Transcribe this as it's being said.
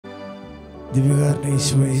ദിവ്യകാരണ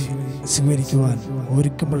യേശുവെ സ്വീകരിക്കുവാൻ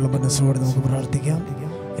ഒരുക്കമുള്ള മനസ്സോടെ നമുക്ക് പ്രാർത്ഥിക്കാം.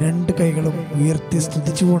 രണ്ട് കൈകളും ഉയർത്തി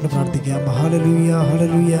സ്തുതിച്ചുകൊണ്ട് പ്രാർത്ഥിക്കാം. ഹല്ലേലൂയ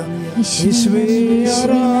ഹല്ലേലൂയ. യേശുവേ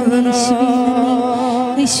ആരാധന,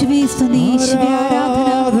 യേശുവേ സ്തുതി, യേശുവേ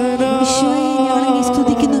ആരാധന. യേശുവേ ഞങ്ങൾ അങ്ങേ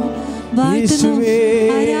സ്തുതിക്കുന്നു, വാഴ്ത്തുന്നു,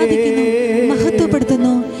 ആരാധിക്കുന്നു,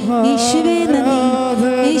 മഹത്വപ്പെടുത്തുന്നു. യേശുവേ നന്ദി,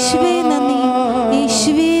 യേശുവേ നന്ദി,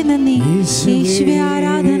 യേശുവേ നന്ദി, യേശുവേ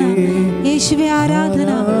ആരാധന, യേശുവേ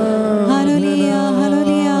ആരാധന. ഹല്ലേലൂയ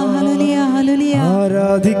ഹല്ലേലൂയ ഹല്ലേലൂയ ഹല്ലേലൂയ.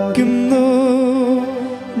 ആരാധിക്കുന്നു,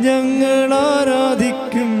 ഞങ്ങൾ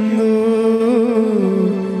ആരാധിക്കുന്നു.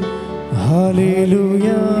 ഹല്ലേലൂയ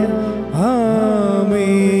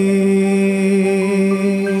ആമേൻ.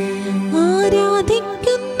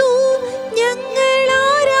 ആരാധിക്കുന്നു, ഞങ്ങൾ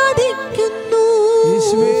ആരാധിക്കുന്നു.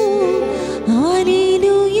 യേശുവേ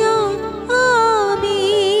ഹല്ലേലൂയ ആമേൻ.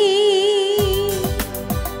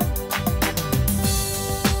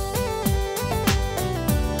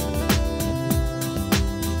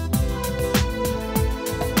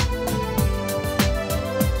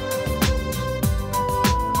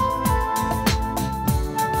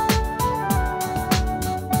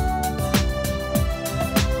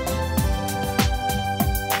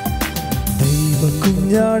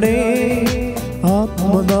 ദൈവകുഞ്ഞാടേ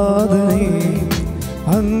ആത്മനാഥനെ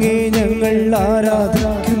അങ്ങേ ഞങ്ങൾ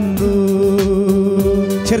ആരാധിക്കുന്നു.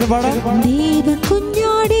 ചെറുപാടാ.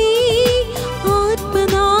 ദൈവകുഞ്ഞാടേ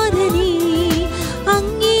ആത്മനാഥനെ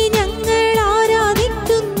അങ്ങേ ഞങ്ങൾ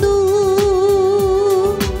ആരാധിക്കുന്നു.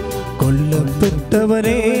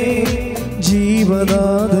 കൊല്ലപ്പെട്ടവനെ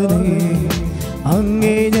ജീവനാഥനെ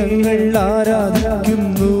അങ്ങേ ഞങ്ങൾ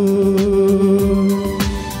ആരാധിക്കുന്നു.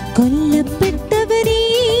 കൊല്ലപ്പെട്ടവനെ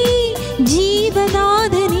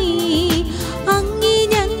ജീവനാഥനെ അങ്ങേ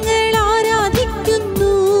ഞങ്ങൾ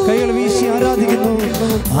ആരാധിക്കുന്നു. കൈകൾ വീശി ആരാധിക്കുന്നു.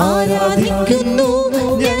 ആരാധിക്കുന്നു,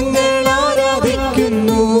 ഞങ്ങൾ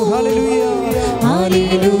ആരാധിക്കുന്നു. ഹല്ലേലൂയ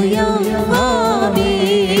ഹല്ലേലൂയ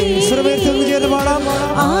ആമേൻ. സർവ്വത്തിൽ ചേർന്ന് പാടാം.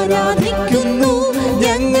 ആരാധിക്കുന്നു,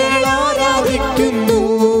 ഞങ്ങൾ ആരാധിക്കുന്നു.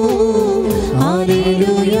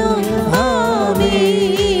 ഹല്ലേലൂയ ആമേൻ.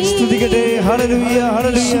 സ്തുതിക്കട്ടെ. ഹല്ലേലൂയ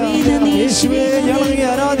ഹല്ലേലൂയ. യേശുവേ ഞങ്ങൾ അങ്ങേ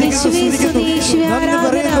ആരാധിക്കുന്നു, സ്തുതിക്കുന്നു, നന്ദി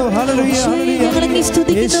പറയുന്നു. ഹല്ലേലൂയ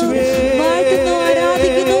ഹല്ലേലൂയ. യേശുവേ വാഴ്ത്തുന്നു,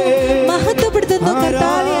 ആരാധിക്കുന്നു, മഹത്വപ്പെടുത്തുന്നു.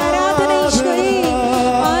 കർത്താവേ ആരാധന ഈശോയേ,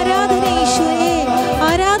 ആരാധന ഈശോയേ,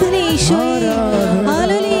 ആരാധന ഈശോയേ.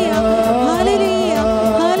 ഹല്ലേലൂയ ഹല്ലേലൂയ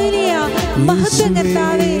ഹല്ലേലൂയ. മഹത്വം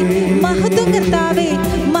കർത്താവേ, മഹത്വം കർത്താവേ,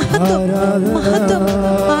 മഹത്വം മഹത്വം.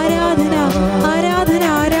 ആരാധന ആരാധന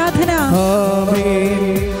ആരാധന. ആമേൻ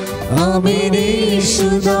ആമേൻ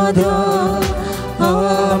യേശുനാഥാ,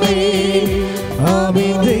 ആമേൻ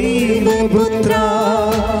ആമേൻ ദൈവപുത്ര,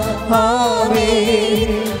 ആമേൻ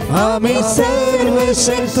ആമേൻ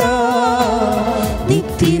സർവശക്ത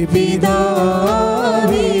നിത്യപിതാവേ.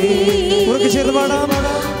 ചേർന്ന് പാടാം.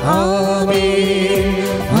 ആമേൻ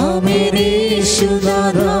ആമേൻ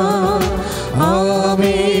യേശുനാഥാ,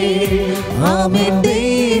 ആമേൻ ആമേൻ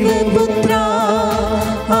ദൈവപുത്ര,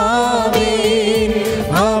 ആമേൻ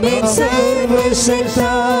ആമേൻ സർവശക്ത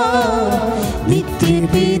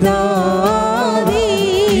നിത്യപിതാവേ.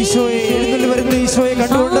 ഈശോയെ എഴുന്നള്ളി വരുന്ന ഈശോയെ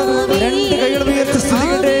കണ്ടുകൊണ്ട് രണ്ട് കൈകൾ ഉയർത്തി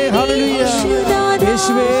സ്തുതിക്കട്ടെ. ഹല്ലേലൂയ.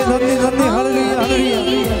 യേശുവേ നന്ദി നന്ദി. ഹല്ലേലൂയ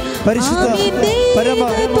ഹല്ലേലൂയ. പരിശുദ്ധ പരമ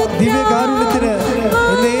ദിവ്യകാരുണ്യത്തിന്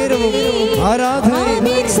നേരവും ആരാധനയും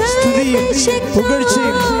സ്തുതിയും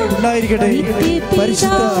പുകഴ്ചയും ഉണ്ടായിരിക്കട്ടെ.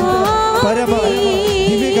 പരിശുദ്ധ പരമ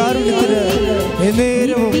ദിവ്യകാരുണ്യത്തിന്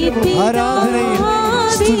നേരവും ആരാധനയും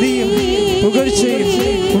സ്തുതിയും പുകഴ്ചയും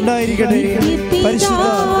ഉണ്ടായിരിക്കട്ടെ. പരിശുദ്ധ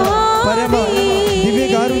പരമ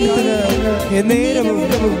ദിവ്യകാരുണ്യത്തിന് നേരവും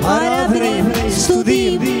ആരാധനയും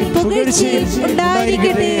സ്തുതിയും പുകഴ്ചയും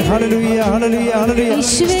ഉണ്ടായിരിക്കട്ടെ. ഹല്ലേലൂയ ഹല്ലേലൂയ ഹല്ലേലൂയ.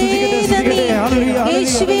 സ്തുതിക്കട്ടെ സ്തുതിക്കട്ടെ. ഹല്ലേലൂയ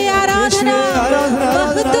യേശുവേ ആരാധന, ആരാധന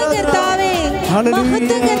മഹത്വം കർത്താവേ,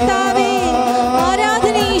 മഹത്വം കർത്താവേ.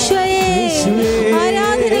 ആരാധന ഈശോയേ,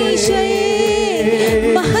 ആരാധന ഈശോയേ.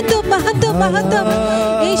 മഹത്വം മഹത്വം മഹത്വം.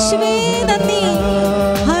 യേശുവേ നന്ദി.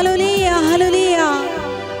 ഹല്ലേലൂയ ഹല്ലേലൂയ.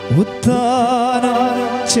 ഉദ്ധാനം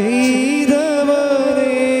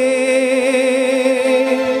ചെയ്തവനെ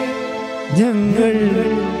ഞങ്ങൾ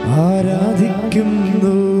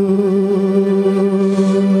ആരാധിക്കുന്നു.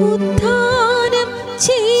 ഉദ്ധാനം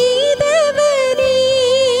ചെയ്തവനെ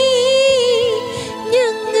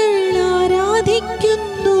ഞങ്ങൾ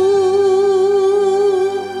ആരാധിക്കുന്നു.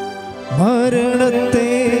 മരണത്തെ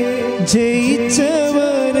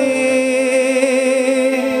ജയിച്ചവനെ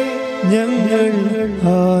ഞങ്ങൾ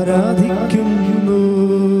ആരാധിക്കുന്നു.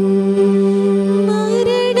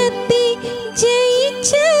 മരണത്തെ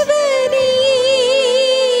ജയിച്ചവനെ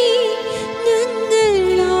ഞങ്ങൾ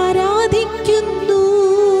ആരാധിക്കുന്നു.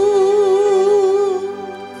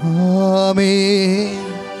 ആമേൻ.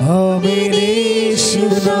 ആമേൻ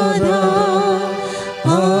യേശുനാഥാ.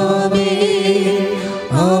 ആമേൻ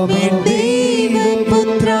ആമേൻ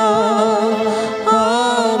ദൈവപുത്രാ.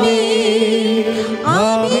 ആമേൻ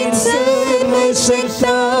ആമേൻ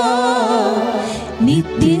സർവശക്താ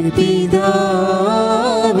നിത്യപിതാവേ.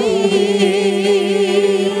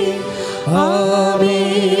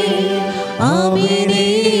 ആമേൻ ആമേൻ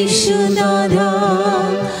യേശുനാഥാ.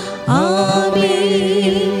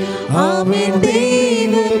 ആമേൻ ആമേൻ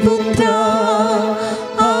ദൈവപുത്രാ.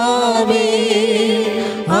 ആമേൻ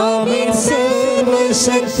ആമേൻ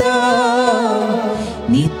സർവശക്താ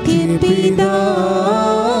നിത്യപിതാവേ.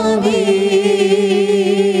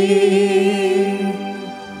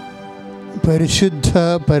 പരിശുദ്ധ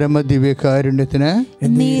പരമദിവ്യകാരുണ്യത്തിന്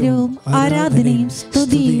നേരവും ആരാധനയും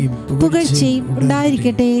സ്തുതിയും പുകഴ്ചയും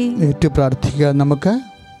ഉണ്ടായിരിക്കട്ടെ. ഏറ്റു പ്രാർത്ഥിക്കാം നമുക്ക്.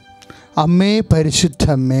 അമ്മേ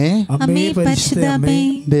പരിശുദ്ധമ്മേ, അമ്മേ പരിശുദ്ധമ്മേ,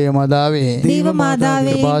 ദേവമാതാവേ,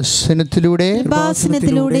 ദൈവമാതാവേ, കൃപാസനത്തിലൂടെ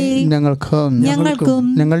ഞങ്ങൾക്കും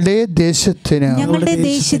ഞങ്ങളുടെ ദേശത്തിനും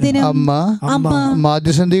അമ്മ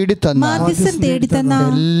മാധ്യസ്ഥം തേടി തന്ന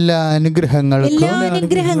എല്ലാ അനുഗ്രഹങ്ങൾക്കും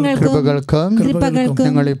കൃപകൾക്കും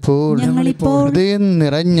ഞങ്ങളിപ്പോൾ ഹൃദയം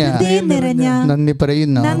നിറഞ്ഞ നന്ദി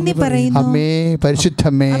പറയുന്നു. അമ്മേ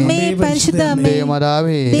പരിശുദ്ധമ്മേ,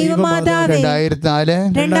 ദേവമാതാവേ, 2004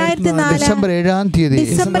 ഡിസംബർ 7-ാം തീയതി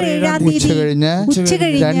ഉച്ച കഴിഞ്ഞ്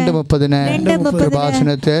 2:30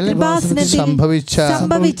 കൃപാസനത്തിൽ സംഭവിച്ച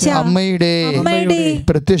അമ്മയുടെ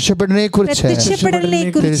പ്രത്യക്ഷപ്പെടലിനെ കുറിച്ച്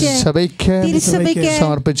സഭയ്ക്ക്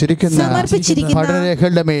സമർപ്പിച്ചിരിക്കുന്ന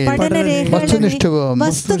പഠനരേഖകളുടെ മേൽ വസ്തുനിഷ്ഠവും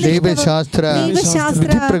ദൈവശാസ്ത്ര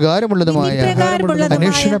വിധിപ്രകാരമുള്ളതുമായ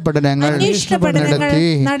അന്വേഷണ പഠനങ്ങൾ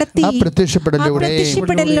നടത്തി ആ പ്രത്യക്ഷപ്പെടലിലൂടെ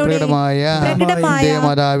പ്രകടമായ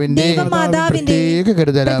ദേവമാതാവിന്റെ പ്രത്യേക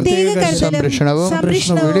കരുതലും സംരക്ഷണവും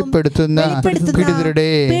വെളിപ്പെടുത്തുന്ന പീഡിതരുടെ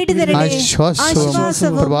ആശ്വാസവും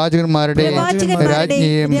പ്രവാചകന്മാരുടെ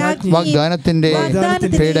രാജ്ഞിയും വാഗ്ദാനത്തിന്റെ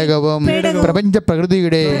പേടകവും പ്രപഞ്ച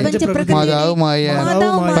പ്രകൃതിയുടെ മാതാവുമായ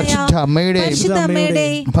പരിശുദ്ധ അമ്മയുടെ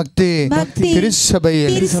ഭക്തി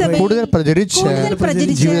തിരുസഭയിൽ കൂടുതൽ പ്രചരിച്ച്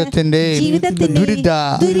ജീവിതത്തിന്റെ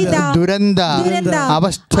ദുരന്ത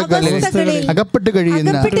അവസ്ഥകളിൽ അകപ്പെട്ട്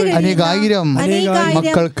കഴിയുന്ന അനേകായിരം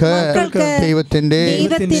മക്കൾക്ക് ദൈവത്തിന്റെ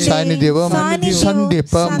സാന്നിധ്യവും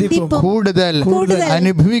സന്ധിപ്പും കൂടുതൽ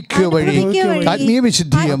അനുഭവിക്കുക വഴി ആത്മീയ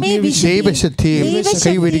വിശുദ്ധിയും ദൈവശക്തിയും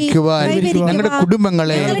കൈവരിക്കുവാൻ ഞങ്ങളുടെ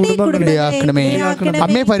കുടുംബങ്ങളെ ഇടയാക്കണമേ.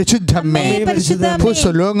 അമ്മേ പരിശുദ്ധമ്മേ,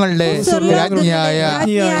 ഭൂസ്വലോകങ്ങളുടെ രാജ്ഞിയായ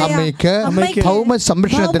അമ്മയ്ക്ക് ഭൗമ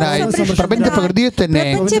സംരക്ഷണത്തിനായി പ്രപഞ്ച പ്രകൃതിയെ തന്നെ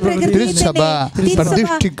തിരുസഭ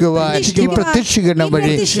പ്രതിഷ്ഠിക്കുവാൻ ഈ പ്രത്യക്ഷീകരണം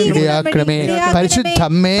വഴി ഇടയാക്കണമേ.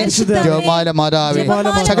 പരിശുദ്ധമ്മേ, ജപമാല മാതാവേ,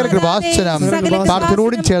 സകല കൃപാസനം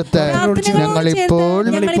പ്രാർത്ഥനയോടും ചേർത്ത് ഞങ്ങളിപ്പോൾ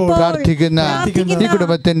പ്രാർത്ഥിക്കുന്ന ഈ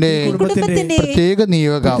കുടുംബത്തിന്റെ പ്രത്യേക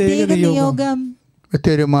നിയോഗം,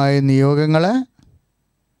 വ്യക്തിപരമായ നിയോഗങ്ങള്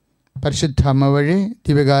പരിശുദ്ധ അമ്മ വഴി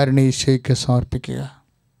ദിവ്യകാരുണ്യ ഈശോയ്ക്ക് സമർപ്പിക്കുക.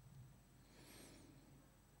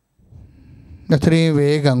 എത്രയും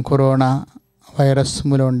വേഗം കൊറോണ വൈറസ്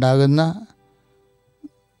മൂലം ഉണ്ടാകുന്ന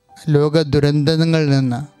ലോക ദുരന്തങ്ങളിൽ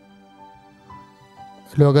നിന്ന്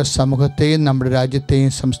ലോക സമൂഹത്തെയും നമ്മുടെ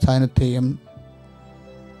രാജ്യത്തെയും സംസ്ഥാനത്തെയും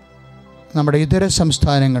നമ്മുടെ ഇതര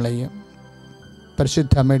സംസ്ഥാനങ്ങളെയും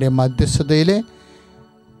പരിശുദ്ധ അമ്മയുടെ മധ്യസ്ഥതയിൽ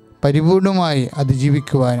പരിപൂർണമായി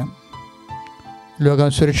അതിജീവിക്കുവാനും ലോകം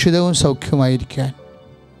സുരക്ഷിതവും സൗഖ്യമായിരിക്കാൻ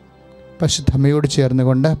പരിശുദ്ധ അമ്മയോട്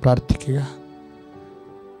ചേർന്നുകൊണ്ട് പ്രാർത്ഥിക്കുക.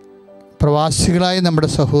 പ്രവാസികളായ നമ്മുടെ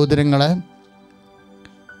സഹോദരങ്ങൾ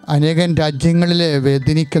അനേകം രാജ്യങ്ങളിൽ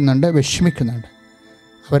വേദനിക്കുന്നുണ്ട്, വിഷമിക്കുന്നുണ്ട്.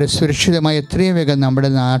 അവരെ സുരക്ഷിതമായി എത്രയും വേഗം നമ്മുടെ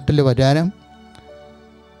നാട്ടിൽ വരാനും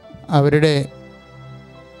അവരുടെ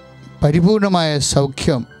പരിപൂർണമായ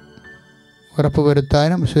സൗഖ്യം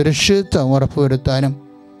ഉറപ്പുവരുത്താനും സുരക്ഷിതത്വം ഉറപ്പുവരുത്താനും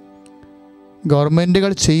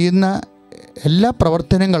ഗവൺമെൻറ്റുകൾ ചെയ്യുന്ന എല്ലാ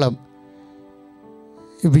പ്രവർത്തനങ്ങളും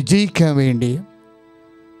വിജയിക്കാൻ വേണ്ടി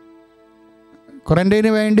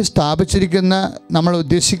ക്വാറന്റൈന് വേണ്ടി സ്ഥാപിച്ചിരിക്കുന്ന നമ്മൾ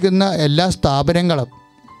ഉദ്ദേശിക്കുന്ന എല്ലാ സ്ഥാപനങ്ങളും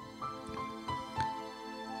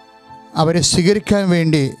അവരെ സ്വീകരിക്കാൻ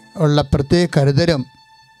വേണ്ടി ഉള്ള പ്രത്യേക കരുതലും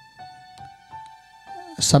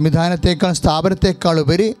സംവിധാനത്തേക്കാൾ സ്ഥാപനത്തേക്കാൾ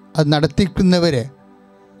ഉപരി അത് നടത്തിക്കുന്നവർ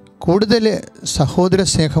കൂടുതൽ സഹോദര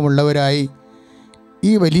സ്നേഹമുള്ളവരായി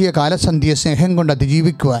ഈ വലിയ കാലസന്ധിയെ സ്നേഹം കൊണ്ട്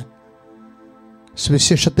അതിജീവിക്കുവാൻ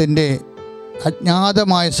സുവിശേഷത്തിൻ്റെ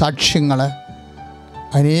അജ്ഞാതമായ സാക്ഷ്യങ്ങൾ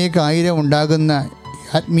അനേകായിരം ഉണ്ടാകുന്ന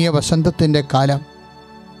ആത്മീയ വസന്തത്തിൻ്റെ കാലം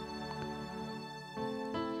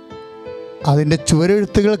അതിൻ്റെ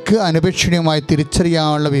ചുവരെഴുത്തുകൾക്ക് അനപേക്ഷണീയമായി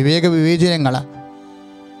തിരിച്ചറിയാനുള്ള വിവേചനങ്ങൾ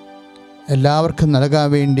എല്ലാവർക്കും നൽകാൻ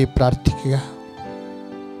വേണ്ടി പ്രാർത്ഥിക്കുക.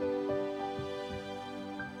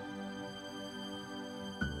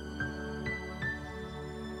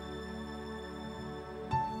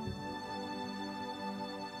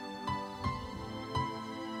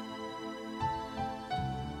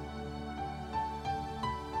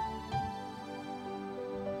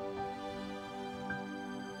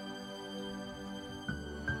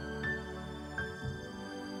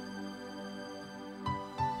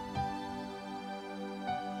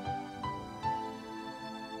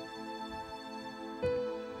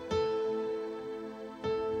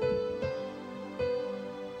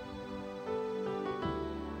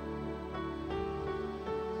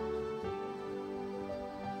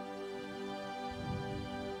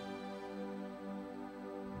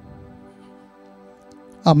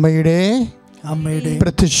 അമ്മയുടെ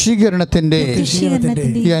പ്രത്യക്ഷീകരണത്തിന്റെ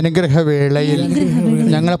ഈ അനുഗ്രഹവേളയിൽ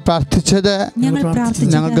ഞങ്ങളെ പ്രാർത്ഥിച്ചത്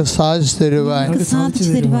ഞങ്ങൾക്ക് സാധിച്ചു തരുവാൻ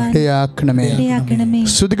ഇടയാക്കണമേ.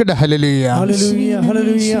 സ്തുതിക്കട്ടെ. ഹല്ലേലൂയ.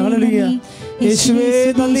 യേശുവേ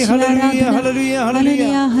നന്ദി. ഹല്ലേലൂയ ഹല്ലേലൂയ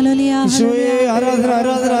ഹല്ലേലൂയ ഹല്ലേലൂയ. യേശുവേ ആരാധന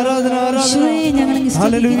ആരാധന ആരാധന ആരാധന.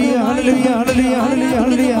 ഹല്ലേലൂയ ഹല്ലേലൂയ ഹല്ലേലൂയ ഹല്ലേലൂയ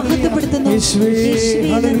ഹല്ലേലൂയ. യേശുവേ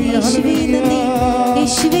ഹല്ലേലൂയ ഹല്ലേലൂയ.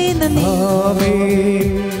 യേശുവേ നന്ദി. ആമേൻ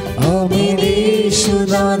ആമേൻ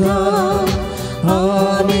യേശുനാഥാ.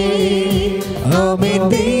 ആമേൻ ആമേൻ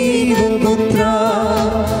ദൈവപുത്ര.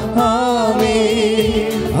 ആമേൻ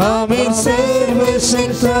ആമേൻ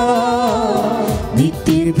സർവശക്ത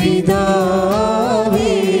നിത്യപിതാവേ.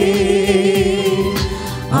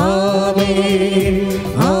 ആമേൻ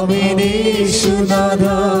ആമേൻ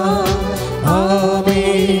യേശുനാഥാ.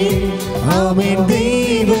 ആമേൻ ആമേൻ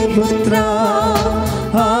ദൈവപുത്ര.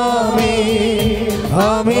 ആമേൻ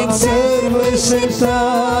ആമേൻ സർവശക്ത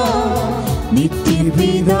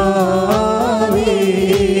നിത്യപിതാവേ.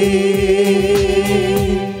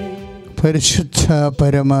 പരിശുദ്ധ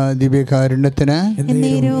പരമ ദിവ്യകാരുണ്യത്തിന്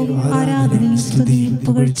ആരാധനയും സ്തുതിയും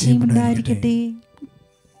പുകഴ്ചയും ഉണ്ടായിരിക്കട്ടെ.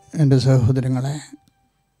 എൻ്റെ സഹോദരങ്ങളെ,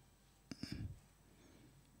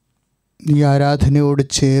 ഈ ആരാധനയോട്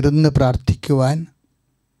ചേർന്ന് പ്രാർത്ഥിക്കുവാൻ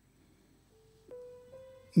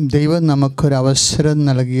ദൈവം നമുക്കൊരവസരം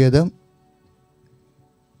നൽകിയതും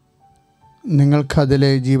നിങ്ങൾക്കതിൽ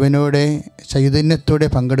ജീവനോടെ ചൈതന്യത്തോടെ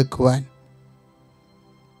പങ്കെടുക്കുവാൻ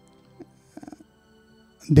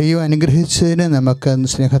ദൈവം അനുഗ്രഹിച്ചതിന് നമുക്ക്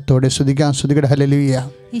സ്നേഹത്തോടെ സ്തുതിക്കാം. സ്തുതിക്കട്ടെ. ഹല്ലേലൂയ.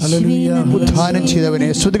 ഉദ്ധാനം ചെയ്തവനെ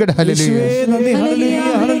സ്തുതിക്കട്ടെ. ഹല്ലേലൂയ.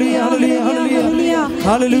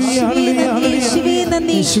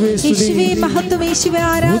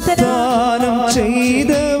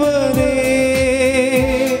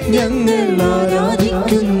 ഞങ്ങൾ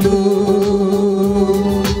ആരാധിക്കുന്നു.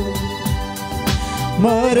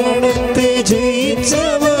 മരണത്തെ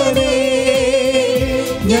ജയിച്ചവനെ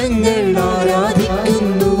ഞങ്ങൾ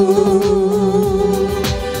ആരാധിക്കുന്നു.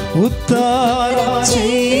 ഉദ്ധാനം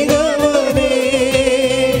ചെയ്തവനെ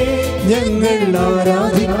ഞങ്ങൾ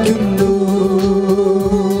ആരാധിക്കുന്നു.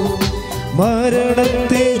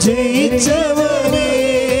 മരണത്തെ ജയിച്ചവനെ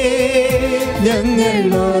ഞങ്ങൾ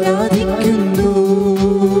ആരാധിക്കുന്നു.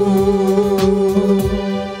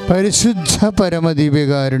 പരിശുദ്ധ പരമ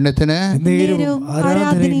ദിവ്യകാരുണ്യത്തിന്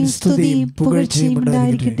ആരാധനയും സ്തുതിയും പുകഴ്ചയും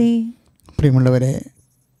ഉണ്ടായിരിക്കട്ടെ. പ്രിയമുള്ളവരെ,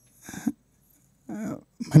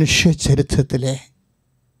 മനുഷ്യ ചരിത്രത്തിലെ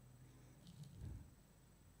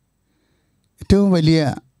ഏറ്റവും വലിയ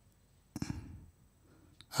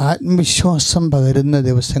ആത്മവിശ്വാസം പകരുന്ന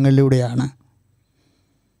ദിവസങ്ങളിലൂടെയാണ്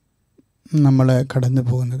നമ്മൾ കടന്നു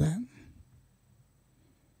പോകുന്നത്.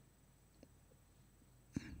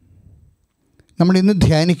 നമ്മൾ ഇന്ന്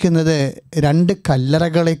ധ്യാനിക്കുന്നത് 2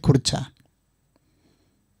 കല്ലറകളെക്കുറിച്ചാണ്.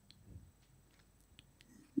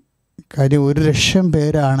 കാര്യം 1,00,000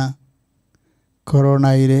 പേരാണ്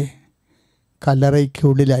കൊറോണയിലെ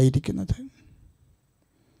കല്ലറയ്ക്കുള്ളിലായിരിക്കുന്നത്.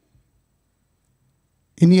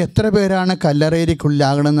 ഇനി എത്ര പേരാണ്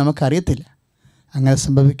കല്ലറയ്ക്കുള്ളിലാകണമെന്ന് നമുക്കറിയത്തില്ല. അങ്ങനെ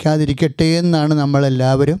സംഭവിക്കാതിരിക്കട്ടെ എന്നാണ്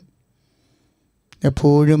നമ്മളെല്ലാവരും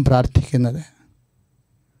എപ്പോഴും പ്രാർത്ഥിക്കുന്നത്.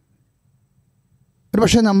 ഒരു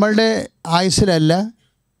പക്ഷേ നമ്മളുടെ ആയുസ്സിലല്ല,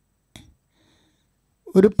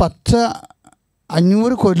 ഒരു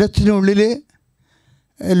 500 കൊല്ലത്തിനുള്ളിൽ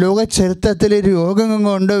ലോക ചരിത്രത്തിലെ രോഗം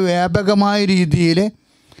കൊണ്ട് വ്യാപകമായ രീതിയിൽ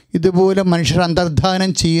ഇതുപോലെ മനുഷ്യർ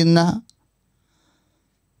അന്തർധാനം ചെയ്യുന്ന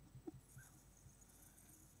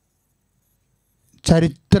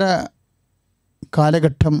ചരിത്ര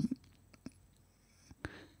കാലഘട്ടം.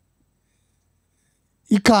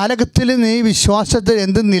 ഈ കാലഘട്ടത്തിൽ നീ വിശ്വാസത്തിൽ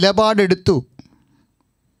എന്ത് നിലപാടെടുത്തു,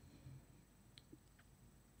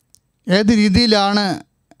 ഏത് രീതിയിലാണ്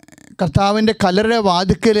കർത്താവിൻ്റെ കല്ലറയുടെ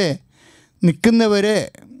വാതിക്കൽ നിൽക്കുന്നവരെ,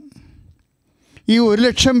 ഈ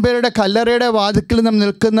 1,00,000 പേരുടെ കല്ലറയുടെ വാതിക്കൽ നമ്മൾ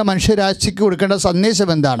നിൽക്കുന്ന മനുഷ്യരാശിക്ക് കൊടുക്കേണ്ട സന്ദേശം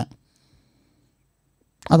എന്താണ്?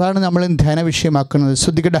 അതാണ് നമ്മൾ ധ്യാന വിഷയമാക്കുന്നത്.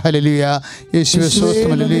 ശ്രദ്ധിക്കട്ടെ. ഹല്ലേലൂയ. യേശുവേ സ്തോത്രം.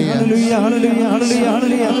 ഹല്ലേലൂയ.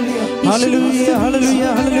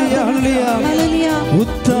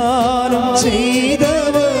 ഉദ്ധാനം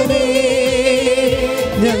ചെയ്തവനെ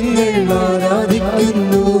ഞങ്ങൾ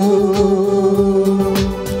ആരാധിക്കുന്നു.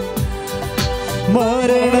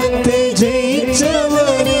 മരണത്തെ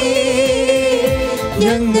ജയിച്ചവനെ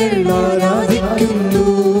ഞങ്ങൾ ആരാധിക്കുന്നു.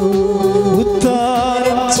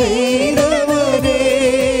 ഉദ്ധാനം ചെയ്തവനെ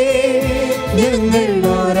ഞങ്ങൾ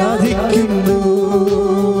ആരാധിക്കുന്നു.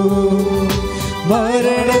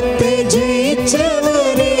 മരണത്തെ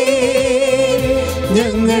ജയിച്ചവനെ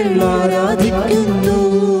ഞങ്ങൾ ആരാധിക്കുന്നു.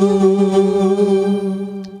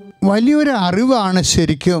 വലിയൊരു അറിവാണ്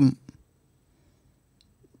ശരിക്കും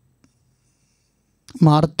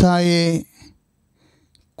മാർത്തായെ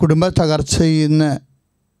കുടുംബ തകർച്ചയിൽ നിന്ന്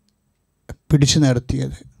പിടിച്ചു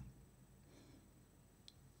നിർത്തിയത്?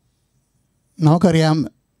 നമുക്കറിയാം,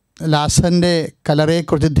 ലാസറിൻ്റെ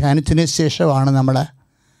കല്ലറയെക്കുറിച്ച് ധ്യാനിച്ചതിന് ശേഷമാണ് നമ്മൾ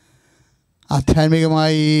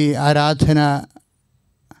ആധ്യാത്മികമായി ഈ ആരാധന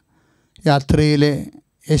യാത്രയിൽ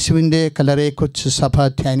യേശുവിൻ്റെ കല്ലറയെക്കുറിച്ച് സഭ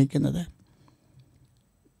ധ്യാനിക്കുന്നത്.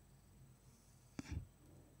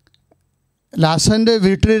 ലാസറിൻ്റെ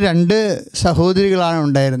വീട്ടിൽ 2 സഹോദരികളാണ്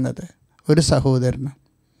ഉണ്ടായിരുന്നത്, ഒരു സഹോദരന്.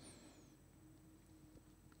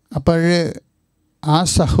 അപ്പോൾ ആ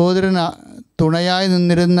സഹോദരൻ, തുണയായി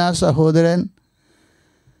നിന്നിരുന്ന ആ സഹോദരൻ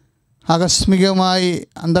ആകസ്മികമായി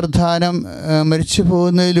അന്തർധാനം മരിച്ചു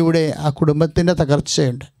പോകുന്നതിലൂടെ ആ കുടുംബത്തിൻ്റെ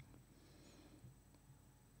തകർച്ചയുണ്ട്.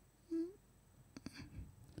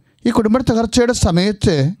 ഈ കുടുംബ തകർച്ചയുടെ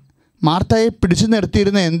സമയത്ത് മാർത്തയെ പിടിച്ചു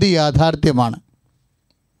നിർത്തിയിരുന്ന എന്ത് യാഥാർത്ഥ്യമാണ്?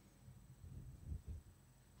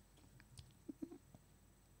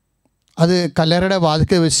 അത് കല്ലറയുടെ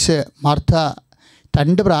വാതിൽക്കൽ വെച്ച് മാർത്ത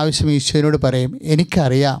 2 പ്രാവശ്യം ഈശോയോട് പറയും,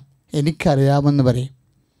 എനിക്കറിയാമെന്ന് പറയും.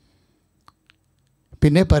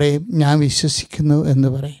 പിന്നെ പറയും, ഞാൻ വിശ്വസിക്കുന്നു എന്ന്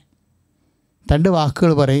പറയും. 2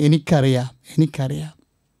 വാക്കുകൾ പറയും, എനിക്കറിയാം.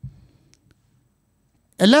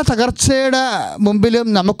 എല്ലാ തകർച്ചയുടെ മുമ്പിലും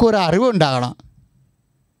നമുക്കൊരു അറിവുണ്ടാകണം.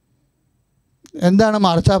 എന്താണ്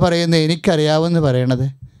മാർത്ത പറയുന്നത്? എനിക്കറിയാമെന്ന് പറയണത്.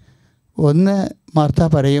 ഒന്ന്, മാർത്ത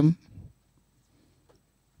പറയും,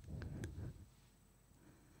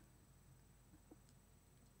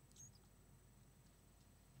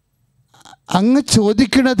 അങ്ങ്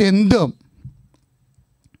ചോദിക്കുന്നത് എന്തും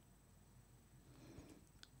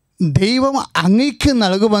ദൈവം അങ്ങയ്ക്ക്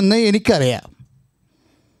നൽകുമെന്ന് എനിക്കറിയാം.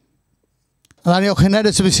 അതാണ്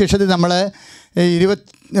യോഹന്നാന്റെ സുവിശേഷത്തിൽ നമ്മൾ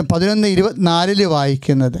 11:24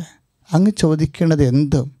 വായിക്കുന്നത്. അങ്ങ് ചോദിക്കുന്നത്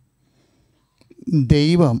എന്തും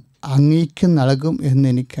ദൈവം അങ്ങയ്ക്ക് നൽകും എന്ന്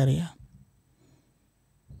എനിക്കറിയാം.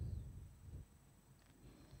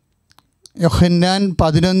 യോഹന്നാൻ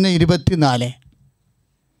 11:24.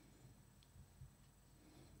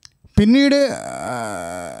 പിന്നീട്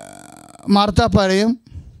മാർത്ത പറയും,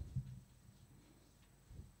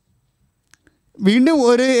 വീണ്ടും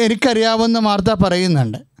ഒരു എനിക്കറിയാവുന്ന മാർത്ത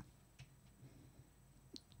പറയുന്നുണ്ട്.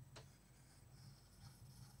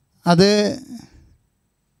 അത്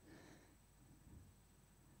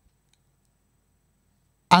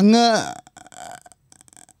അങ്ങ്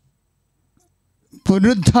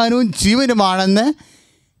പുനരുത്ഥാനവും ജീവനുമാണെന്ന്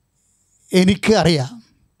എനിക്ക് അറിയാം.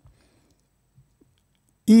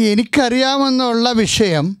 ഈ എനിക്കറിയാമെന്നുള്ള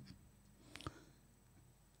വിഷയം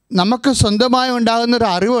നമുക്ക് സ്വന്തമായി ഉണ്ടാകുന്നൊരു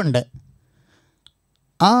അറിവുണ്ട്.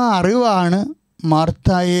 ആ അറിവാണ്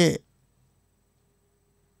മാർത്തായെ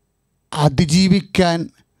അതിജീവിക്കാൻ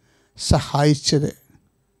സഹായിച്ചത്.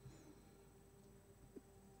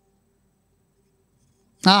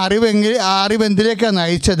 ആ അറിവ് എന്തിലേക്കാണ്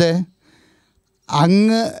നയിച്ചത്?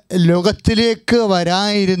 അങ്ങ് ലോകത്തിലേക്ക്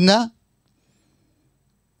വരാനിരുന്ന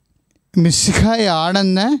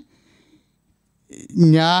മിശിഹായാണെന്ന്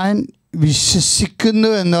ഞാൻ വിശ്വസിക്കുന്നു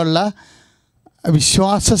എന്നുള്ള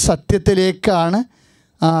വിശ്വാസ സത്യത്തിലേക്കാണ്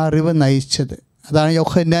ആ അറിവ് നയിച്ചത്. അതാണ്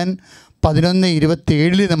യോഹന്നാൻ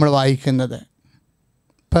 11:27 നമ്മൾ വായിക്കുന്നത്.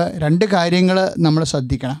 ഇപ്പം 2 കാര്യങ്ങൾ നമ്മൾ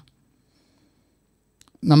ശ്രദ്ധിക്കണം.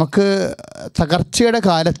 നമുക്ക് തകർച്ചയുടെ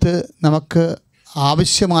കാലത്ത് നമുക്ക്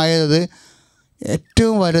ആവശ്യമായത്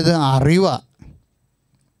ഏറ്റവും വലുത് അറിവാണ്.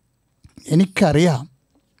 എനിക്കറിയാം.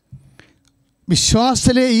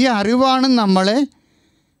 വിശ്വാസത്തിലെ ഈ അറിവാണ് നമ്മളെ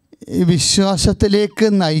വിശ്വാസത്തിലേക്ക്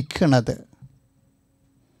നയിക്കണത്.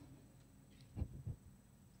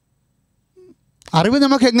 അറിവ്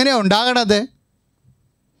നമുക്ക് എങ്ങനെയാണ് ഉണ്ടാകണത്?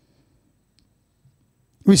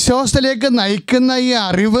 വിശ്വാസത്തിലേക്ക് നയിക്കുന്ന ഈ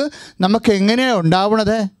അറിവ് നമുക്ക് എങ്ങനെയാണ്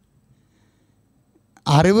ഉണ്ടാവുന്നത്?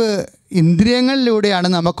 അറിവ് ഇന്ദ്രിയങ്ങളിലൂടെയാണ്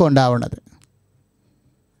നമുക്ക് ഉണ്ടാവുന്നത്.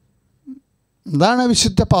 അതാണ്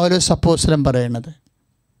വിശുദ്ധ പൗലോസ് അപ്പോസ്തലൻ പറയുന്നത്.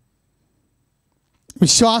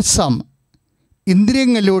 വിശ്വാസം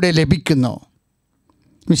ഇന്ദ്രിയങ്ങളിലൂടെ ലഭിക്കുന്നു.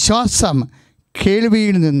 വിശ്വാസം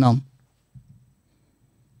കേൾവിയിൽ നിന്നും,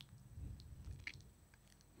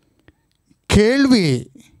 കേൾവി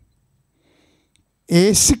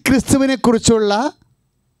യേശുക്രിസ്തുവിനെ കുറിച്ചുള്ള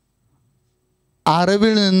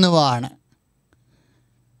അറിവിൽ നിന്നുമാണ്.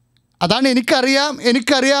 അതാണ്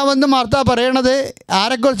എനിക്കറിയാമെന്ന് മാർത്ത പറയണത്.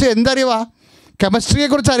 ആരെക്കുറിച്ച്? എന്തറിവാ?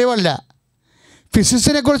 കെമിസ്ട്രിയെക്കുറിച്ച് അറിവല്ല,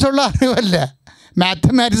 ഫിസിക്സിനെ കുറിച്ചുള്ള അറിവല്ല,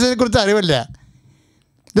 മാത്തമാറ്റിക്സിനെ കുറിച്ച് അറിവല്ല.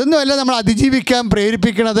 ഇതൊന്നുമല്ല നമ്മൾ അതിജീവിക്കാൻ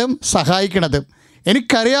പ്രേരിപ്പിക്കുന്നതും സഹായിക്കുന്നതും.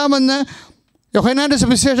 എനിക്കറിയാമെന്ന് യോഹന്നാന്റെ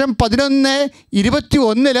സുവിശേഷം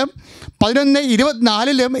 11:21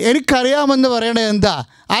 11:24 എനിക്കറിയാമെന്ന് പറയണത് എന്താ?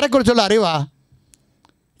 ആരെക്കുറിച്ചുള്ള അറിവാ?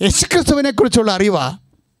 യേശുക്രിസ്തുവിനെ കുറിച്ചുള്ള അറിവാ.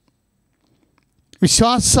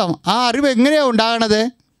 വിശ്വാസം, ആ അറിവ് എങ്ങനെയാണ് ഉണ്ടാകണത്?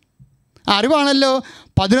 ആ അറിവാണല്ലോ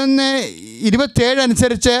 11:27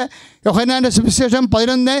 അനുസരിച്ച്, യോഹന്നാൻ്റെ സുവിശേഷം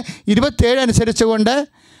 11:27 അനുസരിച്ച് കൊണ്ട്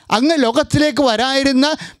അങ്ങ് ലോകത്തിലേക്ക് വരായിരുന്ന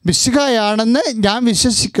മിശിഹായാണെന്ന് ഞാൻ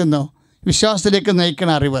വിശ്വസിക്കുന്നു. വിശ്വാസത്തിലേക്ക്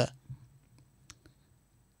നയിക്കുന്ന അറിവ്,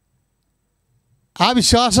 ആ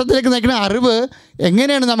വിശ്വാസത്തിലേക്ക് നയിക്കുന്ന അറിവ്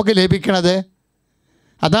എങ്ങനെയാണ് നമുക്ക് ലഭിക്കണത്?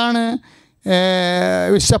 അതാണ്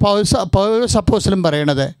പൗലോസ് അപ്പോസ്തലൻ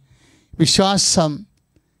പറയണത്. വിശ്വാസം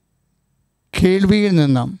കേൾവിയിൽ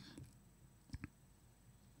നിന്നും,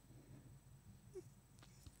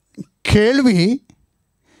 കേൾവി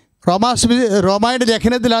റോമായുടെ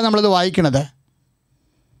ലേഖനത്തിലാണ് നമ്മളത് വായിക്കുന്നത്.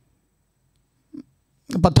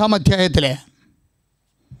 10-ാം അധ്യായത്തിലെ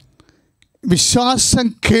വിശ്വാസം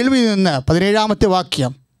കേൾവിയിൽ നിന്ന് 17-ാമത്തെ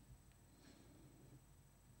വാക്യം.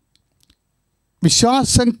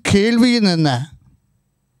 വിശ്വാസം കേൾവിയിൽ നിന്ന്.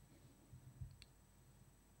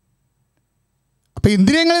 അപ്പോൾ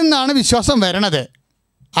ഇന്ദ്രിയങ്ങളിൽ നിന്നാണ് വിശ്വാസം വരണത്,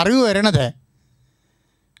 അറിവ് വരണത്.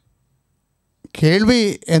 കേൾവി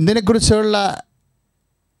എന്തിനെക്കുറിച്ചുള്ള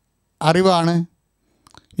അറിവാണ്?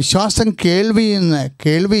 വിശ്വാസം കേൾവിയിൽ നിന്ന്.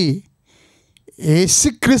 കേൾവി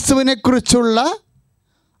യേശുക്രിസ്തുവിനെക്കുറിച്ചുള്ള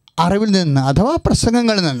അറിവിൽ നിന്ന്, അഥവാ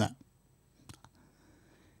പ്രസംഗങ്ങളിൽ നിന്ന്.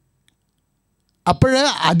 അപ്പോൾ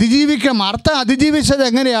അതിജീവിക്കണം. മാർത്ത അതിജീവിച്ചത്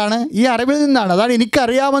എങ്ങനെയാണ്? ഈ അറിവിൽ നിന്നാണ്. അതാണ്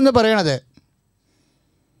എനിക്കറിയാമെന്ന് പറയണത്.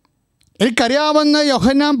 എനിക്കറിയാമെന്ന്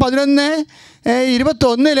യോഹന്നാൻ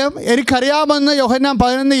 11:21 എനിക്കറിയാമെന്ന് യോഹന്നാൻ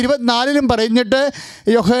 11:24 പറഞ്ഞിട്ട്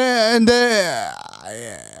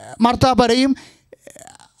മാർത്ത പറയും,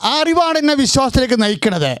 ആ അറിവാണ് എന്നെ വിശ്വാസത്തിലേക്ക്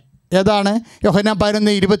നയിക്കണത്. ഏതാണ്? യോഹന്നാൻ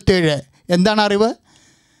 11:27. എന്താണ് അറിവ്?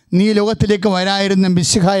 നീ ലോകത്തിലേക്ക് വരായിരുന്ന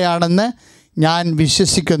മിശിഹായാണെന്ന് ഞാൻ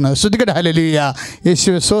വിശ്വസിക്കുന്നു. ശ്രുതികട ഹല്ലേലൂയ.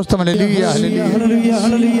 യേശുവേ സ്തോത്രം. ഹല്ലേലൂയ ഹല്ലേലൂയ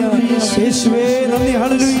ഹല്ലേലൂയ. യേശുവേ നന്ദി.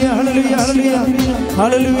 ഹല്ലേലൂയ ഹല്ലേലൂയ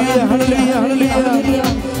ഹല്ലേലൂയ ഹല്ലേലൂയ ഹല്ലേലൂയ.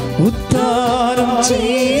 ഉദ്ധാനം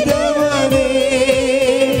ചെയ്തവനേ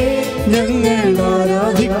ഞങ്ങൾ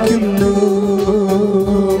ആരാധിക്കുന്നു.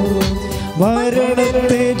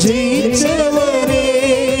 മരണത്തെ ജയിച്ചവനേ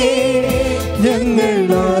ഞങ്ങൾ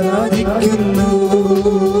ആരാധിക്കുന്നു.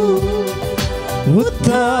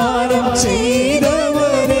 ഉദ്ധാനം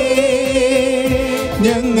ചെയ്തവനേ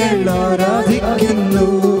ഞങ്ങൾ ആരാധിക്കുന്നു.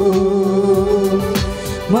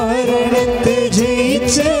 മരണത്തെ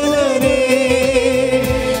ജയിച്ചവനേ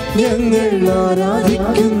ഞങ്ങൾ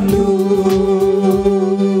ആരാധിക്കുന്നു.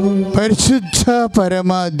 പരിശുദ്ധ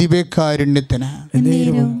പരമ ദിവ്യകാരുണ്യത്തിന്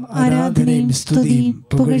ആരാധനയും സ്തുതിയും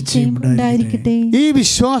പുകഴ്ചയും ഉണ്ടായിരിക്കട്ടെ. ഈ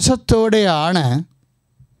വിശ്വാസത്തോടെയാണ്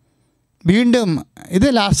വീണ്ടും ഇത്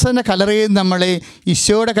ലാസറിൻ്റെ കല്ലറയിൽ നമ്മൾ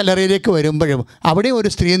ഈശോയുടെ കല്ലറയിലേക്ക് വരുമ്പോഴും അവിടെ ഒരു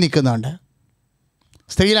സ്ത്രീ നിൽക്കുന്നുണ്ട്.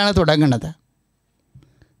 സ്ത്രീയിലാണ് തുടങ്ങുന്നത്.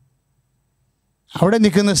 അവിടെ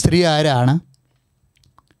നിൽക്കുന്ന സ്ത്രീ ആരാണ്?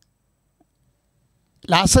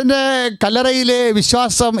 ലാസറിൻ്റെ കല്ലറയിലെ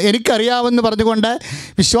വിശ്വാസം എനിക്കറിയാമെന്ന് പറഞ്ഞുകൊണ്ട്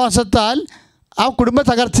വിശ്വാസത്താൽ ആ കുടുംബ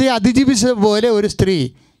തകർച്ചയെ അതിജീവിച്ചതുപോലെ ഒരു സ്ത്രീ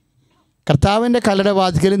കർത്താവിൻ്റെ കല്ലറ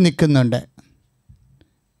വാതിക്കൽ നിൽക്കുന്നുണ്ട്.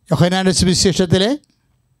 യോഹന്നാൻ്റെ സുവിശേഷത്തിലെ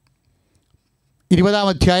 20-ാം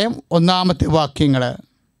അധ്യായം 1-ാമത്തെ വാക്യങ്ങൾ.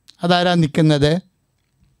 അതാരാ നിൽക്കുന്നത്?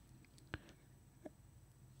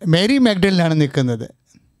 മേരി മാഗ്ഡലിനാണ് നിൽക്കുന്നത്.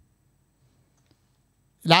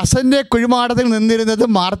 ലാസറിൻ്റെ കുഴിമാടത്തിൽ നിന്നിരുന്നത്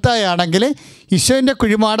മാർത്തായാണെങ്കിൽ ഈശോൻ്റെ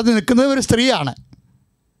കുഴിമാടത്തിൽ നിൽക്കുന്നത് ഒരു സ്ത്രീയാണ്.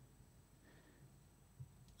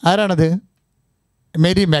 ആരാണത്?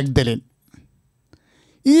 Mary Magdalene.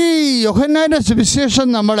 ഈ യോഹന്നാൻ്റെ സുവിശേഷം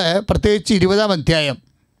നമ്മൾ പ്രത്യേകിച്ച് 20-ാം അധ്യായം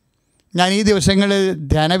ഞാൻ ഈ ദിവസങ്ങളിൽ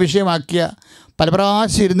ധ്യാന വിഷയമാക്കിയ പല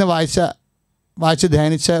പ്രാവശ്യം ഇരുന്ന് വായിച്ച്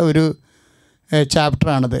ധ്യാനിച്ച ഒരു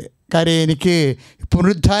ചാപ്റ്ററാണത്. കാര്യം എനിക്ക്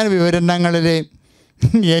പുനരുദ്ധാന വിവരണങ്ങളിൽ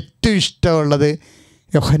ഏറ്റവും ഇഷ്ടമുള്ളത്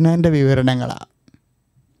യോഹന്നാൻ്റെ വിവരണങ്ങളാണ്.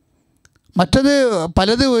 മറ്റത്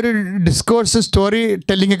പലതും ഒരു ഡിസ്കോഴ്സ് സ്റ്റോറി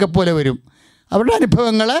ടെല്ലിങ്ങൊക്കെ പോലെ വരും. അവരുടെ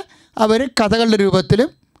അനുഭവങ്ങൾ അവർ കഥകളുടെ രൂപത്തിലും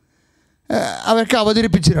അവർക്ക്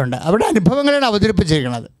അവതരിപ്പിച്ചിട്ടുണ്ട്. അവരുടെ അനുഭവങ്ങളാണ്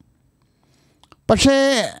അവതരിപ്പിച്ചിരിക്കുന്നത്. പക്ഷേ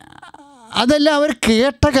അതെല്ലാം അവർ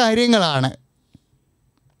കേട്ട കാര്യങ്ങളാണ്.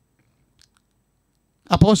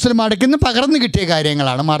 അപ്പോസ്തലന്മാർക്ക് നിന്ന് പകർന്നു കിട്ടിയ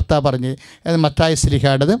കാര്യങ്ങളാണ്. മാർത്ത പറഞ്ഞ് മത്തായി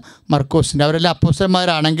ശ്ലീഹായുടേതും മർക്കോസിൻ്റെ. അവരെല്ലാം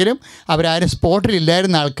അപ്പോസ്തലന്മാരാണെങ്കിലും അവരാരും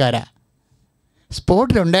സ്പോട്ടിലില്ലായിരുന്ന ആൾക്കാരാ.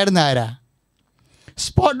 സ്പോട്ടിലുണ്ടായിരുന്ന ആരാ?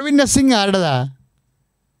 Spot witnessing ആരുടേതാ?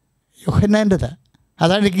 യോഹന്നാൻ്റെതാ.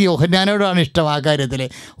 അതാണ് എനിക്ക് യോഹന്നാനോടാണ് ഇഷ്ടം. ആ കാര്യത്തിൽ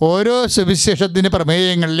ഓരോ സുവിശേഷത്തിൻ്റെ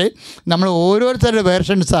പ്രമേയങ്ങളിൽ നമ്മൾ ഓരോരുത്തരുടെ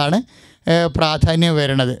വേർഷൻസാണ് പ്രാധാന്യം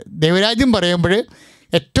വരുന്നത്. ദൈവരാജ്യം പറയുമ്പോൾ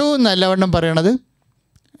ഏറ്റവും നല്ലവണ്ണം പറയണത്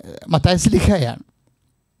മത്തായി ശ്ലീഹായാണ്.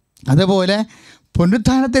 അതുപോലെ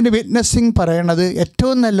പുനരുത്ഥാനത്തിൻ്റെ വിറ്റ്നസ്സിങ് പറയണത്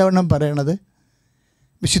ഏറ്റവും നല്ലവണ്ണം പറയണത്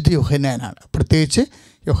വിശുദ്ധ യോഹന്നാനാണ്. പ്രത്യേകിച്ച്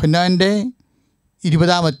യോഹന്നാൻ്റെ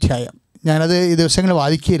 20-ാം അധ്യായം. ഞാനത് ഈ ദിവസങ്ങൾ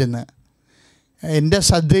വായിക്കിയിരുന്നു. എൻ്റെ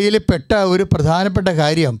ശ്രദ്ധയിൽപ്പെട്ട ഒരു പ്രധാനപ്പെട്ട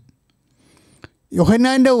കാര്യം,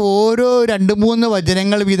 യോഹന്നാൻ്റെ ഓരോ 2-3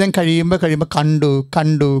 വചനങ്ങൾ വീതം കഴിയുമ്പോൾ കണ്ടു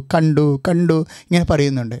കണ്ടു കണ്ടു കണ്ടു ഇങ്ങനെ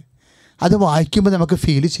പറയുന്നുണ്ട്. അത് വായിക്കുമ്പോൾ നമുക്ക്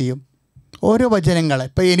ഫീൽ ചെയ്യും ഓരോ വചനങ്ങൾ.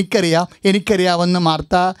 ഇപ്പം എനിക്കറിയാമെന്ന്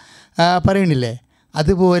മാർത്ത പറയണില്ലേ,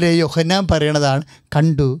 അതുപോലെ യോഹന്നാൻ പറയണതാണ്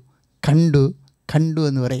കണ്ടു കണ്ടു കണ്ടു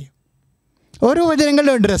എന്ന് പറയും. ഓരോ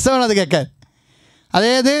വചനങ്ങളിലും ഉണ്ട്, രസമാണ് അത് കേൾക്കാൻ.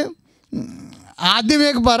 അതായത്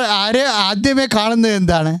ആദ്യമേ കാണുന്നത്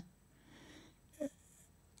എന്താണ്?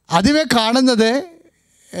 ആദ്യമേ കാണുന്നത്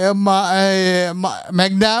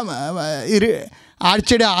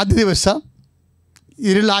ആഴ്ചയുടെ ആദ്യ ദിവസം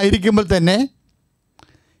ഇരുളായിരിക്കുമ്പോൾ തന്നെ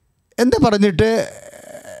എന്താ പറഞ്ഞിട്ട്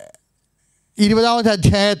 20-ാമത്തെ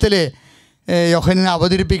അധ്യായത്തിൽ യോഹന്നാൻ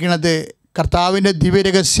അവതരിപ്പിക്കുന്നത്, കർത്താവിൻ്റെ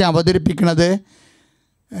ദിവ്യരഹസ്യം അവതരിപ്പിക്കുന്നത്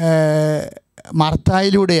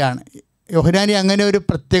മാർത്തായിലൂടെയാണ്. യോഹന്നാന് അങ്ങനെ ഒരു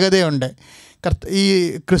പ്രത്യേകതയുണ്ട്. ഈ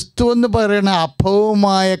ക്രിസ്തു എന്ന് പറയുന്ന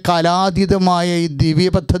അഭവമായ കാലാതീതമായ ഈ ദിവ്യ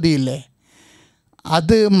പദ്ധതിയില്ലേ,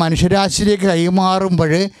 അത് മനുഷ്യരാശിയിലേക്ക്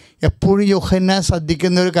കൈമാറുമ്പോൾ എപ്പോഴും യോഹന്നാൻ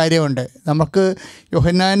ശ്രദ്ധിക്കുന്ന ഒരു കാര്യമുണ്ട്. നമുക്ക്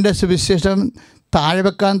യോഹന്നാൻ്റെ സുവിശേഷം താഴെ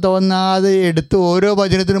വെക്കാൻ തോന്നാതെ എടുത്ത് ഓരോ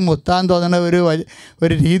വചനത്തിനും മുത്താൻ തോന്നുന്ന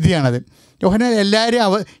ഒരു രീതിയാണത്. യോഹന്നാൻ എല്ലാവരും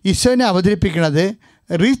ഈശോനെ അവതരിപ്പിക്കുന്നത്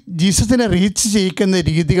ജീസസിനെ റീച്ച് ചെയ്യിക്കുന്ന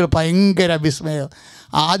രീതികൾ ഭയങ്കര വിസ്മയം.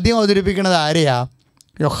 ആദ്യം അവതരിപ്പിക്കുന്നത് ആരെയാ?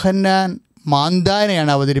 യോഹന്നാൻ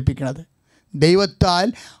മാന്താനെയാണ് അവതരിപ്പിക്കുന്നത്. ദൈവത്താൽ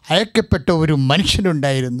അയക്കപ്പെട്ട ഒരു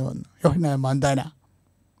മനുഷ്യനുണ്ടായിരുന്നു എന്ന് യോഹന്നാൻ മാന്താന.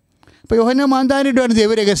 അപ്പോൾ യോഹന്നാൻ മാന്താനയുടെയാണ്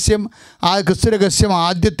ദൈവരഹസ്യം, ക്രിസ്തു രഹസ്യം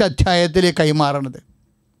ആദ്യത്തെ അധ്യായത്തിൽ കൈമാറണത്.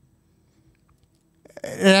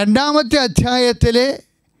 2-ാമത്തെ അധ്യായത്തിൽ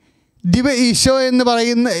ഈശോ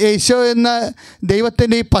എന്ന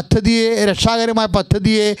ദൈവത്തിൻ്റെ ഈ പദ്ധതിയെ, രക്ഷാകരമായ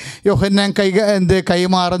പദ്ധതിയെ യോഹന്നാൻ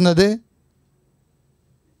കൈമാറുന്നത്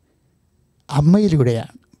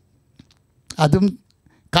അമ്മയിലൂടെയാണ്. അതും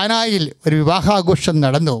കാനായിൽ ഒരു വിവാഹാഘോഷം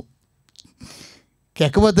നടന്നു.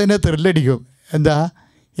 കേൾക്കുമ്പോൾ തന്നെ ത്രില്ലടിക്കും. എന്താ?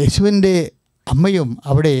 യേശുവിൻ്റെ അമ്മയും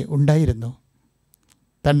അവിടെ ഉണ്ടായിരുന്നു.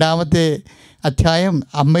 2-ാമത്തെ അധ്യായം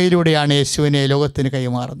അമ്മയിലൂടെയാണ് യേശുവിനെ ലോകത്തിന്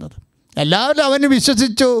കൈമാറുന്നത്. എല്ലാവരും അവനെ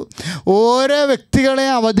വിശ്വസിച്ചു. ഓരോ വ്യക്തികളെ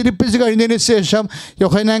അവതരിപ്പിച്ച് കഴിഞ്ഞതിന് ശേഷം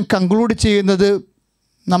യോഹന്നാൻ കൺക്ലൂഡ് ചെയ്യുന്നത്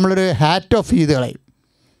നമ്മളൊരു ഹാറ്റ് ഓഫ് ചെയ്ത് കളയും.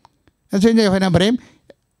 എന്ന് വെച്ച് കഴിഞ്ഞാൽ യോഹന്നാൻ പറയും,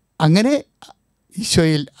 അങ്ങനെ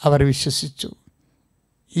ഈശോയിൽ അവർ വിശ്വസിച്ചു.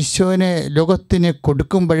 ഈശോനെ ലോകത്തിന്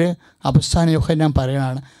കൊടുക്കുമ്പോൾ അവസാനം യോഹന്നാൻ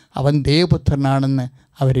പറയണതാണ് അവൻ ദൈവപുത്രനാണെന്ന്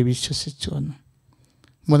അവർ വിശ്വസിച്ചു എന്ന്.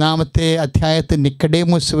 3-ാമത്തെ അധ്യായത്തിൽ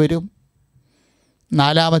നിക്കഡേമോസ് വരും.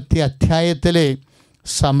 4-ാമത്തെ അധ്യായത്തിൽ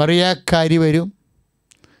സമറിയാക്കാരി വരും.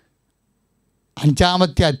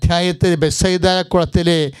 5-ാമത്തെ അധ്യായത്തിൽ ബെത്സയിദാ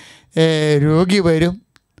കുളത്തിലെ രോഗി വരും.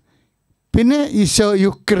 പിന്നെ ഈശോ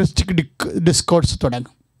യുക്രിസ്റ്റിക് ഡിസ്കോഴ്സ്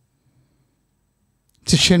തുടങ്ങും,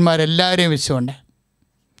 ശിഷ്യന്മാരെല്ലാവരെയും വെച്ചുകൊണ്ട്.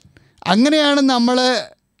 അങ്ങനെയാണ് നമ്മൾ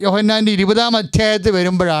യോഹന്നാൻ്റെ 20-ാം അധ്യായത്തിൽ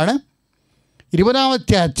വരുമ്പോഴാണ്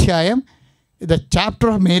 20-ാമത്തെ അധ്യായം ദ ചാപ്റ്റർ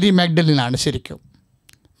ഓഫ് മേരി മാഗ്ഡലിനാണ്. ശരിക്കും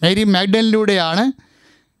മേരി മാഗ്ഡലിലൂടെയാണ്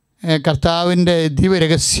കർത്താവിൻ്റെ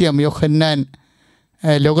ദിവ്യരഹസ്യം യോഹന്നാൻ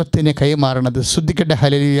ലോകത്തിന് കൈമാറണത്. ശ്രദ്ധിക്കട്ടെ.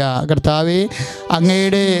 ഹല്ലേലൂയ. കർത്താവേ,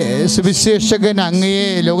 അങ്ങയുടെ സുവിശേഷകൻ അങ്ങയെ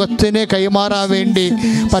ലോകത്തിന് കൈമാറാൻ വേണ്ടി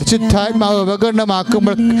പരിശുദ്ധാത്മാവ്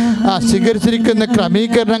ഉപകരണമാക്കുമ്പോൾ സ്വീകരിച്ചിരിക്കുന്ന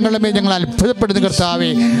ക്രമീകരണങ്ങളുമേ ഞങ്ങൾ അത്ഭുതപ്പെടുന്നു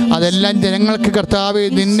കർത്താവേ. അതെല്ലാം ജനങ്ങൾക്ക് കർത്താവേ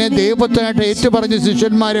നിന്നെ ദൈവപുത്രനായിട്ട് ഏറ്റുപറഞ്ഞ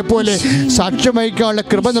ശിഷ്യന്മാരെ പോലെ സാക്ഷ്യം വഹിക്കാനുള്ള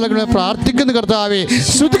കൃപ നൽകണമെന്ന് പ്രാർത്ഥിക്കുന്നു കർത്താവേ.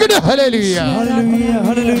 ശ്രദ്ധിക്കട്ടെ. Hallelujah.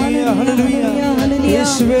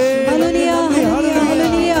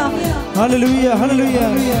 Hallelujah,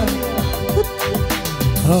 hallelujah.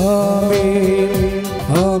 Amen,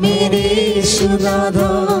 amen, Yeshunada.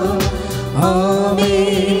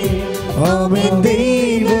 Amen, amen,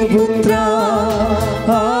 Devaputra.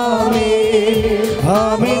 Amen,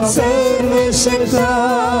 amen, Sarvashakta.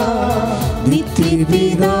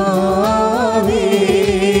 Nityapidave.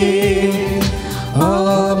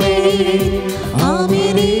 Amen,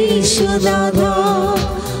 amen, Yeshunada.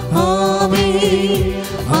 Amen,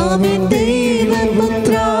 amen,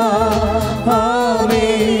 Devaputra.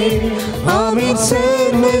 Amen, amen,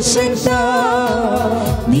 Sarvashakta.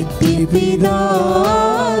 Nityapidave,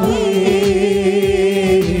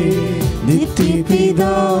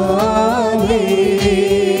 Nityapidave.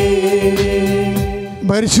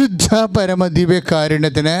 പരിശുദ്ധ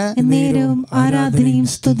പരമദിവ്യകാരുണ്യത്തിന് എന്നേരവും ആരാധനയും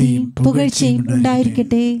സ്തുതിയും പുകഴ്ചയും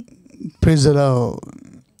ഉണ്ടായിരിക്കട്ടെ. Praise the Lord.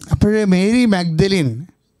 അപ്പോഴേ മേരി മാഗ്ദലിൻ,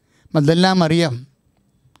 മഗ്ദലന മറിയം,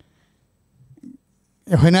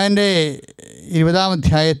 യോഹന്നാൻ്റെ 20-ാം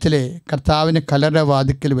അധ്യായത്തിൽ കർത്താവിൻ്റെ കല്ലറ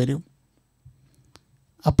വാതിക്കൽ വരും.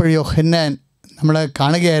 അപ്പോൾ യോഹന്നാൻ നമ്മൾ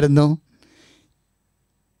കാണുകയായിരുന്നു,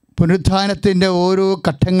 പുനരുത്ഥാനത്തിൻ്റെ ഓരോ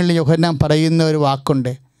ഘട്ടങ്ങളിലും യോഹന്നാൻ പറയുന്ന ഒരു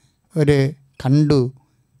വാക്കുണ്ട്, ഒരു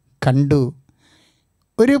കണ്ടു.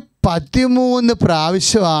 ഒരു 13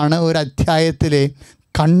 പ്രാവശ്യമാണ് ഒരു അധ്യായത്തിൽ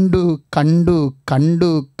കണ്ടു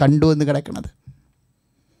എന്ന് കിടക്കുന്നത്.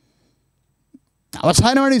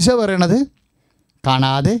 അവസാനമാണ് ഈശോ പറയണത്,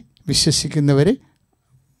 കാണാതെ വിശ്വസിക്കുന്നവർ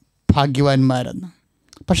ഭാഗ്യവാന്മാരെന്ന്.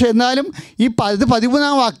 പക്ഷെ എന്നാലും ഈ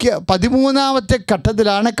 13ാമത്തെ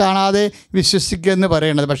ഘട്ടത്തിലാണ് കാണാതെ വിശ്വസിക്കുക എന്ന്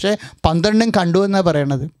പറയുന്നത്. പക്ഷേ 12 കണ്ടു എന്നാണ്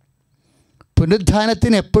പറയണത്.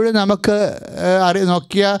 പുനരുത്ഥാനത്തിന് എപ്പോഴും നമുക്ക്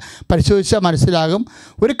പരിശോധിച്ചാൽ മനസ്സിലാകും,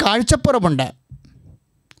 ഒരു കാഴ്ചപ്പുറമുണ്ട്,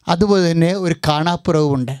 അതുപോലെ തന്നെ ഒരു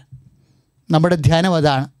കാണാപ്പുറവുമുണ്ട്. നമ്മുടെ ധ്യാനം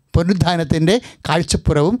അതാണ്, പുനരുത്ഥാനത്തിൻ്റെ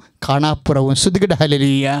കാഴ്ചപ്പുറവും കാണാപ്പുറവും. സ്തുതിക്കട്ടെ.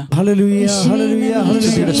 ഹല്ലേലൂയ, ഹല്ലേലൂയ, ഹല്ലേലൂയ,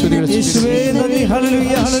 ഹല്ലേലൂയ, യേശുവേ നന്ദി.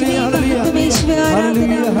 ഹല്ലേലൂയ, ഹല്ലേലൂയ, ഹല്ലേലൂയ,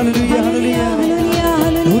 ഹല്ലേലൂയ, ഹല്ലേലൂയ.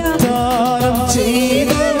 ഉദ്ധാനം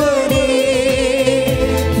ചെയ്തവനെ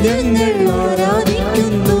ഞങ്ങൾ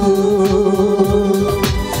ആരാധിക്കുന്നു,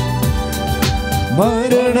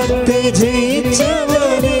 മരണത്തെ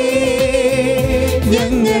ജയിച്ചവനെ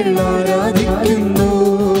ഞങ്ങൾ ആരാധിക്കുന്നു,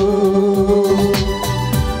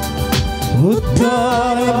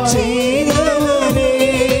 ഉദ്ധാനം ചെയ്തവനെ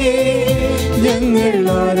ഞങ്ങൾ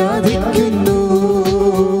ആരാധിക്കുന്നു,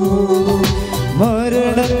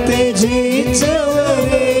 മരണത്തെ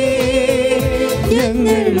ജയിച്ചവനെ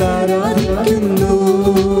ഞങ്ങൾ ആരാധിക്കുന്നു.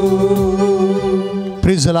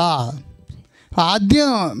 Praise the Lord.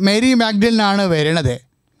 ആദ്യം മേരി മാഗ്ഡലിനാണ് വരണത്.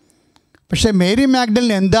 പക്ഷേ മേരി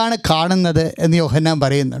മാഗ്ഡലിൻ എന്താണ് കാണുന്നത് എന്ന് യോഹന്നാൻ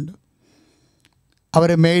പറയുന്നുണ്ട്. അവർ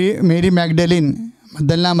മേരി മാഗ്ഡലിൻ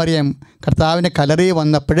മഗ്ദലന മറിയം കർത്താവിൻ്റെ കല്ലറയിൽ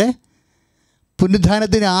വന്നപ്പോഴേ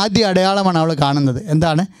പുനരുത്ഥാനത്തിന് ആദ്യ അടയാളമാണ് അവൾ കാണുന്നത്.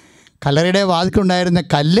 എന്താണ്? കല്ലറയുടെ വാതിൽക്കുണ്ടായിരുന്ന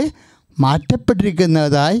കല്ല്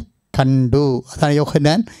മാറ്റപ്പെട്ടിരിക്കുന്നതായി കണ്ടു. അതാണ്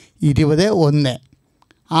യോഹന്നാൻ 20:1.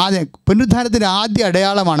 ആദ്യം പുനരുത്ഥാനത്തിൻ്റെ ആദ്യ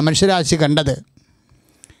അടയാളമാണ് മനുഷ്യരാശി കണ്ടത്.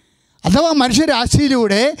 അഥവാ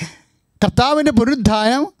മനുഷ്യരാശിയിലൂടെ കർത്താവിൻ്റെ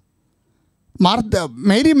പുനരുത്ഥാനം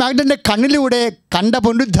മേരി മാഗ്ഡലിൻ്റെ കണ്ണിലൂടെ കണ്ട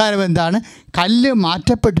പുനരുത്ഥാനം എന്താണ്? കല്ല്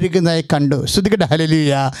മാറ്റപ്പെട്ടിരിക്കുന്നതായി കണ്ടു. സ്തുതിക്കട്ടെ.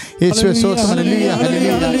 ഹല്ലേലൂയ, യേശുവേ സ്തോത്രം. ഹല്ലേലൂയ,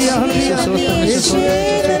 ഹല്ലേലൂയ, യേശുവേ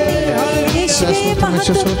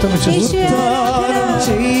സ്തോത്രം, ഉദ്ധാനം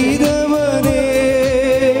ചെയ്തവനെ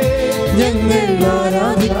ഞങ്ങൾ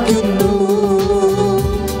ആരാധിക്കുന്നു,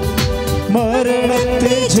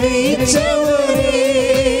 മരണത്തെ ജയിച്ചവനെ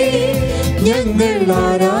ഞങ്ങൾ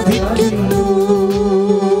ആരാധിക്കുന്നു.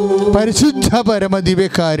 പരിശുദ്ധ പരമ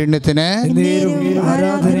ദിവ്യകാരുണ്യത്തിന്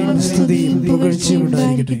ആരാധനയും സ്തുതിയും പുകഴ്ചയും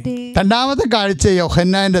ഉണ്ടായിരിക്കട്ടെ. രണ്ടാമത്തെ കാഴ്ച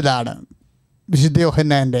യോഹന്നാൻ്റെതാണ്. വിശുദ്ധ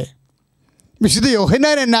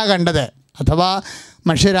യോഹന്നാൻ എന്നാ കണ്ടത്? അഥവാ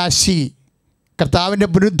മനുഷ്യരാശി കർത്താവിൻ്റെ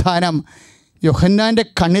പുനരുത്ഥാനം യോഹന്നാൻ്റെ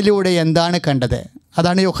കണ്ണിലൂടെ എന്താണ് കണ്ടത്?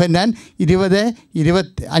 അതാണ് യോഹന്നാൻ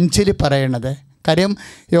 20:25 പറയണത്. കാര്യം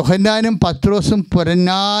യോഹന്നാനും പത്രോസും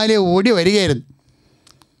പുറന്നാലെ ഓടി വരികയായിരുന്നു.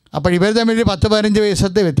 അപ്പോൾ ഇവർ തമ്മിൽ 10-15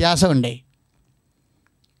 വയസ്സത്തെ വ്യത്യാസമുണ്ടേ.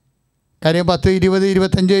 കാര്യം 10, 20,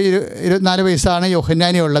 25, 24 വയസ്സാണ്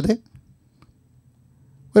യോഹന്നാനി ഉള്ളത്.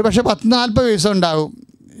 ഒരു പക്ഷേ 40 വയസ്സുണ്ടാവും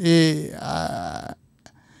ഈ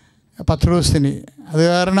പത്രോസിന്. അത്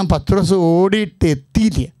കാരണം പത്രോസ് ഓടിയിട്ട്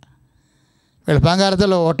എത്തിയില്ല.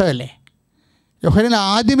 വെളുപ്പാങ്കാലത്തുള്ള ഓട്ടമല്ലേ. യോഹന്നാൻ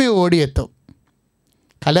ആദ്യമേ ഓടിയെത്തും.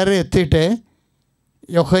 കല്ലറ എത്തിയിട്ട്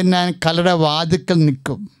യോഹന്നാൻ കല്ലറ വാതിക്കൽ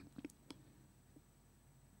നിൽക്കും.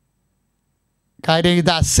 കാര്യം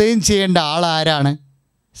ഇത് അസൈൻ ചെയ്യേണ്ട ആളാരാണ്?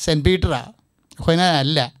 സെൻറ്റ് പീറ്ററാണ്, യോഹന്നാൻ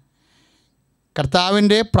അല്ല.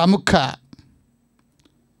 കർത്താവിൻ്റെ പ്രമുഖ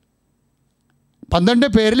 12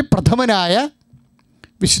 പേരിൽ പ്രഥമനായ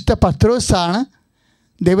വിശുദ്ധ പത്രോസാണ്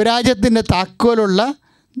ദൈവരാജ്യത്തിൻ്റെ താക്കോലുള്ള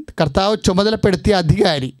കർത്താവ് ചുമതലപ്പെടുത്തിയ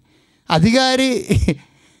അധികാരി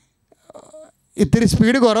ഇത്തിരി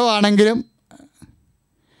സ്പീഡ് കുറവാണെങ്കിലും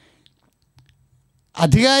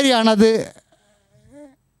അധികാരിയാണത്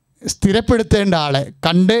സ്ഥിരപ്പെടുത്തേണ്ട ആൾ,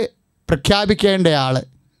 കണ്ട് പ്രഖ്യാപിക്കേണ്ട ആൾ.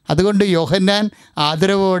 അതുകൊണ്ട് യോഹന്നാൻ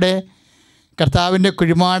ആദരവോടെ കർത്താവിൻ്റെ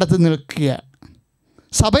കുഴിമാടത്ത് നിൽക്കുക.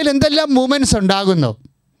 സഭയിൽ എന്തെല്ലാം മൂവ്മെൻറ്റ്സ് ഉണ്ടാകുന്നു.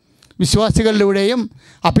 വിശ്വാസികളിലൂടെയും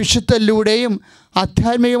അഭിഷിക്തരിലൂടെയും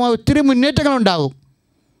ആധ്യാത്മികമായ ഒത്തിരി മുന്നേറ്റങ്ങളുണ്ടാകും.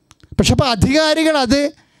 പക്ഷെ അപ്പോൾ അധികാരികൾ അത്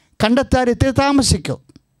കണ്ടെത്താൻ ഇത്തിരി താമസിക്കും.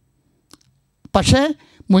 പക്ഷേ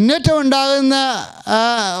മുന്നേറ്റം ഉണ്ടാകുന്ന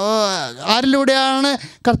ആരിലൂടെയാണ്?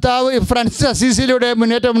 കർത്താവ് ഫ്രാൻസിസ് അസീസിയിലൂടെ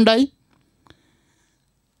മുന്നേറ്റമുണ്ടായി.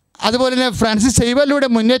 അതുപോലെ തന്നെ ഫ്രാൻസിസ് സേവയിലൂടെ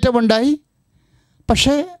മുന്നേറ്റമുണ്ടായി.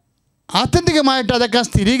 പക്ഷേ ആത്യന്തികമായിട്ട് അതൊക്കെ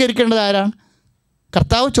സ്ഥിരീകരിക്കേണ്ടത് ആരാണ്?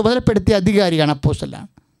 കർത്താവ് ചുമതലപ്പെടുത്തിയ അധികാരിയാണ്, അപ്പോസ്തലനാണ്.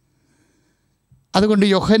 അതുകൊണ്ട്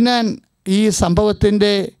യോഹന്നാൻ ഈ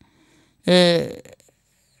സംഭവത്തിൻ്റെ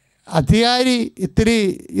അധികാരി ഇത്തിരി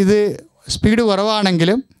ഇത് സ്പീഡ്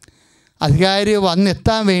കുറവാണെങ്കിലും അധികാരി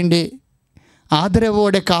വന്നെത്താൻ വേണ്ടി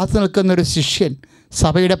ആദരവോടെ കാത്തു നിൽക്കുന്നൊരു ശിഷ്യൻ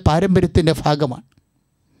സഭയുടെ പാരമ്പര്യത്തിൻ്റെ ഭാഗമാണ്.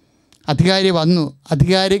 അധികാരി വന്നു.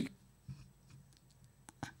 അധികാരി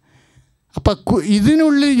അപ്പം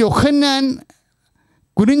ഇതിനുള്ളിൽ യോഹന്നാൻ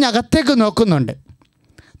കുനിഞ്ഞകത്തേക്ക് നോക്കുന്നുണ്ട്.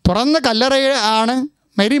 തുറന്ന കല്ലറയെ ആണ്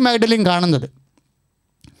മേരി മാഗ്ഡലിൻ കാണുന്നത്.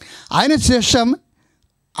 അതിനുശേഷം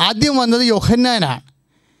ആദ്യം വന്നത് യോഹന്നാനാണ്.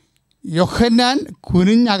 യോഹന്നാൻ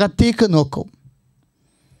കുനിഞ്ഞകത്തേക്ക് നോക്കും.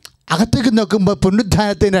 അകത്തേക്ക് നോക്കുമ്പോൾ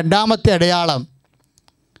പുനരുത്ഥാനത്തിൻ്റെ രണ്ടാമത്തെ അടയാളം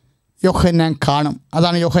യോഹന്നാൻ കാണും.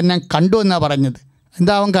 അതാണ് യോഹന്നാൻ കണ്ടു എന്നാണ് പറഞ്ഞത്.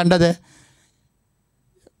 എന്താ അവൻ കണ്ടത്?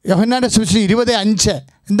 യോഹന്നാൻ്റെ സുവിശേഷം 20:5.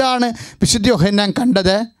 എന്താണ് വിശുദ്ധ യോഹന്നാൻ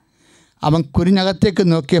കണ്ടത്? അവൻ കുനിഞ്ഞകത്തേക്ക്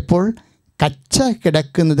നോക്കിയപ്പോൾ കച്ച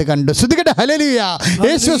കിടക്കുന്നത് കണ്ടു. സ്തുതിക്കട്ടെ, ഹല്ലേലൂയ,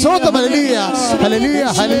 യേശുവേ സ്തോത്രം, ഹല്ലേലൂയ, ഹല്ലേലൂയ,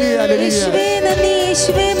 ഹല്ലേലൂയ, ഹല്ലേലൂയ.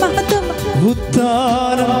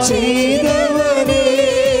 ഉദ്ധാനം ചെയ്തവനെ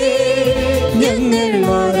ഞങ്ങൾ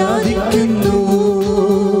ആരാധിക്കുന്നു,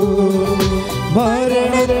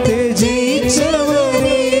 മരണത്തെ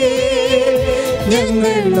ജയിച്ചവനെ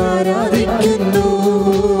ഞങ്ങൾ ആരാധിക്കുന്നു,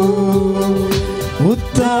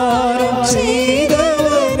 ഉദ്ധാനം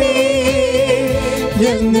ചെയ്തവനെ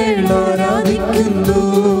ഞങ്ങൾ ആരാധിക്കുന്നു,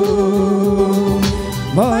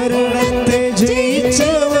 മരണത്തെ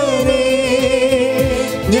ജയിച്ചവനെ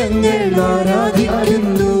ഞങ്ങൾ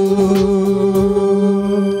ആരാധിക്കുന്നു.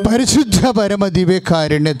 പരിശുദ്ധ പരമ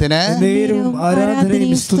ദിവ്യകാരുണ്യത്തിന്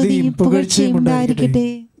ആരാധനയും സ്തുതിയും പുകഴ്ചയും ഉണ്ടായിരിക്കട്ടെ.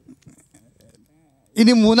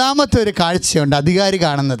 ഇനി മൂന്നാമത്തെ ഒരു കാഴ്ചയുണ്ട് അധികാരി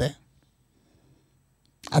കാണുന്നത്.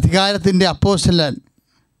 അധികാരത്തിൻ്റെ അപ്പോസ്തലൻ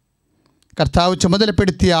കർത്താവ്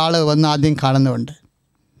ചുമതലപ്പെടുത്തിയ ആൾ വന്ന് ആദ്യം കാണുന്നുണ്ട്.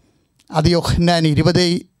 അത് യോഹന്നാൻ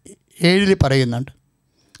 20:7 പറയുന്നുണ്ട്.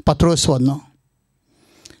 പത്രോസ് വന്നു.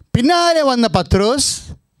 പിന്നാലെ വന്ന പത്രോസ്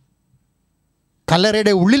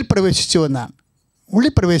കല്ലറയുടെ ഉള്ളിൽ പ്രവേശിച്ചു എന്നാണ്.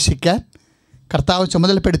 ഉള്ളിൽ പ്രവേശിക്കാൻ കർത്താവ്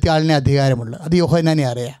ചുമതലപ്പെടുത്തിയ ആളിനെ അധികാരമുള്ളൂ. അത് യോഹന്നാനെ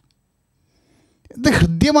അറിയാം. ഇത്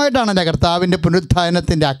ഹൃദ്യമായിട്ടാണല്ലോ കർത്താവിൻ്റെ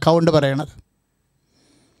പുനരുത്ഥാനത്തിൻ്റെ അക്കൗണ്ട് പറയണത്.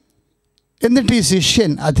 എന്നിട്ട് ഈ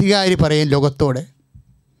ശിഷ്യൻ അധികാരി പറയും ലോകത്തോട്,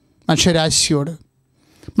 മനുഷ്യരാശിയോട്,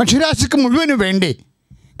 മനുഷ്യരാശിക്ക് മുഴുവനും വേണ്ടി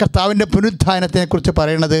കർത്താവിൻ്റെ പുനരുത്ഥാനത്തെക്കുറിച്ച്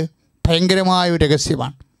പറയണത് ഭയങ്കരമായ ഒരു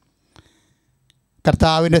രഹസ്യമാണ്.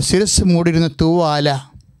 കർത്താവിൻ്റെ ശിരസ് മൂടിയിരുന്ന തൂവാല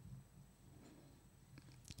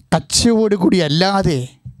കച്ചയോടുകൂടി അല്ലാതെ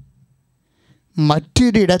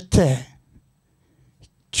മറ്റൊരിടത്ത്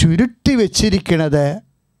ചുരുട്ടി വച്ചിരിക്കുന്നത്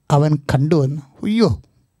അവൻ കണ്ടുവന്നു. അയ്യോ,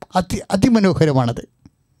 അതിമനോഹരമാണത്.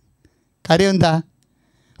 കാര്യം എന്താ?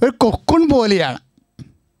 ഒരു കൊക്കുൺ പോലെയാണ്.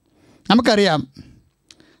 നമുക്കറിയാം,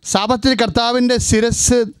 സാപത്തിൽ കർത്താവിൻ്റെ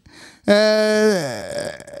ശിരസ്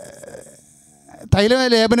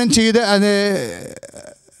തൈലലേപനം ചെയ്ത് അത്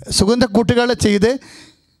സുഗന്ധക്കൂട്ടുകൾ ചെയ്ത്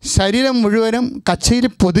ശരീരം മുഴുവനും കച്ചയിൽ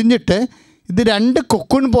പൊതിഞ്ഞിട്ട് ഇത് 2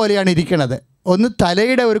 കൊക്കൂൺ പോലെയാണ് ഇരിക്കുന്നത്. ഒന്ന്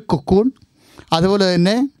തലയുടെ ഒരു കൊക്കൂൺ, അതുപോലെ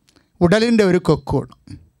തന്നെ ഉടലിൻ്റെ ഒരു കൊക്കൂൺ.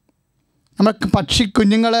 നമുക്ക്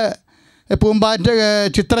പക്ഷിക്കുഞ്ഞുങ്ങൾ, പൂമ്പാറ്റ,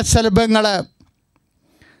 ചിത്രശലഭങ്ങൾ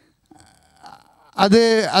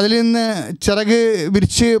അതിൽ നിന്ന് ചിറക്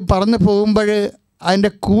വിരിച്ച് പറന്ന് പോകുമ്പോൾ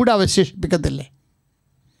അതിൻ്റെ കൂട് അവശേഷിപ്പിക്കത്തില്ലേ?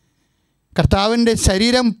 കർത്താവിൻ്റെ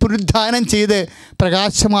ശരീരം പുനരുദ്ധാനം ചെയ്ത്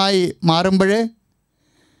പ്രകാശമായി മാറുമ്പോൾ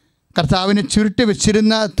കർത്താവിന് ചുരുട്ടി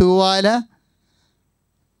വെച്ചിരുന്ന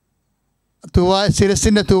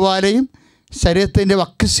ശിരസിൻ്റെ തൂവാലയും ശരീരത്തിൻ്റെ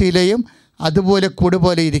വക്കശീലയും അതുപോലെ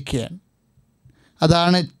കൂടുപോലെ ഇരിക്കുകയാണ്.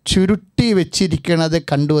 അതാണ് ചുരുട്ടി വെച്ചിരിക്കണത്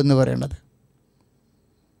കണ്ടു എന്ന് പറയുന്നത്.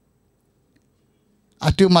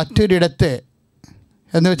 മറ്റൊരിടത്ത്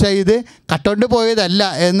എന്ന് വെച്ചാൽ ഇത് കട്ടുകൊണ്ട് പോയതല്ല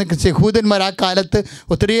എന്ന് യഹൂദന്മാർ ആ കാലത്ത്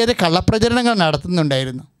ഒത്തിരിയേറെ കള്ളപ്രചരണങ്ങൾ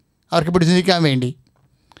നടത്തുന്നുണ്ടായിരുന്നു അവർക്ക് പിടിച്ചിരിക്കാൻ വേണ്ടി.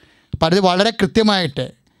 അപ്പം അത് വളരെ കൃത്യമായിട്ട്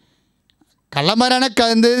കള്ളന്മാരാണ്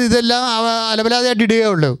ഇതെല്ലാം അലവലാതെയായിട്ട്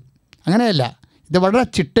ഇടുകയുള്ളൂ. അങ്ങനെയല്ല, ഇത് വളരെ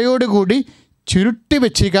ചിട്ടയോടുകൂടി ചുരുട്ടി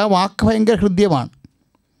വെച്ചിരിക്കുക. വാക്ക് ഭയങ്കര ഹൃദ്യമാണ്.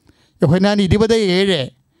 യോഹന്നാൻ 20:7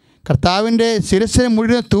 കർത്താവിൻ്റെ ശിരസ്സിന്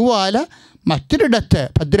മുഴുവൻ തൂവാല മറ്റൊരിടത്ത്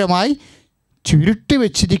ഭദ്രമായി ചുരുട്ടി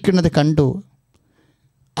വെച്ചിരിക്കുന്നത് കണ്ടു.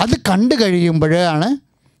 അത് കണ്ടു കഴിയുമ്പോഴാണ്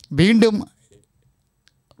വീണ്ടും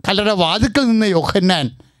കല്ലറ വാതിൽക്കൽ നിന്ന് യോഹന്നാൻ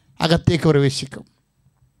അകത്തേക്ക് പ്രവേശിക്കും.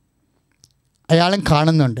 അയാളും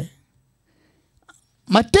കാണുന്നുണ്ട്.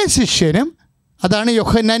 മറ്റേ ശിഷ്യനും, അതാണ്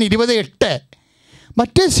യോഹന്നാൻ 20:8,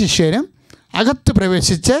 മറ്റേ ശിഷ്യനും അകത്ത്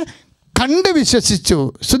പ്രവേശിച്ച് കണ്ട് വിശ്വസിച്ചു.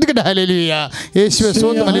 സ്തുതിക്കട്ടെ, ഹല്ലേലൂയ, യേശുവേ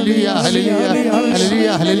സ്തോത്രം, ഹല്ലേലൂയ, ഹല്ലേലൂയ, ഹല്ലേലൂയ,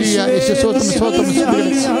 ഹല്ലേലൂയ, യേശുവേ സ്തോത്രം, സ്തോത്രം,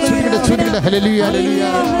 സ്തുതിക്കട്ടെ, ഹല്ലേലൂയ,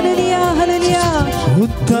 ഹല്ലേലൂയ.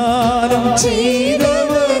 ഉദ്ധാനം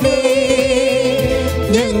ചെയ്തവനെ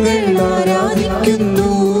ഞങ്ങൾ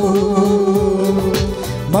ആരാധിക്കുന്നു,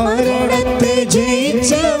 മരണത്തെ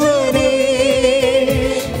ജയിച്ചവനെ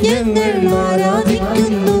ഞങ്ങൾ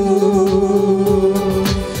ആരാധിക്കുന്നു,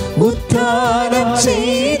 ഉദ്ധാനം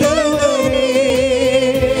ചെയ്തവനെ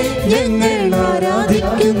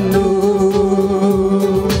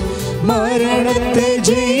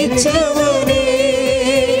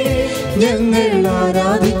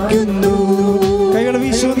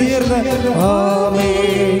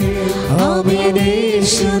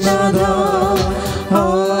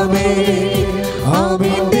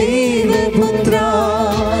ആമേൻ ദൈവപുത്ര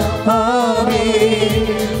ആമേൻ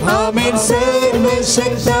ആമേൻ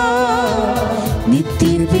സർവശക്ത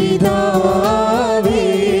നിത്യപിതാവേ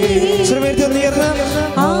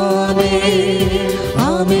ആമേൻ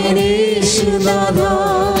ആമേൻ യേശുനാഥ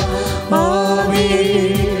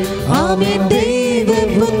ആമേൻ ആമേൻ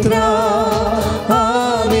ദൈവപുത്ര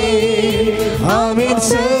ആമേൻ ആമേൻ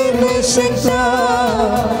സർവശക്ത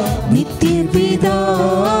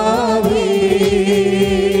നിത്യപിതാവേ.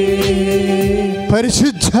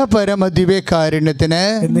 പരിശുദ്ധ പരമദിവ്യകാരുണ്യത്തിന്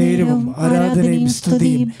ആരാധനയും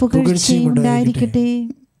സ്തുതിയും പുകഴ്ചയും ഉണ്ടായിരിക്കട്ടെ.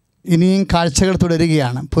 ഇനിയും കാഴ്ചകൾ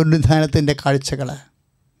തുടരുകയാണ്, പുനരുത്ഥാനത്തിൻ്റെ കാഴ്ചകൾ.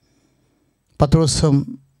 പത്രോസും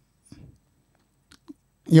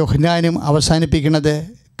യോഹന്നാനും അവസാനിപ്പിക്കുന്നത്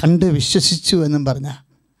കണ്ട് വിശ്വസിച്ചു എന്നും പറഞ്ഞ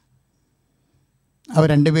അവർ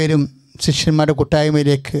രണ്ടുപേരും ശിഷ്യന്മാരുടെ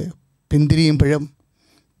കൂട്ടായ്മയിലേക്ക് പിന്തിരിയുമ്പോഴും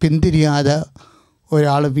പിന്തിരിയാതെ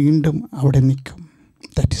ഒരാൾ വീണ്ടും അവിടെ നിൽക്കും.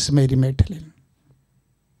 That is Mary Magdalene.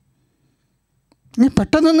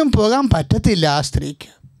 പെട്ടെന്നൊന്നും പോകാൻ പറ്റത്തില്ല ആ സ്ത്രീക്ക്.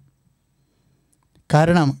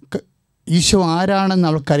 കാരണം ഈശോ ആരാണെന്ന്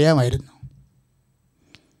അവൾക്കറിയാമായിരുന്നു.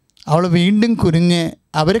 അവൾ വീണ്ടും കുനിഞ്ഞ്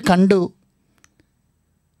അവർ കണ്ടു.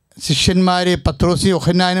 ശിഷ്യന്മാരെ പത്രോസ്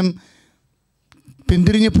യോഹന്നാനും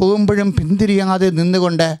പിന്തിരിഞ്ഞ് പോകുമ്പോഴും പിന്തിരിയാതെ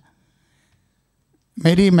നിന്നുകൊണ്ട്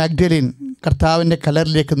മേരി മാഗ്ദലിൻ കർത്താവിൻ്റെ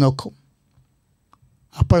കല്ലറിലേക്ക് നോക്കും.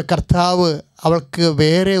 അപ്പോൾ കർത്താവ് അവൾക്ക്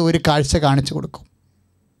വേറെ ഒരു കാഴ്ച കാണിച്ചു കൊടുക്കും.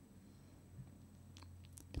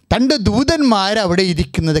 2 ദൂതന്മാർ അവിടെ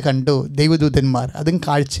ഇരിക്കുന്നത് കണ്ടു, ദൈവദൂതന്മാർ. അതും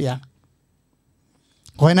കാഴ്ചയാണ്.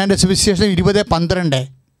 യോഹന്നാൻ്റെ സുവിശേഷം 20:12.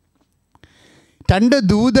 2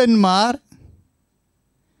 ദൂതന്മാർ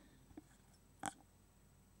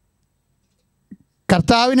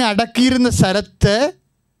കർത്താവിനെ അടക്കിയിരുന്ന സ്ഥലത്ത്,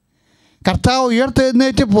 കർത്താവ്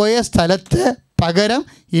ഉയർത്തെഴുന്നേറ്റ് പോയ സ്ഥലത്ത് പകരം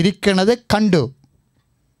ഇരിക്കണത് കണ്ടു.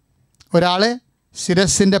 ഒരാൾ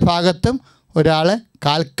ശിരസിൻ്റെ ഭാഗത്തും ഒരാൾ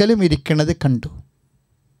കാൽക്കലും ഇരിക്കണത് കണ്ടു.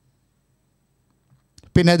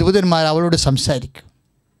 പിന്നെ ദൂതന്മാർ അവളോട് സംസാരിക്കും.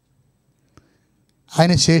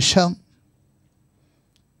 അതിനുശേഷം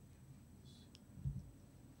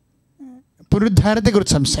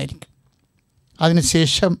പുനരുദ്ധാനത്തെക്കുറിച്ച് സംസാരിക്കും.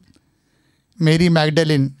 അതിനുശേഷം മേരി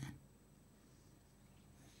മാഗ്ദലിൻ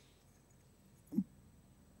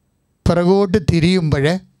പിറകോട്ട് തിരിയുമ്പോൾ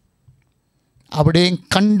അവിടെയും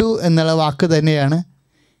കണ്ടു എന്നുള്ള വാക്ക് തന്നെയാണ്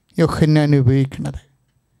യോഹന്നാൻ ഉപയോഗിക്കുന്നത്.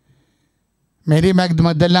 മേരി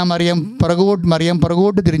മഗ്ദലന മറിയം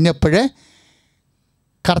പുറകോട്ട് തിരിഞ്ഞപ്പോൾ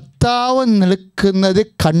കർത്താവ് നിൽക്കുന്നത്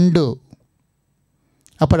കണ്ടു.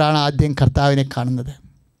 അപ്പോഴാണ് ആദ്യം കർത്താവിനെ കാണുന്നത്.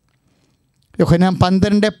 യോഹന്നാൻ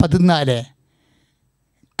 12:14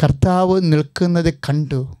 കർത്താവ് നിൽക്കുന്നത്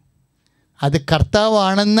കണ്ടു. അത്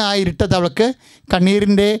കർത്താവാണെന്ന് ആ ഇരുട്ടത്ത് അവൾക്ക്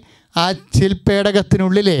കണ്ണീരിൻ്റെ ആ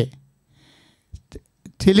ചിൽപ്പേടകത്തിനുള്ളിലെ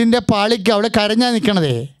ചില്ലിൻ്റെ പാളിക്ക് അവൾ കരഞ്ഞാൽ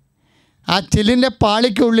നിൽക്കണതേ. ആ ചില്ലിൻ്റെ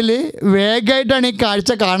പാളിക്കുള്ളിൽ വേഗമായിട്ടാണ് ഈ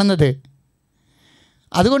കാഴ്ച കാണുന്നത്.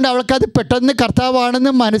 അതുകൊണ്ട് അവൾക്കത് പെട്ടെന്ന്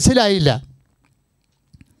കർത്താവാണെന്ന് മനസ്സിലായില്ല.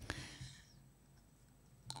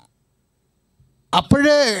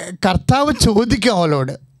 അപ്പോഴേ കർത്താവ് ചോദിക്കും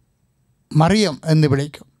അവളോട്, മറിയം എന്ന്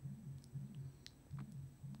വിളിക്കും.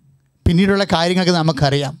 പിന്നീടുള്ള കാര്യങ്ങൾക്ക്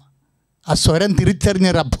നമുക്കറിയാം. ആ സ്വരം തിരിച്ചറിഞ്ഞ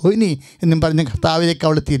റബ്ബോനി എന്നും പറഞ്ഞ് കർത്താവിലേക്ക്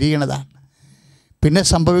അവൾ തിരിയണതാണ്. പിന്നെ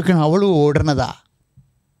സംഭവിക്കണം, അവൾ ഓടണതാ.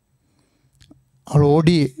 അവൾ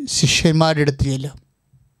ഓടി ശിഷ്യന്മാരുടെ അടുത്ത് ചെല്ലും.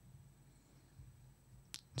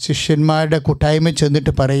 ശിഷ്യന്മാരുടെ കൂട്ടായ്മ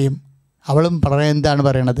ചെന്നിട്ട് പറയും, അവളും എന്താണ്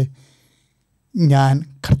പറയണത്, ഞാൻ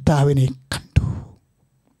കർത്താവിനെ കണ്ടു.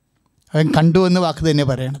 അവൻ കണ്ടു എന്ന് വാക്ക് തന്നെ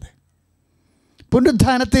പറയണത്.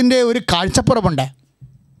 പുനരുത്ഥാനത്തിൻ്റെ ഒരു കാഴ്ചപ്പുറമുണ്ട്.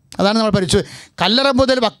 അതാണ് നമ്മൾ പഠിച്ചത്. കല്ലറ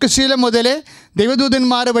മുതൽ വക്കശീലം മുതൽ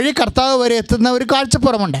ദൈവദൂതന്മാർ വഴി കർത്താവ് വരെ എത്തുന്ന ഒരു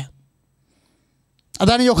കാഴ്ചപ്പുറമുണ്ട്.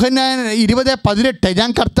 അതാണ് യോഹന്നാൻ 20:18 ഞാൻ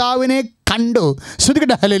കർത്താവിനെ കണ്ടു.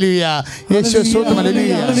 ശ്രുതികട്ടെ ഹല്ലേലൂയ. യേശുവേ സ്തോത്രം.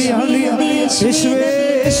 ഹല്ലേലൂയ.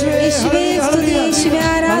 യേശുവേ സ്തുതി, യേശുവേ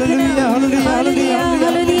ആരാധന. ഹല്ലേലൂയ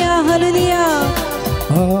ഹല്ലേലൂയ ഹല്ലേലൂയ.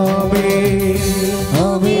 ആമേൻ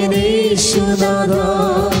ആമേൻ യേശുനാഥ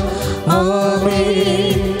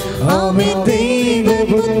ആമേൻ ആമേൻ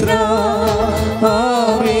ദൈവപുത്ര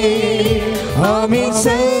ആമേൻ ആമേൻ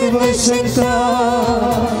സർവശക്ത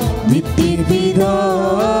നിത്യപിതാവേ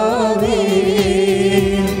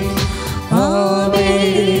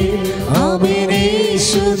ആമേൻ ആമേൻ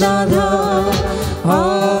യേശുനാഥ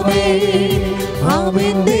ആമേൻ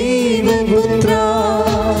ആമേൻ ദൈവപുത്ര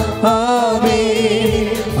ആമേൻ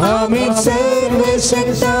ആമേൻ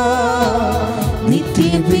സർവശക്ത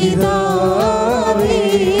നിത്യപിതാവേ.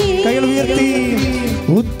 കൈകൾ ഉയർത്തി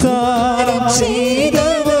ഉദ്ധാരം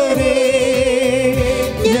ചെയ്തവരെ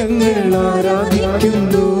ഞങ്ങൾ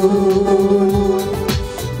ആരാധിക്കുന്നു.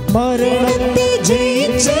 മരണത്തെ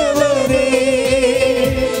ജയിച്ചവരെ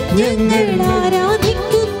ഞങ്ങൾ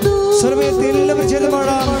ആരാധിക്കുന്നു. സർവ്വത്തിൽ എല്ലാവരും ചേർന്ന്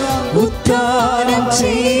പാടാം. ഉദ്ധാനം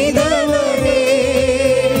ചെയ്തവരെ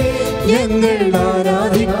ഞങ്ങൾ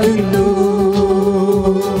ആരാധിക്കുന്നു.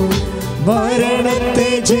 മരണത്തെ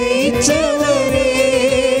ജയിച്ചവരെ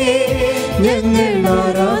ഞങ്ങൾ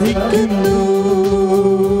ആരാധിക്കുന്നു.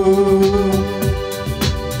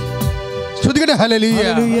 ഹല്ലേലൂയ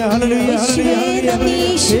ഹല്ലേലൂയ യേശുവേ നന്ദി,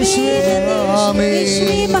 യേശുവേ നന്ദി,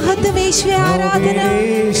 യേശുവേ മഹത്വം, യേശുവേ ആരാധന.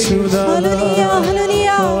 ഹല്ലേലൂയ ഹല്ലേലൂയ.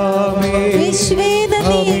 യേശുവേ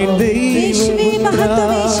നന്ദി, യേശുവേ മഹത്വം,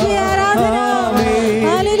 യേശുവേ ആരാധന.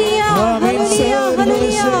 ഹല്ലേലൂയ ഹല്ലേലൂയ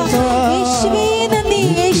ഹല്ലേലൂയ. യേശുവേ നന്ദി,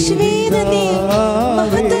 യേശുവേ നന്ദി,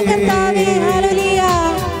 മഹത്വം കർത്താവേ. ഹല്ലേലൂയ.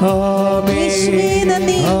 യേശുവേ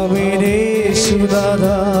നന്ദി. ആമേൻ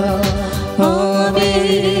യേശുനാഥാ.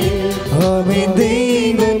 ആമേൻ ആമേൻ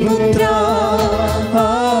ദൈവപുത്ര.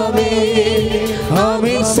 ആമേൻ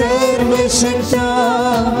ആമേൻ സർവശക്ത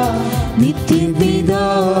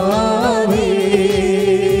നിത്യപിതാവേ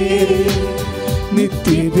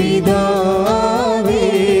നിത്യപിതാവേ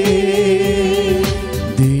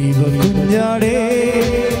ദൈവകുഞ്ഞാടേ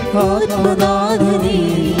ആത്മനാഥനേ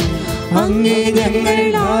അങ്ങേ ഞങ്ങൾ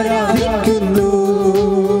ആരാധിക്കുന്നു.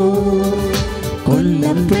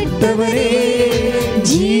 കൊല്ലപ്പെട്ടവരെ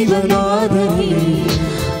ജീവനാഥനേ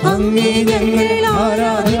അങ്ങേ ഞങ്ങൾ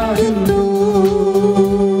ആരാധിക്കുന്നു.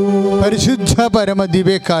 പരിശുദ്ധ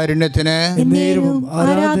പരമദിവ്യകാരുണ്യത്തിന് എന്നേരവും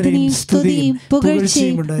ആരാധനയും സ്തുതിയും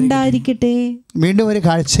പുകഴ്ചയും ഉണ്ടായിരിക്കട്ടെ. വീണ്ടും ഒരു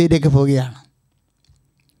കാഴ്ചയിലേക്ക് പോവുകയാണ്.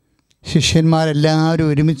 ശിഷ്യന്മാരെല്ലാവരും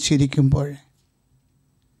ഒരുമിച്ചിരിക്കുമ്പോൾ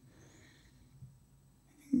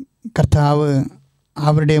കർത്താവ്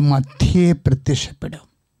അവരുടെ മധ്യേ പ്രത്യക്ഷപ്പെടും.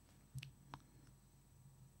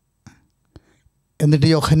 എന്നിട്ട്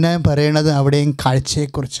യോഹന്നാൻ പറയണത് അവിടെയും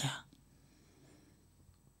കാഴ്ചയെക്കുറിച്ചാണ്.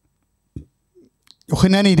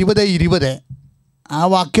 യോഹന്നാൻ 20:20 ആ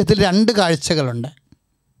വാക്യത്തിൽ 2 കാഴ്ചകളുണ്ട്.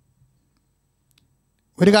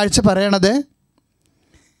 ഒരു കാഴ്ച പറയണത്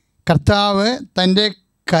കർത്താവ് തൻ്റെ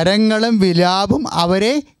കരങ്ങളും വിലാപും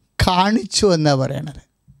അവരെ കാണിച്ചു എന്നാണ് പറയണത്.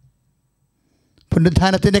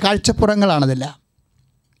 പുനരുത്ഥാനത്തിൻ്റെ കാഴ്ചപ്പുറങ്ങളാണതെല്ലാം.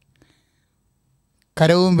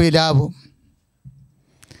 കരവും വിലാപും.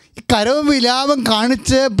 ഈ കരവും വിലാപം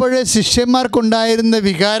കാണിച്ചപ്പോൾ ശിഷ്യന്മാർക്കുണ്ടായിരുന്ന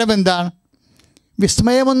വികാരം എന്താണ്?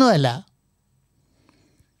 വിസ്മയമൊന്നുമല്ല.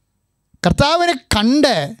 കർത്താവിനെ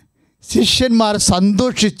കണ്ട് ശിഷ്യന്മാർ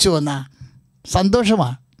സന്തോഷിച്ചു എന്ന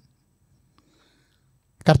സന്തോഷമാണ്.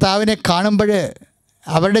 കർത്താവിനെ കാണുമ്പോൾ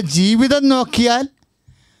അവരുടെ ജീവിതം നോക്കിയാൽ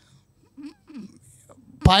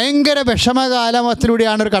ഭയങ്കര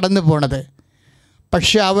വിഷമകാലത്തിലൂടെയാണ് അവർ കടന്നു പോണത്.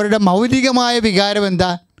 പക്ഷെ അവരുടെ മൗലികമായ വികാരം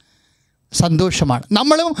എന്താ? സന്തോഷമാണ്.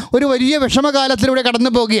 നമ്മളും ഒരു വലിയ വിഷമകാലത്തിലൂടെ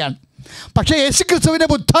കടന്നു പോവുകയാണ്. പക്ഷേ യേശുക്രിസ്തുവിൻ്റെ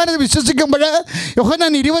ഉത്ഥാനത്തെ വിശ്വസിക്കുമ്പോൾ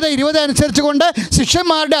യോഹന്നാൻ 20:20 അനുസരിച്ച് കൊണ്ട്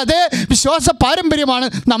ശിഷ്യന്മാരുടെ അതേ വിശ്വാസ പാരമ്പര്യമാണ്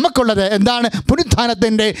നമുക്കുള്ളത്. എന്താണ്?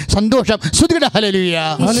 പുനരുത്ഥാനത്തിൻ്റെ സന്തോഷം. സ്തുതിയുടെ ഹല്ലേലൂയ.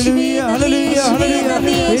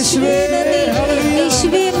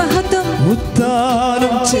 യേശുവേ മഹത്വം.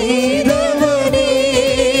 ഉദ്ധാനം ചെയ്തവനെ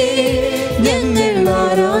ഞങ്ങൾ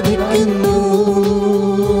ആരാധിക്കുന്നു.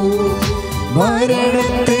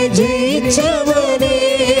 മരണത്തെ ജയിച്ചവനെ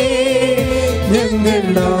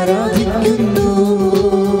ഞങ്ങൾ ആരാധിക്കുന്നു.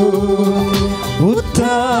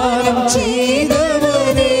 ഉദ്ധാനം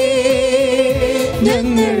ചെയ്തവനെ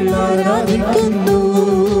ഞങ്ങൾ ആരാധിക്കുന്നു.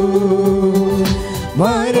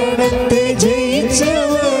 മരണത്തെ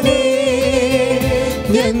ജയിച്ചവനെ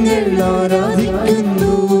ഞങ്ങൾ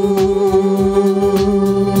ആരാധിക്കുന്നു.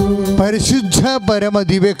 പരിശുദ്ധ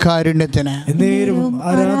പരമദിവ്യകാരുണ്യത്തിന് എന്നേരവും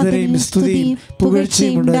ആരാധനയും സ്തുതിയും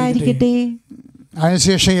പുകഴ്ചയും ഉണ്ടായിരിക്കട്ടെ.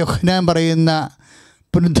 അതിനുശേഷം യോഹന്നാൻ പറയുന്ന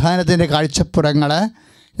പുനരുത്ഥാനത്തിൻ്റെ കാഴ്ചപ്പുറങ്ങൾ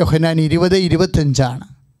യോഹന്നാൻ 20:25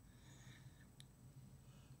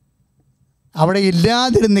 അവിടെ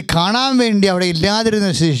ഇല്ലാതിരുന്ന് കാണാൻ വേണ്ടി അവിടെ ഇല്ലാതിരുന്ന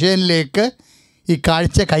ശിഷ്യനിലേക്ക് ഈ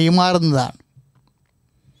കാഴ്ച കൈമാറുന്നതാണ്.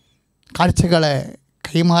 കാഴ്ചകളെ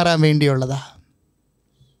കൈമാറാൻ വേണ്ടിയുള്ളതാണ്.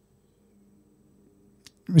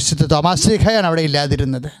 വിശുദ്ധ തോമാസ് ശ്ലീഹയാണ് അവിടെ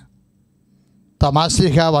ഇല്ലാതിരുന്നത്. തോമാസ്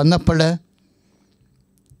ശ്ലീഹ വന്നപ്പോൾ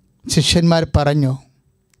ശിഷ്യന്മാർ പറഞ്ഞു,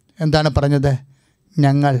 എന്താണ് പറഞ്ഞത്?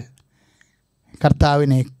 ഞങ്ങൾ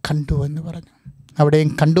കർത്താവിനെ കണ്ടുവെന്ന് പറഞ്ഞു. അവിടെയും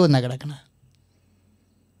കണ്ടുവെന്നാണ് കിടക്കുന്നത്.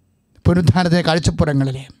 പുനരുത്ഥാനത്തിൻ്റെ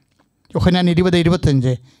കാഴ്ചപ്പുറങ്ങളിൽ യോഹന്നാൻ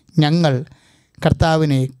 20:25 ഞങ്ങൾ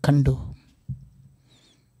കർത്താവിനെ കണ്ടു.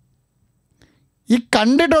 ഈ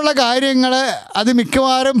കണ്ടിട്ടുള്ള കാര്യങ്ങൾ അത്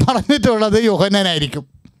മിക്കവാറും പറഞ്ഞിട്ടുള്ളത് യോഹന്നാനായിരിക്കും.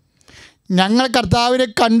 ഞങ്ങൾ കർത്താവിനെ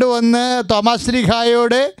കണ്ടുവന്ന് തോമാസ്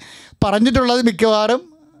ശ്ലീഹായോട് പറഞ്ഞിട്ടുള്ളത് മിക്കവാറും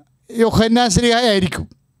യോഹന്നാൻ ശ്ലീഹായായിരിക്കും.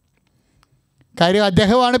 കാര്യം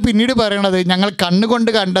അദ്ദേഹമാണ് പിന്നീട് പറയണത് ഞങ്ങൾ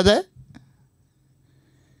കണ്ണുകൊണ്ട് കണ്ടത്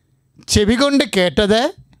ചെവി കൊണ്ട് കേട്ടത്,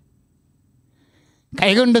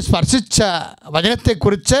 കൈകൊണ്ട് സ്പർശിച്ച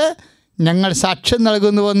വചനത്തെക്കുറിച്ച് ഞങ്ങൾ സാക്ഷ്യം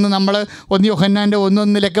നൽകുന്നുവെന്ന് നമ്മൾ 1 യോഹന്നാൻ്റെ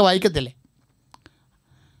 1:1 വായിക്കത്തില്ലേ?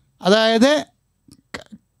 അതായത്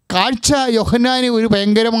കാഴ്ച യോഹന്നാന് ഒരു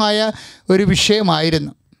ഭയങ്കരമായ ഒരു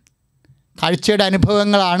വിഷയമായിരുന്നു. കാഴ്ചയുടെ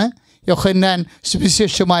അനുഭവങ്ങളാണ് യോഹന്നാൻ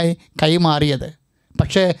സുവിശേഷമായി കൈമാറിയത്.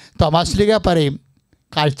 പക്ഷേ തോമാശ്ലീഹ പറയും,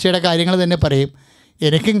 കാഴ്ചയുടെ കാര്യങ്ങൾ തന്നെ പറയും,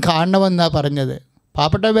 എനിക്കും കാണണമെന്നാണ് പറഞ്ഞത്.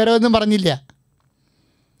 പാവപ്പെട്ട വേറെ ഒന്നും പറഞ്ഞില്ല,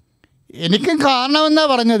 എനിക്കും കാണണമെന്നാണ്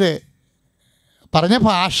പറഞ്ഞത്. പറഞ്ഞ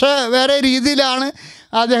ഭാഷ വേറെ രീതിയിലാണ്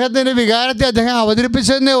അദ്ദേഹത്തിൻ്റെ വികാരത്തെ അദ്ദേഹം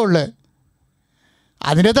അവതരിപ്പിച്ചതെന്നേ ഉള്ളൂ.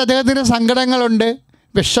 അതിനകത്ത് അദ്ദേഹത്തിൻ്റെ സങ്കടങ്ങളുണ്ട്,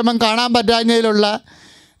 വിഷമം കാണാൻ പറ്റാഞ്ഞതിലുള്ള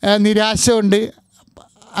നിരാശയുണ്ട്.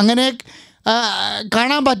 അങ്ങനെ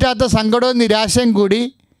കാണാൻ പറ്റാത്ത സങ്കടവും നിരാശയും കൂടി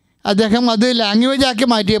അദ്ദേഹം അത് ലാംഗ്വേജാക്കി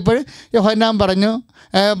മാറ്റിയപ്പോൾ യോഹന്നാൻ പറഞ്ഞു,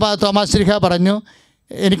 തോമാശ്ലീഹ പറഞ്ഞു,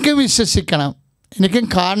 എനിക്കും വിശ്വസിക്കണം, എനിക്കും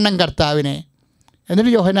കാണണം കർത്താവിനെ.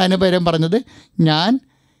 എന്നിട്ട് യോഹന്നാന് പകരം പറഞ്ഞത്, ഞാൻ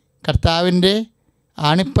കർത്താവിൻ്റെ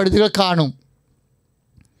ആണിപ്പഴുതുകൾ കാണും,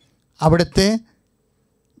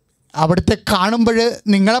 അവിടുത്തെ കാണുമ്പോൾ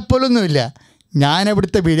നിങ്ങളെപ്പോലൊന്നുമില്ല, ഞാൻ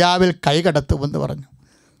അവിടുത്തെ പിതാവിൽ കൈ കടത്തുമെന്ന് പറഞ്ഞു.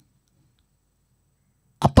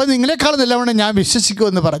 അപ്പം നിങ്ങളെ കാണുന്നില്ല, അതുകൊണ്ട് ഞാൻ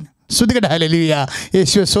വിശ്വസിക്കുമെന്ന് പറഞ്ഞു. സ്തുതിക്കട്ടെ, ഹല്ലേലൂയ,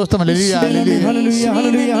 യേശുവേ സ്തോത്രം, ഹല്ലേലൂയ, ഹല്ലേലൂയ, ഹല്ലേലൂയ,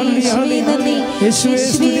 ഹല്ലേലൂയ, ഹല്ലേലൂയ, യേശുവേ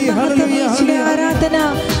സ്തുതി, ഹല്ലേലൂയ, ആരാധന,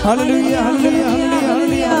 ഹല്ലേലൂയ, ഹല്ലേലൂയ,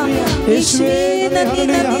 ഹല്ലേലൂയ, യേശുവേ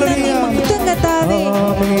ഹല്ലേലൂയ, ഹല്ലേലൂയ, മഹത്വം കർത്താവേ.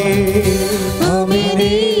 ആമേൻ, ആമേൻ,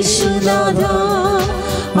 യേശുനാഥ,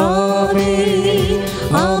 ആമേൻ,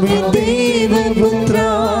 ആമേൻ, ദൈവപുത്ര,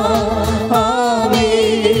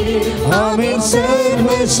 ആമേൻ, ആമേൻ,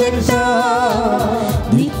 സർവശക്ത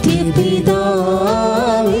നിത്യപിതാവേ,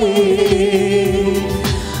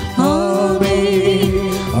 ആമേൻ,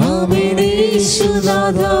 ആമേൻ,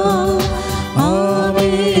 യേശുനാഥ,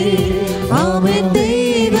 ആമേൻ, ആമേൻ,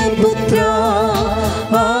 ദൈവപുത്ര,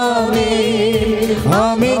 ആമേൻ,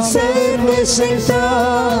 ആമേൻ, സർവശക്ത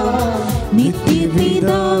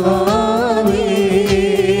നിത്യപിതാവേ.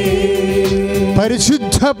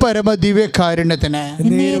 പരിശുദ്ധ പരമദിവ്യകാരുണ്യത്തിന്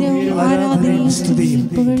ആരാധനയും സ്തുതിയും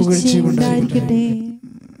പുകഴ്ചയും ഉണ്ടായിരിക്കട്ടെ.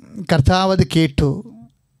 കർത്താവ് അത് കേട്ടു.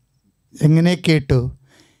 എങ്ങനെ കേട്ടു?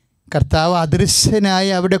 കർത്താവ് അദൃശ്യനായി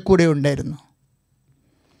അവിടെ കൂടെ ഉണ്ടായിരുന്നു.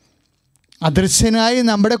 അദൃശ്യനായി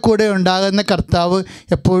നമ്മുടെ കൂടെ ഉണ്ടാകുന്ന കർത്താവ്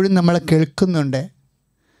എപ്പോഴും നമ്മളെ കേൾക്കുന്നുണ്ട്.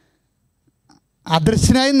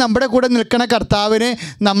 അദൃശ്യനായി നമ്മുടെ കൂടെ നിൽക്കുന്ന കർത്താവിനെ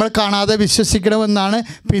നമ്മൾ കാണാതെ വിശ്വസിക്കണമെന്നാണ്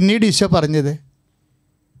പിന്നീട് ഈശോ പറഞ്ഞത്.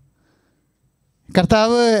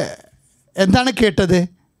 കർത്താവ് എന്താണ് കേട്ടത്?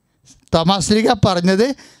 തോമാശ്ലീഹ പറഞ്ഞത്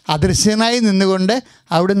അദൃശ്യനായി നിന്നുകൊണ്ട്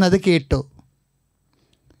അവിടുന്ന് അത് കേട്ടു.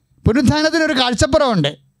 പുനരുത്ഥാനത്തിനൊരു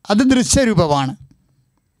കാഴ്ചപ്പുറമുണ്ട്, അത് ദൃശ്യരൂപമാണ്.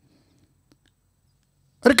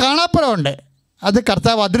 ഒരു കാണാപ്പുറമുണ്ട്, അത്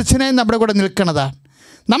കർത്താവ് അദൃശ്യനായി നമ്മുടെ കൂടെ നിൽക്കുന്നതാണ്.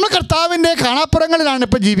 നമ്മൾ കർത്താവിൻ്റെ കാണാപ്പുറങ്ങളിലാണ്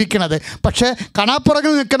ഇപ്പോൾ ജീവിക്കുന്നത്. പക്ഷേ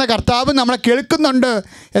കാണാപ്പുറങ്ങളിൽ നിൽക്കുന്ന കർത്താവ് നമ്മളെ കേൾക്കുന്നുണ്ട്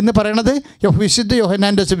എന്ന് പറയണത് വിശുദ്ധ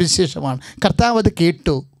യോഹന്നാൻ്റെ സുവിശേഷമാണ്. കർത്താവ് അത്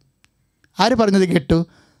കേട്ടു. ആര് പറഞ്ഞത് കേട്ടു?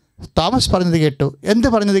 തോമസ് പറഞ്ഞത് കേട്ടു. എന്ത്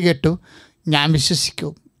പറഞ്ഞത് കേട്ടു? ഞാൻ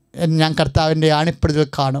വിശ്വസിക്കും, ഞാൻ കർത്താവിൻ്റെ ആണിപ്പഴുതുകൾ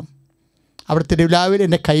കാണും, അവിടുത്തെ തിരുവിലാവിൽ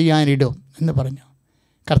എൻ്റെ കൈ ഞാനിടും എന്ന് പറഞ്ഞു.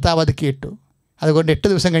 കർത്താവ് അത് കേട്ടു. അതുകൊണ്ട് 8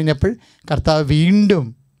 ദിവസം കഴിഞ്ഞപ്പോൾ കർത്താവ് വീണ്ടും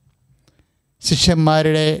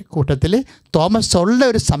ശിഷ്യന്മാരുടെ കൂട്ടത്തിൽ തോമസ് ഉള്ള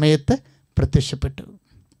ഒരു സമയത്ത് പ്രത്യക്ഷപ്പെട്ടു.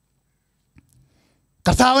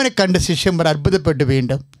 കർത്താവിനെ കണ്ട് ശിഷ്യന്മാർ അത്ഭുതപ്പെട്ടു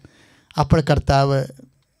വീണ്ടും. അപ്പോൾ കർത്താവ്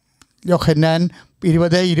യോഹന്നാൻ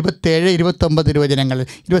 20, 27, 29 വചനങ്ങൾ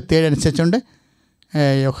 27 അനുസരിച്ചുകൊണ്ട്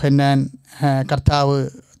യോഹന്നാൻ കർത്താവ്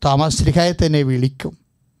തോമാശ്ലീഹായെ തന്നെ വിളിക്കും.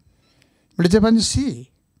 വിളിച്ചപ്പോൾ പറഞ്ഞു,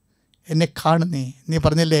 എന്നെ കാണുന്നേ, നീ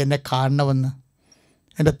പറഞ്ഞില്ലേ എന്നെ കാണണമെന്ന്,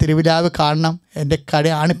 എൻ്റെ തിരുവിലാവ് കാണണം, എൻ്റെ കട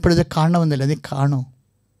ആണിപ്പഴുത് കാണണമെന്നില്ല, നീ കാണൂ.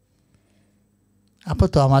 അപ്പോൾ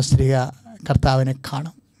തോമാശ്ലീഹ കർത്താവിനെ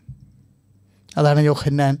കാണും. അതാണ്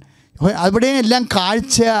യോഹന്നാൻ. അവിടെയും എല്ലാം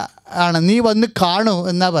കാഴ്ച ആണ്, നീ വന്ന് കാണൂ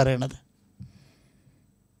എന്നാണ് പറയണത്.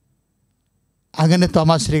 അങ്ങനെ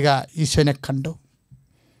തോമാശ്ലീഹ ഈശോനെ കണ്ടു.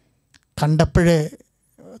 കണ്ടപ്പോഴേ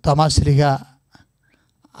തോമാശ്ലീഹ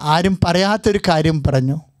ആരും പറയാത്തൊരു കാര്യം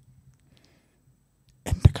പറഞ്ഞു,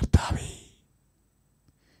 എൻ്റെ കർത്താവേ,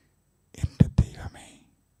 എൻ്റെ ദൈവമേ.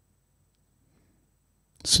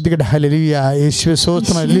 സ്തുതിക്കട്ടെ, ഹല്ലേലൂയ, യേശുവേ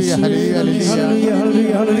സ്തോത്രം, ഹല്ലേലൂയ, ഹല്ലേലൂയ,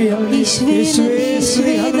 ഹല്ലേലൂയ,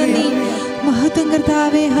 യേശുവേ നന്ദി, മഹത്വം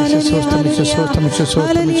കർത്താവേ, ഹല്ലേലൂയ, ഹല്ലേലൂയ,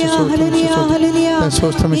 ഹല്ലേലൂയ, ഹല്ലേലൂയ,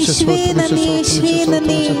 യേശുവേ നന്ദി, യേശുവേ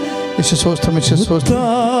നന്ദി.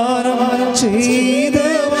 ഉദ്ധാനം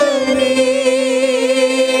ചെയ്തവനെ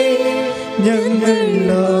ഞങ്ങൾ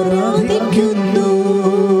ആരാധിക്കുന്നു,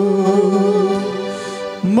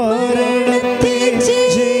 മരണത്തെ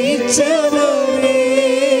ജയിച്ചവനെ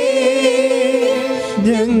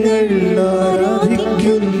ഞങ്ങൾ ഞങ്ങൾ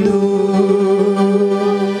ആരാധിക്കുന്നു.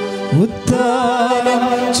 ഉദ്ധാനം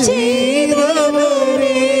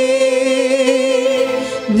ചെയ്തവരെ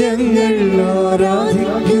ഞങ്ങൾ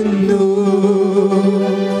ആരാധിക്കുന്നു.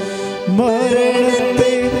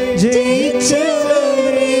 മരണത്തെ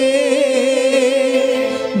ജയിച്ചവരെ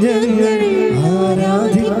ഞങ്ങൾ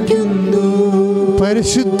ആരാധിക്കുന്നു.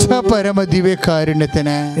 പരിശുദ്ധ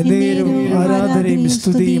പരമദിവ്യകാരുണ്യത്തിന് ആരാധനയും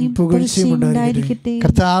സ്തുതിയും പുകഴ്ചയും ഉണ്ടായിരിക്കട്ടെ.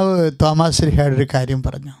 കർത്താവ് തോമാശ്ലീഹയോട് ഒരു കാര്യം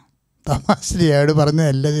പറഞ്ഞു. തോമാശ്ലീഹയോട്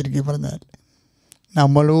പറഞ്ഞതല്ല, ശരിക്കും പറഞ്ഞാൽ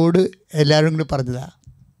നമ്മളോട് എല്ലാവരും കൂടി പറഞ്ഞതാ.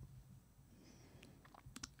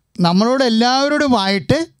 നമ്മളോട്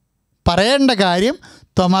എല്ലാവരോടുമായിട്ട് പറയേണ്ട കാര്യം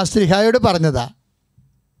തോമാശ്ലീഹയോട് പറഞ്ഞതാ.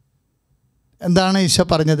 എന്താണ് ഈശോ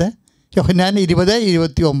പറഞ്ഞത്? യോഹന്നാൻ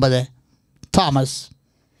 20:29, തോമസ്,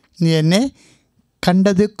 നീ എന്നെ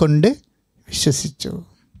കണ്ടത് കൊണ്ട് വിശ്വസിച്ചു.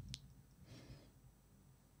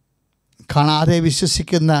 കാണാതെ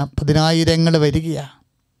വിശ്വസിക്കുന്ന 10,000 വരികയാണ്.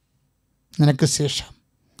 നിനക്ക് ശേഷം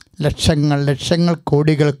ലക്ഷങ്ങൾ ലക്ഷങ്ങൾ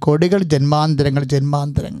കോടികൾ കോടികൾ ജന്മാന്തരങ്ങൾ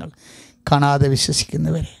ജന്മാന്തരങ്ങൾ കാണാതെ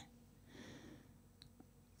വിശ്വസിക്കുന്നവരെ,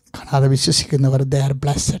 കാണാതെ വിശ്വസിക്കുന്നവർ ദേ ആർ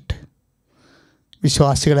ബ്ലെസ്ഡ്.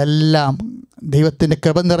 വിശ്വാസികളെല്ലാം ദൈവത്തിൻ്റെ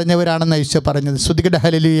കൃപ നിറഞ്ഞവരാണെന്ന് ഈശോ പറഞ്ഞത്. സ്തുതിക്കട്ടെ,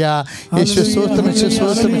 ഹല്ലേലൂയ. യേശുവേ സ്തോത്രം, യേശുവേ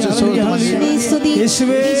സ്തോത്രം, യേശുവേ സ്തോത്രം.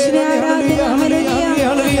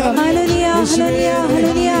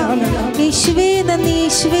 യേശുവേ നന്ദി,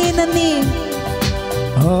 യേശുവേ നന്ദി.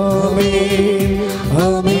 ആമേൻ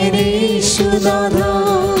ആമേൻ യേശുനാഥ.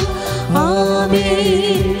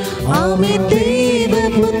 ആമേൻ ആമേൻ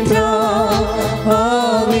ദൈവപുത്ര.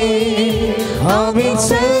 ആമേൻ ആമേൻ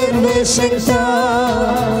സർവശക്ത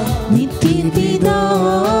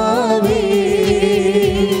നിത്യപിതാവേ.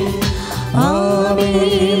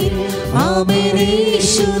 ആമേൻ ആമേൻ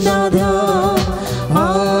യേശുനാഥ.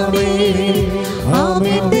 ആമേൻ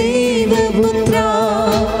ആമേൻ ദൈവപുത്ര.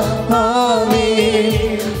 ആമേൻ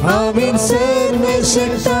ആമേൻ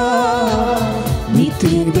സർവശക്ത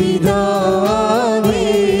നിത്യപിതാവേ.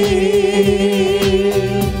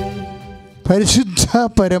 പരിശുദ്ധ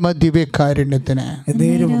പരമദിവ്യകാരുണ്യത്തിന്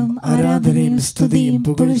ആരാധനയും സ്തുതിയും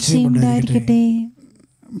പുകഴ്ചയും ഉണ്ടായിരിക്കട്ടെ.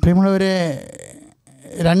 പ്രിയമുള്ളവരെ,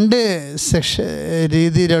 2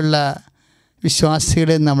 രീതിയിലുള്ള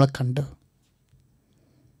വിശ്വാസികളെ നമ്മൾ കണ്ട്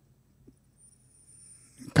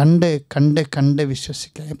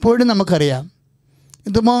വിശ്വസിക്കുക. എപ്പോഴും നമുക്കറിയാം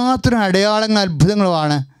ഇതുമാത്രം അടയാളങ്ങൾ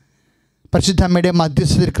അത്ഭുതങ്ങളുമാണ് പരിശുദ്ധ അമ്മയുടെ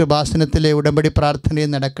മധ്യസ്ഥ കൃപാസനത്തിലെ ഉടമ്പടി പ്രാർത്ഥനയിൽ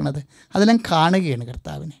നടക്കുന്നത്. അതെല്ലാം കാണുകയാണ്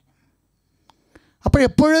കർത്താവിനെ. അപ്പോൾ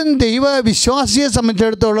എപ്പോഴും ദൈവ വിശ്വാസിയെ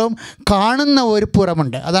സംബന്ധിച്ചിടത്തോളം കാണുന്ന ഒരു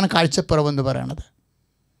പുറമുണ്ട്. അതാണ് കാഴ്ചപ്പുറമെന്ന് പറയുന്നത്.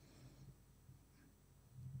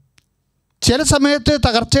 ചില സമയത്ത്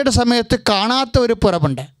തകർച്ചയുടെ സമയത്ത് കാണാത്ത ഒരു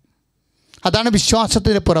പുറമുണ്ട്. അതാണ്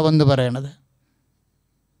വിശ്വാസത്തിൻ്റെ പുറമെന്ന് പറയുന്നത്.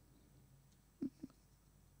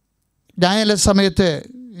 ഞാൻ ചില സമയത്ത്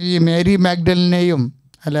ഈ മേരി മാഗ്ഡലിനെയും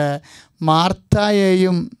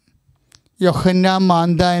മാർത്തായെയും യോഹന്നാൻ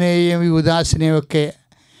മാന്താനെയും യൂദാസിനെയും ഒക്കെ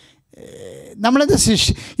നമ്മളത്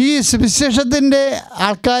ഈ സുവിശേഷത്തിൻ്റെ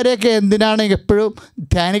ആൾക്കാരെയൊക്കെ എന്തിനാണ് എപ്പോഴും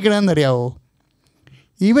ധ്യാനിക്കണമെന്നറിയാവോ?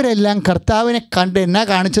 ഇവരെല്ലാം കർത്താവിനെ കണ്ട് എന്നാ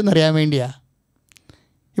കാണിച്ചെന്നറിയാൻ വേണ്ടിയാണ്.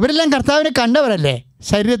 ഇവരെല്ലാം കർത്താവിനെ കണ്ടവരല്ലേ,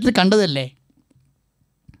 ശരീരത്തിൽ കണ്ടതല്ലേ.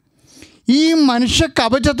 ഈ മനുഷ്യ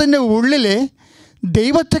കവചത്തിൻ്റെ ഉള്ളിൽ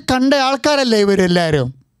ദൈവത്തെ കണ്ട ആൾക്കാരല്ലേ ഇവരെല്ലാവരും.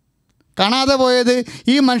 കാണാതെ പോയത്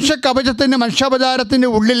ഈ മനുഷ്യ കവചത്തിൻ്റെ മനുഷ്യാവതാരത്തിൻ്റെ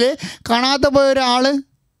ഉള്ളിൽ കാണാതെ പോയ ഒരാൾ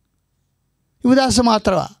യൂദാസ്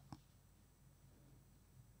മാത്രമാണ്.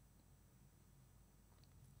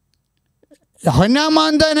 യോഹന്നാൻ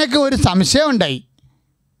മാന്താനൊക്കെ ഒരു സംശയം ഉണ്ടായി.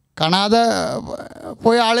 കാണാതെ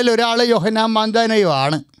പോയ ആളിൽ ഒരാൾ യോഹന്നാൻ മാന്താനയോ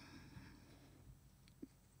ആണ്.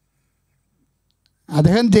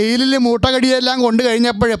 അദ്ദേഹം ജയിലിൽ മൂട്ടകടിയെല്ലാം കൊണ്ട്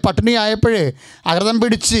കഴിഞ്ഞപ്പോൾ, പട്ടിണി ആയപ്പോൾ, അകൃതം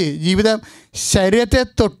പിടിച്ച് ജീവിതം ശരീരത്തെ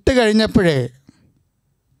തൊട്ട് കഴിഞ്ഞപ്പോൾ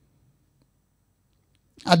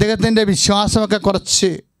അദ്ദേഹത്തിൻ്റെ വിശ്വാസമൊക്കെ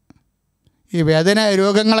കുറച്ച് ഈ വേദന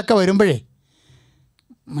രോഗങ്ങളൊക്കെ വരുമ്പോഴേ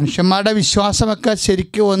മനുഷ്യന്മാരുടെ വിശ്വാസമൊക്കെ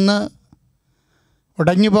ശരിക്കും ഒന്ന്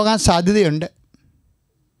ഉടഞ്ഞു പോകാൻ സാധ്യതയുണ്ട്.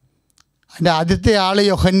 അതിൻ്റെ ആദ്യത്തെ ആൾ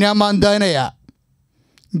യോഹന്നാൻ മാന്താനയാണ്.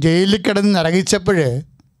 ജയിലിൽ കിടന്ന് നരകിച്ചപ്പോൾ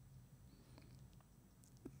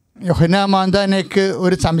യോഹന്നാൻ മാന്താനയ്ക്ക്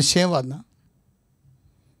ഒരു സംശയം വന്നു.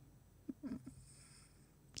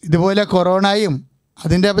 ഇതുപോലെ കൊറോണയും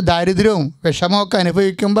അതിൻ്റെ ദാരിദ്ര്യവും വിഷമമൊക്കെ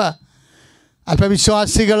അനുഭവിക്കുമ്പോൾ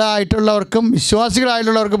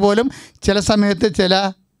വിശ്വാസികളായിട്ടുള്ളവർക്ക് പോലും ചില സമയത്ത് ചില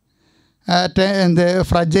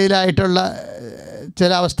ഫ്രജൈലായിട്ടുള്ള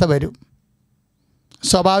ചില അവസ്ഥ വരും.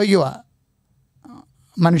 സ്വാഭാവികമാണ്.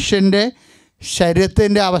 മനുഷ്യൻ്റെ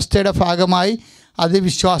ശരീരത്തിൻ്റെ അവസ്ഥയുടെ ഭാഗമായി അത്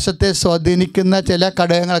വിശ്വാസത്തെ സ്വാധീനിക്കുന്ന ചില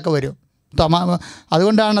ഘടകങ്ങളൊക്കെ വരും.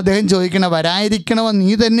 അതുകൊണ്ടാണ് അദ്ദേഹം ചോദിക്കുന്നത്, വരാതിരിക്കണവൻ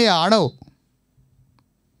നീ തന്നെയാണോ?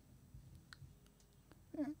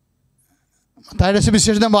 മത്തായിയുടെ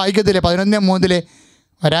സുവിശേഷം വായിക്കത്തില്ലേ 11:3,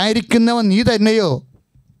 വരാതിരിക്കുന്നവൻ നീ തന്നെയോ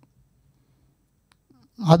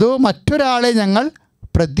അതോ മറ്റൊരാളെ ഞങ്ങൾ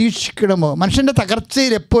പ്രതീക്ഷിക്കണമോ? മനുഷ്യൻ്റെ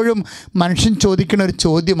തകർച്ചയിൽ എപ്പോഴും മനുഷ്യൻ ചോദിക്കുന്ന ഒരു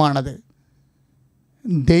ചോദ്യമാണത്.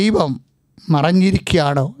 ദൈവം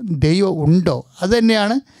മറഞ്ഞിരിക്കുകയാണോ? ദൈവം ഉണ്ടോ?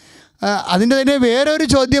 അതുതന്നെയാണ് അതിൻ്റെ തന്നെ വേറൊരു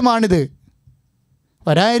ചോദ്യമാണിത്.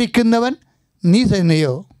 വരാതിരിക്കുന്നവൻ നീ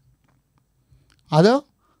തന്നെയോ അതോ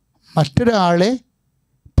മറ്റൊരാളെ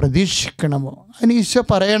പ്രതീക്ഷിക്കണമോ? അതിന് ഈശോ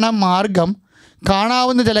പറയണ മാർഗം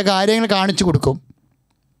കാണാവുന്ന ചില കാര്യങ്ങൾ കാണിച്ചു കൊടുക്കും.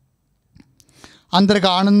 അന്തർ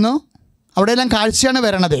കാണുന്നു, അവിടെയെല്ലാം കാഴ്ചയാണ്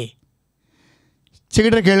വരണതേ.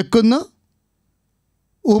 ചെകിടർ കേൾക്കുന്നു,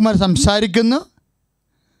 ഊമർ സംസാരിക്കുന്നു,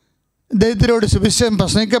 ദരിദ്രരോട് സുവിശേഷം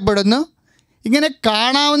പ്രസംഗിക്കപ്പെടുന്നു. ഇങ്ങനെ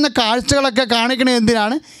കാണാവുന്ന കാഴ്ചകളൊക്കെ കാണിക്കണത്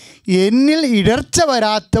എന്തിനാണ്? എന്നിൽ ഇടർച്ച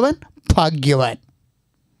വരാത്തവൻ ഭാഗ്യവാൻ.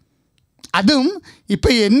 അതും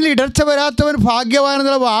ഇപ്പം എന്നിൽ ഇടർച്ച വരാത്തവൻ ഭാഗ്യവാൻ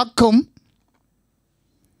എന്നുള്ള വാക്കും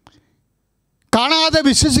കാണാതെ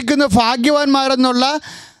വിശ്വസിക്കുന്ന ഭാഗ്യവാന്മാരെന്നുള്ള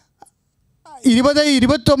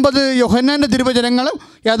 20-29 യോഹന്നാൻ്റെ തിരുവചനങ്ങളും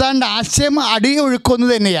ഏതാണ്ട് ആശയം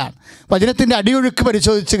അടിയൊഴുക്കുന്നത് തന്നെയാണ്. വചനത്തിൻ്റെ അടിയൊഴുക്ക്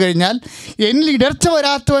പരിശോധിച്ച് കഴിഞ്ഞാൽ എന്നിൽ ഇടർച്ച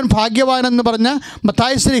വരാത്തവൻ ഭാഗ്യവാൻ എന്ന് പറഞ്ഞ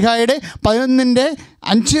മത്തായി ശ്ലീഹായുടെ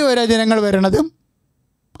 11:5 വരെ ജനങ്ങൾ വരണതും,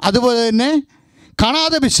 അതുപോലെ തന്നെ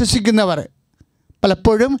കാണാതെ വിശ്വസിക്കുന്നവർ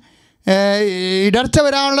പലപ്പോഴും ഇടർച്ച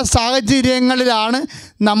വരാനുള്ള സാഹചര്യങ്ങളിലാണ്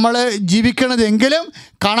നമ്മൾ ജീവിക്കണതെങ്കിലും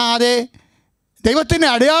കാണാതെ ദൈവത്തിൻ്റെ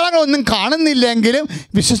അടയാളങ്ങളൊന്നും കാണുന്നില്ലെങ്കിലും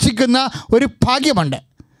വിശ്വസിക്കുന്ന ഒരു ഭാഗ്യമുണ്ട്.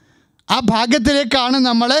 ആ ഭാഗ്യത്തിലേക്കാണ്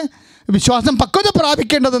നമ്മൾ വിശ്വാസം പക്വത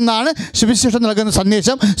പ്രാപിക്കേണ്ടതെന്നാണ് സുവിശേഷം നൽകുന്ന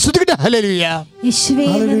സന്ദേശം. സ്തുതിക്കട്ടെ, ഹല്ലേലൂയ. യേശുവേ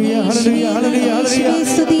നന്ദി, യേശുവേ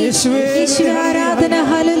സ്തുതി, യേശുവേ ആരാധന.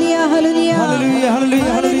 ഹല്ലേലൂയ, ഹല്ലേലൂയ, ഹല്ലേലൂയ,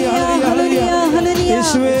 ഹല്ലേലൂയ, ഹല്ലേലൂയ.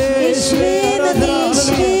 യേശുവേ നന്ദി,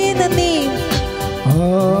 യേശുവേ നന്ദി.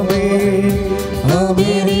 ആമേൻ,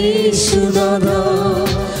 ആമേൻ യേശുനാഥാ,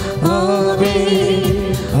 ആമേൻ,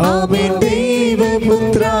 ആമേൻ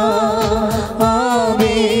ദൈവപുത്ര,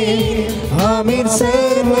 ആമേൻ, ആമേൻ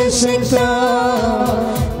സർവശക്ത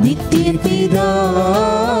നിത്യപിതാവേ,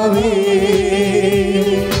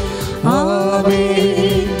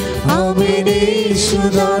 ആമേൻ, ആമേൻ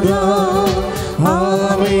യേശുനാഥാ,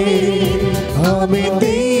 ആമേൻ, ആമേൻ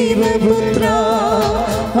ദൈവപുത്ര,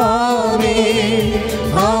 ആമേൻ,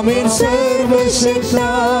 ആമേൻ സർവശക്ത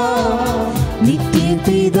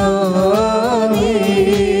നിത്യപിതാവേ.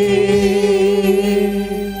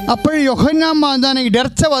 അപ്പോൾ യോഹന്നാൻ മാതാവിന്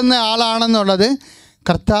ഇടർച്ച വന്ന ആളാണെന്നുള്ളത്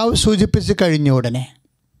കർത്താവ് സൂചിപ്പിച്ച് കഴിഞ്ഞ ഉടനെ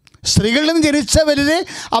സ്ത്രീകളിൽ നിന്ന് ജനിച്ചവരിൽ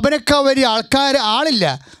അവനൊക്കെ വലിയ ആളില്ല,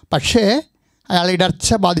 പക്ഷേ അയാൾ ഇടർച്ച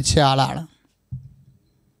ബാധിച്ച ആളാണ്.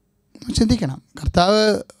 ചിന്തിക്കണം, കർത്താവ്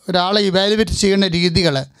ഒരാളെ ഇവാലുവേറ്റ് ചെയ്യുന്ന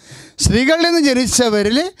രീതികൾ. സ്ത്രീകളിൽ നിന്ന്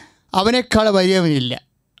ജനിച്ചവരിൽ അവനേക്കാൾ വലിയവനില്ല,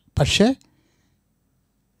 പക്ഷേ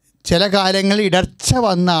ചില കാര്യങ്ങളിൽ ഇടർച്ച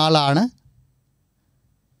വന്ന ആളാണ്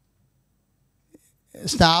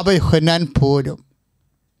സ്നാപക യോഹന്നാൻ പോലും.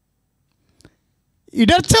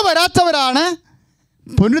 ഇടർച്ച വരാത്തവരാണ്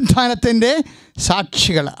പുനരുത്ഥാനത്തിൻ്റെ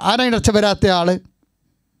സാക്ഷികൾ. ആരാണ് ഇടർച്ച വരാത്ത ആൾ?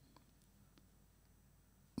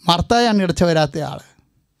 മാർത്തായാണ് ഇടർച്ച വരാത്ത ആൾ.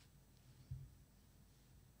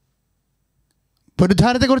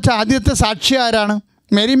 പുനരുത്ഥാനത്തെക്കുറിച്ച് ആദ്യത്തെ സാക്ഷി ആരാണ്?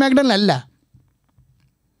 മേരി മാഗ്ഡലൻ അല്ല.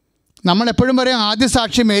 നമ്മളെപ്പോഴും പറയും ആദ്യ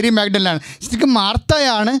സാക്ഷി മേരി മാഗ്ഡലനാണ്. ശരിക്കും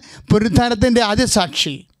മാർത്തയാണ് പുനരുത്ഥാനത്തിൻ്റെ ആദ്യ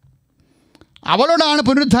സാക്ഷി. അവളോടാണ്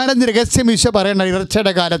പുനരുത്ഥാനത്തിൻ്റെ രഹസ്യം ഈശോ പറയേണ്ടത്.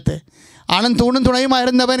 ഇടർച്ചയുടെ കാലത്ത് ആണും തൂണും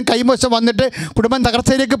തുണയുമായിരുന്നവൻ കൈമോശം വന്നിട്ട് കുടുംബം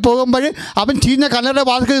തകർച്ചയിലേക്ക് പോകുമ്പോൾ അവൻ ചീഞ്ഞ കല്ലറയുടെ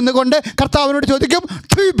വാതിൽക്കൽ നിന്നുകൊണ്ട് കർത്താവിനോട് ചോദിക്കും,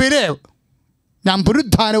 ബിലേവ്, ഞാൻ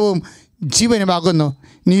പുനരുത്ഥാനവും ജീവനുമാകുന്നു,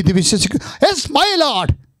 നീ ഇത് വിശ്വസിക്കും? യെസ് മൈ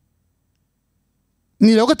ലോർഡ്,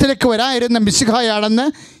 നീ ലോകത്തിലേക്ക് വരാനിരുന്ന മിശിഹായാണെന്ന്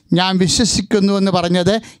ഞാൻ വിശ്വസിക്കുന്നു എന്ന്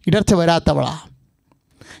പറഞ്ഞത് ഇടർച്ച വരാത്തവളാണ്.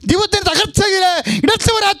 ദൈവത്തിൻ്റെ തകർച്ചയിൽ ഇടർച്ച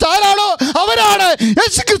വരാത്ത ആരാണോ അവരാണ്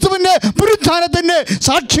യേശുക്രിസ്തുവിന്റെ പുനരുത്ഥാനത്തിന്റെ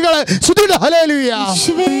സാക്ഷികൾ. സ്തുതിയുടെ ഹല്ലേലൂയ.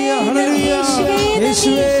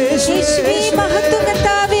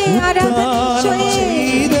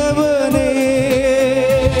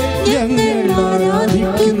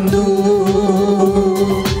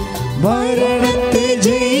 മരണത്തെ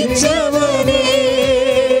ജയിച്ചവനെ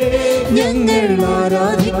ഞങ്ങൾ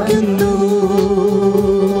ആരാധിക്കുന്നു,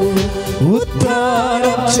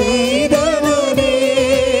 ഉദ്ധാനം ചെയ്തവനെ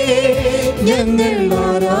ഞങ്ങൾ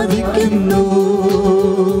ആരാധിക്കുന്നു,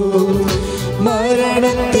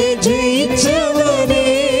 മരണത്തെ ജയിച്ചവനെ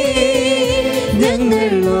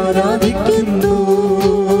ഞങ്ങൾ ആരാധിക്കുന്നു.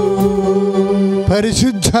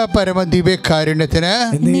 പരിശുദ്ധ പരമദിവ്യകാരുണ്യത്തിന്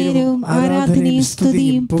എന്നേരവും ആരാധനയും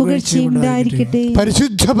സ്തുതിയും പുകഴ്ചയും ഉണ്ടായിരിക്കട്ടെ.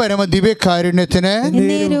 പരിശുദ്ധ പരമദിവ്യകാരുണ്യത്തിന്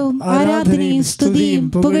എന്നേരവും ആരാധനയും സ്തുതിയും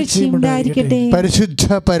പുകഴ്ചയും ഉണ്ടായിരിക്കട്ടെ. പരിശുദ്ധ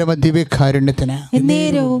പരമദിവ്യകാരുണ്യത്തിന്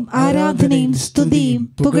എന്നേരവും ആരാധനയും സ്തുതിയും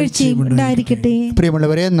പുകഴ്ചയും ഉണ്ടായിരിക്കട്ടെ.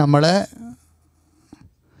 പ്രിയമുള്ളവരെ,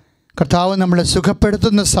 കർത്താവ് നമ്മളെ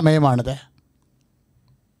സുഖപ്പെടുത്തുന്ന സമയമാണിത്.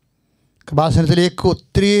 കൃപാസനത്തിലേക്ക്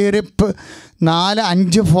ഒത്തിരിയേറെ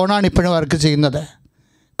 4-5 ഫോണാണ് ഇപ്പോഴും വർക്ക് ചെയ്യുന്നത്.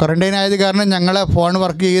 ക്വാറന്റൈൻ ആയത് കാരണം ഞങ്ങൾ ഫോൺ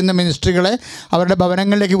വർക്ക് ചെയ്യുന്ന മിനിസ്ട്രികളെ അവരുടെ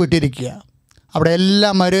ഭവനങ്ങളിലേക്ക് വിട്ടിരിക്കുക. അവിടെ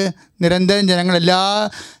എല്ലാം നിരന്തരം ജനങ്ങൾ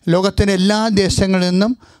ലോകത്തിൻ്റെ എല്ലാ ദേശങ്ങളിൽ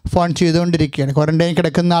നിന്നും ഫോൺ ചെയ്തുകൊണ്ടിരിക്കുകയാണ്. ക്വാറന്റൈൻ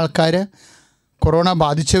കിടക്കുന്ന ആൾക്കാർ, കൊറോണ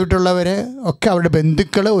ബാധിച്ചിട്ടുള്ളവർ ഒക്കെ, അവരുടെ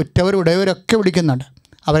ബന്ധുക്കൾ, ഉറ്റവർ, ഉടയവരൊക്കെ വിളിക്കുന്നുണ്ട്.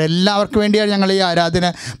 അവരെല്ലാവർക്കും വേണ്ടിയാണ് ഞങ്ങൾ ഈ ആരാധന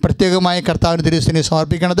പ്രത്യേകമായി കർത്താവിന് തിരുസന്നിധിയിൽ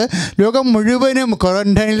സമർപ്പിക്കുന്നത്. ലോകം മുഴുവനും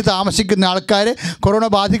ക്വാറന്റൈനിൽ താമസിക്കുന്ന ആൾക്കാർ, കൊറോണ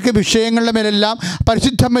ബാധിക്കുന്ന വിഷയങ്ങളുടെ മേലെല്ലാം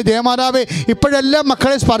പരിശുദ്ധമ്മ ദേവമാതാവേ ഇപ്പോഴെല്ലാം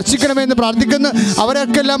മക്കളെ സ്പർശിക്കണമെന്ന് പ്രാർത്ഥിക്കുന്നു.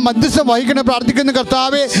 അവരൊക്കെല്ലാം മധ്യസ്ഥം വഹിക്കണം പ്രാർത്ഥിക്കുന്നു.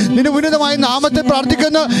 കർത്താവെ, നിന്റെ ഉന്നതമായ നാമത്തെ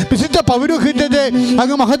പ്രാർത്ഥിക്കുന്നു. വിശുദ്ധ പൗരോഹിത്യത്തെ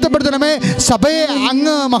അങ്ങ് മഹത്വപ്പെടുത്തണമേ. സഭയെ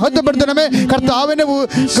അങ്ങ് മഹത്വപ്പെടുത്തണമേ. കർത്താവിൻ്റെ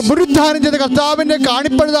പുനരുദ്ധാനം ചെയ്ത കർത്താവിൻ്റെ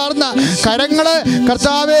കാണിപ്പഴുതാർന്ന കരങ്ങള്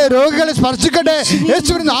കർത്താവെ രോഗികളെ സ്പർശിക്കട്ടെ.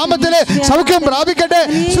 നാമത്തിലെ സൗഖ്യം പ്രാപിക്കട്ടെ.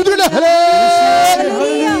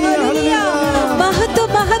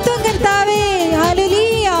 മഹത്വം കർത്താവേ.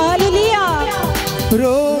 ഹല്ലേലൂയ, ഹല്ലേലൂയ.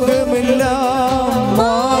 രോഗമെല്ലാം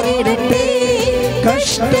മാറിടട്ടെ,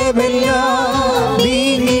 കഷ്ടമെല്ലാം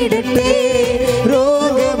നീങ്ങിടട്ടെ.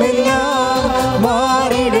 രോഗമെല്ലാം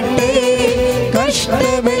മാറിടട്ടെ,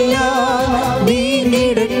 കഷ്ടമെല്ലാം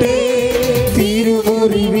നീങ്ങിടട്ടെ.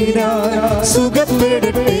 തിരുമുറിവിനാൽ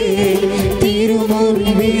സുഖപ്പെടട്ടെ,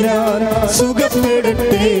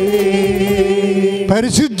 സുഖപ്പെടട്ടെ.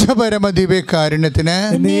 പരിശുദ്ധ പരമദിവ്യകാരുണ്യത്തിന്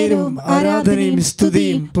നേരവും ആരാധനയും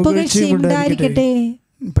സ്തുതിയും പുകഴ്ചയും ഉണ്ടായിരിക്കട്ടെ.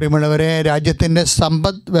 പ്രിയമുള്ളവരെ, രാജ്യത്തിൻ്റെ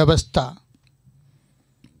സമ്പദ് വ്യവസ്ഥ,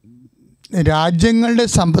 രാജ്യങ്ങളുടെ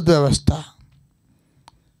സമ്പദ് വ്യവസ്ഥ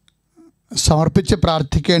സമർപ്പിച്ച്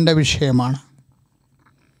പ്രാർത്ഥിക്കേണ്ട വിഷയമാണ്.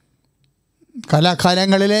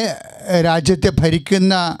 കാലാകാലങ്ങളിലെ രാജ്യത്തെ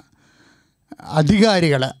ഭരിക്കുന്ന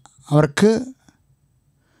അധികാരികൾ, അവർക്ക്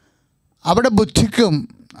അവരുടെ ബുദ്ധിക്കും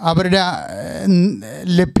അവരുടെ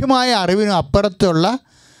ലഭ്യമായ അറിവിനും അപ്പുറത്തുള്ള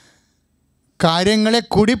കാര്യങ്ങളെ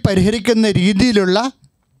കൂടി പരിഹരിക്കുന്ന രീതിയിലുള്ള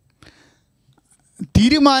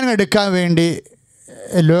തീരുമാനങ്ങൾ എടുക്കാൻ വേണ്ടി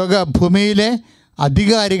ലോകഭൂമിയിലെ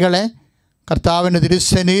അധികാരികളെ കർത്താവിൻ്റെ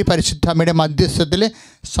തിരുസന്നിധി പരിശുദ്ധമ്മയുടെ മധ്യസ്ഥത്തിൽ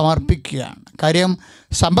സമർപ്പിക്കുകയാണ്. കാര്യം,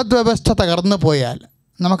 സമ്പദ് വ്യവസ്ഥ തകർന്നു പോയാൽ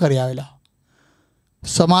നമുക്കറിയാമല്ലോ,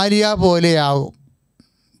 സൊമാലിയ പോലെയാവും.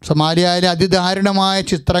 സൊമാലിയയിലെ അതിദാരുണമായ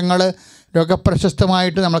ചിത്രങ്ങൾ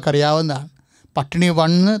ലോകപ്രശസ്തമായിട്ട് നമ്മൾക്കറിയാവുന്നതാണ്. പട്ടിണി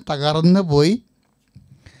വന്ന് തകർന്നു പോയി,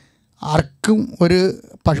 ആർക്കും ഒരു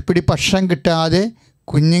പിടി ഭക്ഷണം കിട്ടാതെ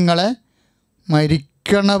കുഞ്ഞുങ്ങളെ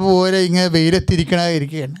മരിക്കണ പോലെ ഇങ്ങനെ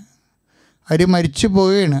വെയിലത്തിരിക്കണമായിരിക്കുകയാണ്. അവർ മരിച്ചു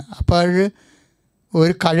പോവുകയാണ്. അപ്പോൾ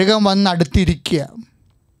ഒരു കഴുകൻ വന്ന് അടുത്തിരിക്കുക.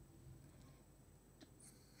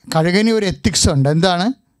 കഴുകന് ഒരു എത്തിക്സ് ഉണ്ട്. എന്താണ്?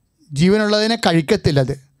 ജീവനുള്ളതിനെ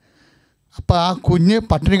കഴിക്കത്തില്ലത്. അപ്പോൾ ആ കുഞ്ഞ്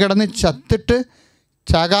പട്ടിണി കിടന്ന് ചത്തിട്ട്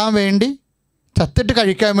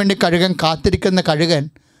കഴിക്കാൻ വേണ്ടി കഴുകൻ കാത്തിരിക്കുന്ന കഴുകൻ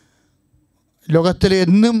ലോകത്തിൽ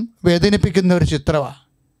എന്നും വേദനിപ്പിക്കുന്ന ഒരു ചിത്രമാണ്.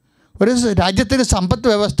 ഒരു രാജ്യത്തിൻ്റെ സമ്പദ്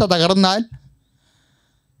വ്യവസ്ഥ തകർന്നാൽ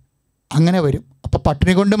അങ്ങനെ വരും. അപ്പോൾ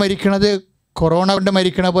പട്ടിണി കൊണ്ട് മരിക്കണത് കൊറോണ കൊണ്ട്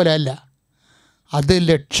മരിക്കണ പോലെ അല്ല, അത്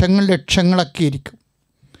ലക്ഷങ്ങളൊക്കെ ഇരിക്കും.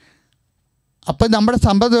 അപ്പം നമ്മുടെ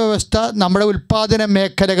സമ്പദ് വ്യവസ്ഥ, നമ്മുടെ ഉൽപ്പാദന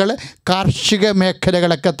മേഖലകൾ, കാർഷിക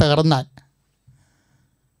മേഖലകളൊക്കെ തകർന്നാൽ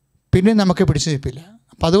പിന്നെ നമുക്ക് പിടിച്ചു നിൽപ്പില്ല.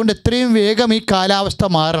 അപ്പം അതുകൊണ്ട് എത്രയും വേഗം ഈ കാലാവസ്ഥ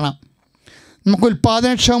മാറണം. നമുക്ക്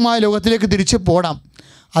ഉൽപ്പാദനക്ഷമമായ ലോകത്തിലേക്ക് തിരിച്ചു പോകണം.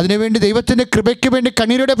 അതിനുവേണ്ടി ദൈവത്തിൻ്റെ കൃപയ്ക്ക് വേണ്ടി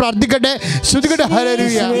കണ്ണീരോടെ പ്രാർത്ഥിക്കട്ടെ. ശ്രുതികട്ടെ.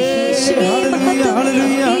 ഹല്ലേലൂയ.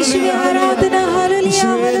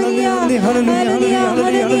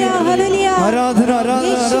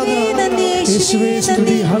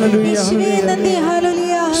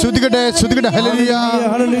 ശ്രുതികട്ടെ, ശ്രുതികട്ടെ. ഹല്ലേലൂയ.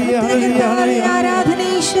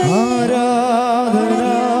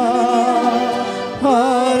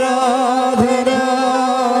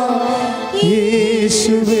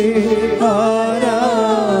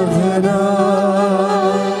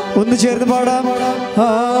 ഒന്ന് ചേർന്ന് പാടാം.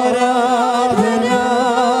 ആരാധന,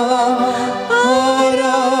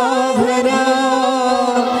 ആരാധന,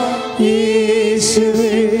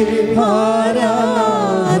 യേശുവേ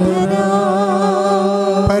ആരാധന.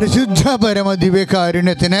 പരിശുദ്ധ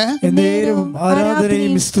പരമദിവ്യകാരുണ്യത്തിന് എന്നേരവും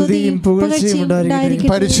ആരാധനയും സ്തുതിയും പുകഴ്ചയും ഉണ്ടായിരിക്കട്ടെ.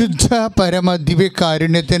 പരിശുദ്ധ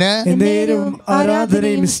പരമദിവ്യകാരുണ്യത്തിന് എന്നേരവും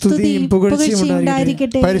ആരാധനയും സ്തുതിയും പുകഴ്ചയും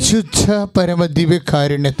ഉണ്ടായിരിക്കട്ടെ. പരിശുദ്ധ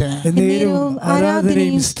പരമദിവ്യകാരുണ്യത്തിന് എന്നേരവും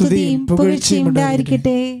ആരാധനയും സ്തുതിയും പുകഴ്ചയും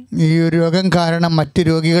ഉണ്ടായിരിക്കട്ടെ. ഈ ഒരു രോഗം കാരണം മറ്റു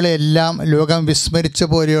രോഗികളെല്ലാം ലോകം വിസ്മരിച്ച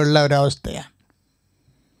പോലെയുള്ള ഒരവസ്ഥയാണ്.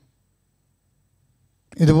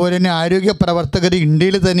 ഇതുപോലെ തന്നെ ആരോഗ്യ പ്രവർത്തകർ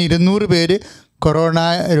ഇന്ത്യയിൽ തന്നെ 200 പേര് കൊറോണ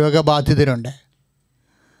രോഗബാധിതരുണ്ട്.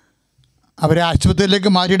 അവരെ ആശുപത്രിയിലേക്ക്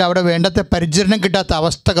മാറ്റിയിട്ട് അവിടെ വേണ്ടത്തെ പരിചരണം കിട്ടാത്ത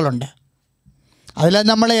അവസ്ഥകളുണ്ട്. അതെല്ലാം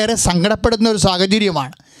നമ്മളെ ഏറെ സങ്കടപ്പെടുന്ന ഒരു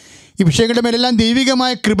സാഹചര്യമാണ്. ഈ വിഷയങ്ങളുടെ മേലെല്ലാം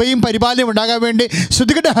ദൈവികമായ കൃപയും പരിപാലനയും ഉണ്ടാകാൻ വേണ്ടി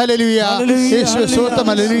സ്തുതിക്കട്ടെ. ഹല്ലേലൂയ, യേശുവേ സ്തോത്രം.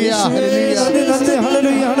 ഹല്ലേലൂയ, ഹല്ലേലൂയ,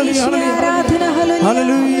 ഹല്ലേലൂയ, ആരാധന,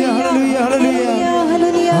 ഹല്ലേലൂയ, ഹല്ലേലൂയ,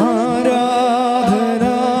 ഹല്ലേലൂയ. ആരാധന,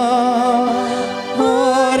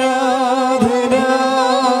 ആരാധന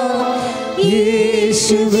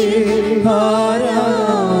യേശുവേ,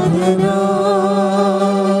 ആരാധന,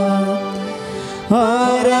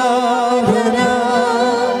 ആരാധന,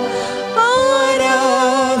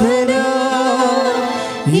 ആരാധന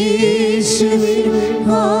യേശുവേ,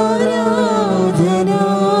 ആരാധന.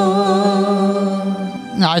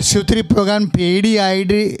 ആശുപത്രി പോകാൻ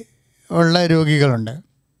പേടിയായിട്ട് ഉള്ള രോഗികളുണ്ട്,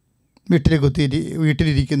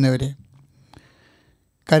 വീട്ടിലിരിക്കുന്നവർ.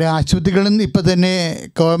 കാര്യം ആശുപത്രികളിൽ ഇപ്പം തന്നെ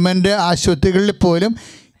ഗവൺമെൻറ് ആശുപത്രികളിൽ പോലും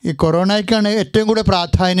ഈ കൊറോണയ്ക്കാണ് ഏറ്റവും കൂടുതൽ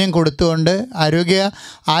പ്രാധാന്യം കൊടുത്തുകൊണ്ട്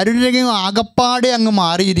ആരോഗ്യം ആകപ്പാടെ അങ്ങ്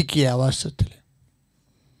മാറിയിരിക്കുക. വാസ്തവത്തിൽ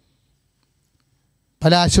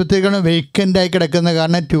പല ആശുപത്രികളും വേക്കൻ്റായി കിടക്കുന്ന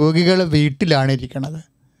കാരണം രോഗികൾ വീട്ടിലാണ് ഇരിക്കുന്നത്.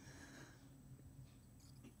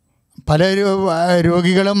 പല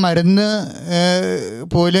രോഗികളും മരുന്ന്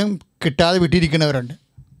പോലും കിട്ടാതെ വിട്ടിരിക്കുന്നവരുണ്ട്.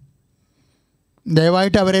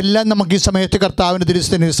 ദയവായിട്ട് അവരെല്ലാം നമുക്ക് ഈ സമയത്ത് കർത്താവിൻ്റെ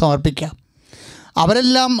തിരുസന്നിധിയിൽ സമർപ്പിക്കാം.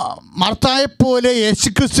 അവരെല്ലാം മാർത്തായെപ്പോലെ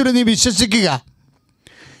യേശുക്രിസ്തുവിനെ നീ വിശ്വസിക്കുക.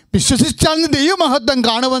 വിശ്വസിച്ചാൽ നീ ദൈവമഹത്വം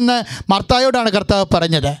കാണുമെന്ന് മാർത്തായോടാണ് കർത്താവ്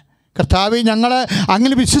പറഞ്ഞത്. കർത്താവേ, ഞങ്ങൾ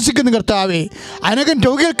അങ്ങനെ വിശ്വസിക്കുന്നു കർത്താവേ. അനേകം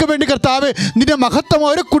രോഗികൾക്ക് വേണ്ടി കർത്താവ് നിന്റെ മഹത്വം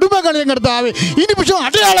ഓരോ കുടുംബങ്ങളിലും കർത്താവ് ഈ നിമിഷം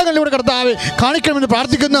അടയാളങ്ങളിലൂടെ കർത്താവ് കാണിക്കണമെന്ന്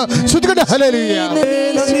പ്രാർത്ഥിക്കുന്നു. സ്തുതിക്കട്ടെ. ഹല്ലേലൂയ,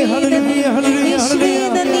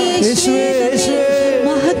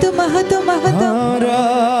 മഹത്വം, മഹത്വം, മഹത്വം.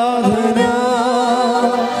 ആരാധന,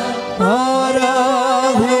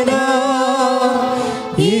 ആരാധന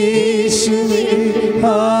യേശുവേ,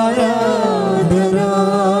 ആരാധന,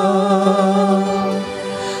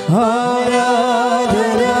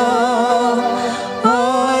 ആരാധന,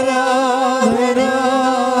 ആരാധന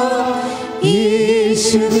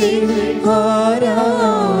യേശുവേ,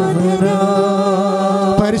 ആരാധന.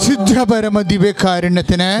 പരിശുദ്ധ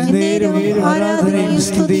പരമദിവ്യകാരുണ്യത്തിന് ആരാധനയും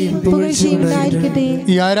സ്തുതിയും പുകഴ്ചയും ഉണ്ടായിരിക്കട്ടെ.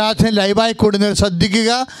 ഈ ആരാധന ലൈവായി കൂടുന്നവർ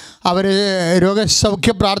ശ്രദ്ധിക്കുക. അവർ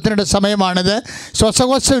രോഗസൗഖ്യ പ്രാർത്ഥനയുടെ സമയമാണിത്.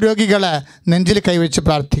 ശ്വാസകോശ രോഗികൾ നെഞ്ചിൽ കൈവച്ച്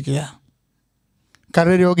പ്രാർത്ഥിക്കുക.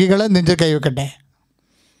 കരരോഗികൾ നെഞ്ചിൽ കൈവയ്ക്കട്ടെ.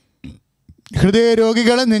 ഹൃദയ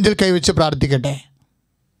രോഗികൾ നെഞ്ചിൽ കൈവച്ച് പ്രാർത്ഥിക്കട്ടെ.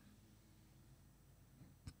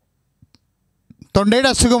 തൊണ്ടയുടെ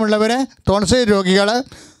അസുഖമുള്ളവർ, ടോൺസിൽ രോഗികൾ,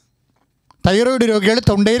 തൈറോയ്ഡ് രോഗികൾ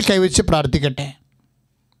തൊണ്ടയിൽ കൈവച്ച് പ്രാർത്ഥിക്കട്ടെ.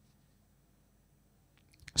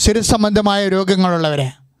 ശിരസ് സംബന്ധമായ രോഗങ്ങളുള്ളവർ,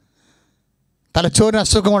 തലച്ചോറിന്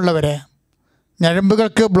അസുഖമുള്ളവർ,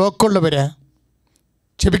 ഞരമ്പുകൾക്ക് ബ്ലോക്കുള്ളവർ,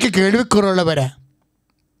 ചെവിക്ക് കേൾവിക്കുറവുള്ളവർ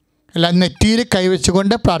എല്ലാം നെറ്റിയിൽ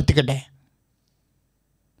കൈവച്ചുകൊണ്ട് പ്രാർത്ഥിക്കട്ടെ.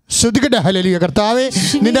 ശ്രദ്ധിക്കട്ടെ. ഹല്ലേലൂയ. കർത്താവേ,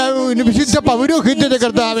 നിന്റെ വിശുദ്ധ പൗരോഹിത്യത്തെ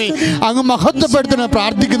കർത്താവേ അങ്ങ് മഹത്വപ്പെടുത്തുന്ന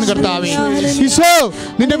പ്രാർത്ഥിക്കുന്നു കർത്താവേ. ഈശോ,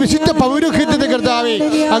 നിന്റെ വിശുദ്ധ പൗരോഹിത്യത്തെ കർത്താവേ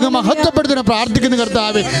അങ്ങ് മഹത്വപ്പെടുത്തുന്ന പ്രാർത്ഥിക്കുന്നു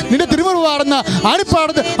കർത്താവേ. നിന്റെ തിരുമുറിവാർന്ന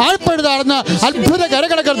ആഴ്പഴുതാർന്ന അത്ഭുത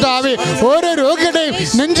കരകളെ കർത്താവേ ഓരോ രോഗികളുടെയും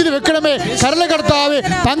നെഞ്ചിൽ വെക്കണമേ. കരള കർത്താവേ,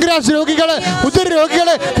 പാങ്ക്രിയാസ് രോഗികൾ, ഉദര രോഗികൾ,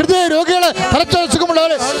 ഹൃദയ രോഗികൾ, തലച്ചോർ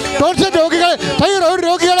അസുഖമുള്ളവർ, ടോൺസിൽ രോഗികൾ, തൈറോയ്ഡ്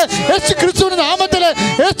രോഗികൾ, യേശുക്രിസ്തുവിന്റെ നാമത്തിൽ,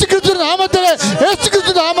 യേശുക്രിസ്തുവിന്റെ നാമത്തിൽ,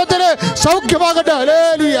 യേശുക്രിസ്തു നാമത്തിൽ സൗഖ്യമാകട്ടെ.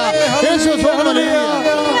 ഹല്ലേലൂയ, യേശുവേ സ്തോത്രം. ഹല്ലേലൂയ,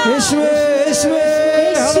 യേശുവേ,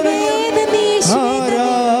 യേശുവേ,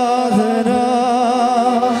 ആരാധന,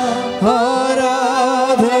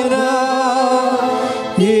 ആരാധന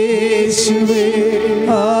യേശുവേ,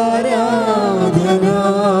 ആരാധന,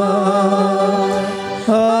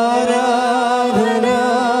 ആരാധന,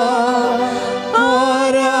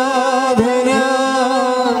 ആരാധന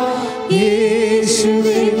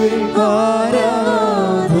യേശുവേ,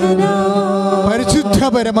 ആരാധന. പരിശുദ്ധ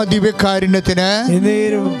പരമദിവ്യകാരുണ്യത്തിന്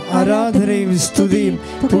എന്നേരവും ആരാധനയും സ്തുതിയും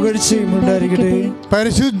പുകഴ്ചയും ഉണ്ടായിരിക്കട്ടെ.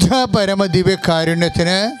 പരിശുദ്ധ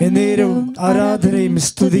പരമദിവ്യകാരുണ്യത്തിന് എന്നേരവും ആരാധനയും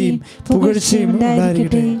സ്തുതിയും പുകഴ്ചയും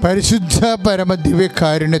ഉണ്ടായിരിക്കട്ടെ. പരിശുദ്ധ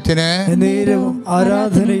പരമദിവ്യകാരുണ്യത്തിന് എന്നേരവും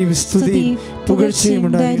ആരാധനയും സ്തുതിയും പുകഴ്ചയും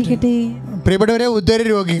ഉണ്ടായിരിക്കട്ടെ. പ്രിയപ്പെട്ടവരെ, ഉദര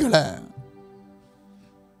രോഗികൾ,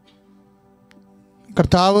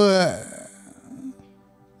 കർത്താവ്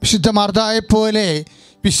വിശുദ്ധ മാർത്തായെപ്പോലെ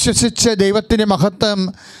വിശ്വസിച്ച് ദൈവത്തിൻ്റെ മഹത്വം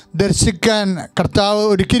ദർശിക്കാൻ കർത്താവ്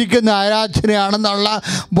ഒരുക്കിയിരിക്കുന്ന ആരാധനയാണെന്നുള്ള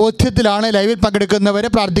ബോധ്യത്തിലാണ് ലൈവിൽ പങ്കെടുക്കുന്നവരെ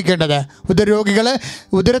പ്രാർത്ഥിക്കേണ്ടത്. ഉദരരോഗികൾ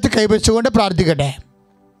ഉദരത്തിൽ കൈവച്ചുകൊണ്ട് പ്രാർത്ഥിക്കട്ടെ.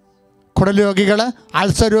 കുടൽ രോഗികൾ,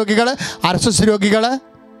 അൾസർ രോഗികൾ, അർസസ് രോഗികൾ,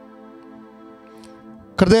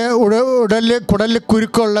 കുടലിൽ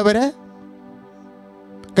കുരുക്കുള്ളവർ,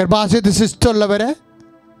 ഗർഭാശയത്തിൽ സിസ്റ്റുള്ളവർ,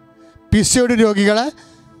 PCOD രോഗികൾ,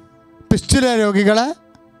 പിസ്റ്റുല രോഗികൾ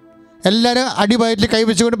എല്ലാവരും അടിവയറ്റിൽ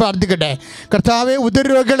കൈവച്ചുകൊണ്ട് പ്രാർത്ഥിക്കട്ടെ. കർത്താവെ,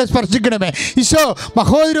 ഉദരരോഗികളെ സ്പർശിക്കണമേ. ഈശോ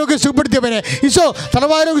മഹോദരോഗം സുഖപ്പെടുത്തിയവനെ, ഈശോ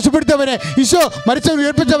തലവാരോഗം സുഖപ്പെടുത്തിയവനെ, ഈശോ മരിച്ചവർ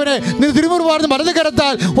ഉയർപ്പിച്ചവനെ, നീ തിരുമുറുവാർന്ന് മറന്നു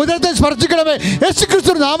കിടത്താൽ ഉദരത്തെ സ്പർശിക്കണമേ. യേശു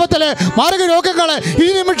ക്രിസ്തു നാമത്തിൽ മാരക രോഗങ്ങളെ ഈ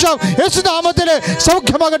നിമിഷം യേശു നാമത്തിൽ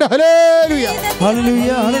സൗഖ്യമാകട്ടെ. ഹല്ലേലൂയ,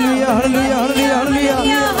 ഹല്ലേലൂയ, ഹല്ലേലൂയ, ഹല്ലേലൂയ, ഹല്ലേലൂയ,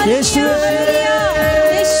 ഹല്ലേലൂയ. യേശുവേ,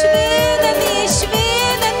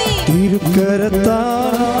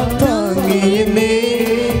 തിരുക്കരത്താൽ താങ്ങിയെന്നെ,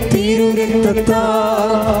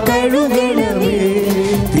 തിരുരക്തത്താൽ കഴുകണമേ.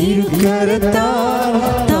 തിരുക്കരത്താൽ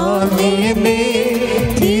താങ്ങിയെന്നെ,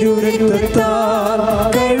 തിരുരക്തത്താൽ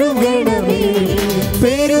കഴുകണമേ.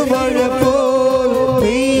 പെരുമഴ പോൽ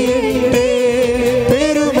പെയ്യട്ടെ,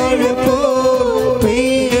 പെരുമഴ പോൽ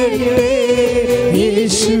പെയ്യട്ടെ.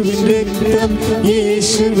 യേശുവിൻ രക്തം,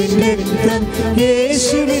 യേശുവിൻ രക്തം,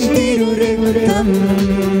 യേശുവിൻ തിരുരക്തം,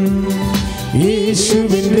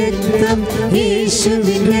 യേശുവിൻ രക്തം,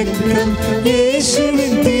 യേശുവിൻ രക്തം,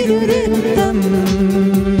 യേശുവിൻ തിരുരക്തം.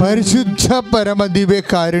 പരിശുദ്ധ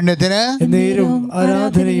പരമദിവ്യകാരുണ്യത്തിന് നേരവും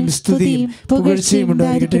ആരാധനയും സ്തുതിയും പുകഴ്ചയും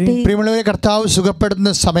ഉണ്ടായിരിക്കട്ടെ. പ്രിയമുള്ളവരെ, കർത്താവ്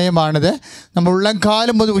സുഖപ്പെടുന്ന സമയമാണിത്. നമ്മൾ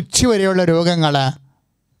ഉള്ളംകാലം മുതൽ ഉച്ച വരെയുള്ള രോഗങ്ങൾ,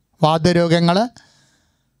 വാതരോഗങ്ങൾ,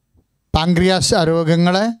 പാങ്ക്രിയാസ്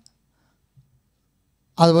രോഗങ്ങൾ,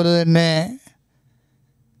 അതുപോലെ തന്നെ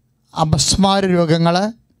അപസ്മാര രോഗങ്ങൾ,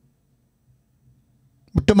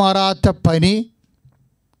 വിട്ടുമാറാത്ത പനി,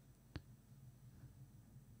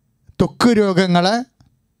 ത്വക്ക് രോഗങ്ങൾ,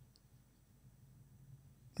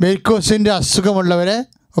 വെരിക്കോസിൻ്റെ അസുഖമുള്ളവരെ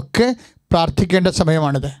ഒക്കെ പ്രാർത്ഥിക്കേണ്ട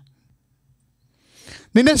സമയമാണിത്.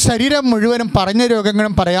 നിന്റെ ശരീരം മുഴുവനും പറഞ്ഞ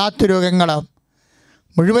രോഗങ്ങളും പറയാത്ത രോഗങ്ങളും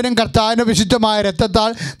മുഴുവനും കർത്താവിൻ്റെ വിശുദ്ധമായ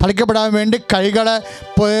രക്തത്താൽ തളിക്കപ്പെടാൻ വേണ്ടി കൈകളെ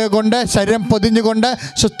കൊണ്ട് ശരീരം പൊതിഞ്ഞുകൊണ്ട്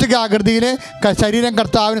സ്വസ്തികാകൃതിയിൽ ശരീരം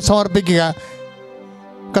കർത്താവിന് സമർപ്പിക്കുക.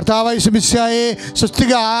 കർത്താവായ യേശുമിശിഹായെ,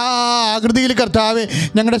 സ്വസ്തിക ആകൃതിയിൽ കർത്താവേ,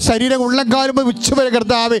 ഞങ്ങളുടെ ശരീരം ഉള്ളംകാലം ഉച്ചവരെ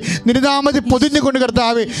കർത്താവേ നിന്റെ നാമത്തിൽ പൊതിഞ്ഞുകൊണ്ട്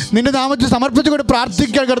കർത്താവേ നിന്റെ നാമത്തിൽ സമർപ്പിച്ചുകൊണ്ട്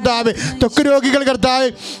പ്രാർത്ഥിക്കാൻ കർത്താവേ. ത്വക്ക് രോഗികൾ കർത്താവേ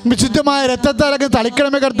വിശുദ്ധമായ രക്തത്താലൊക്കെ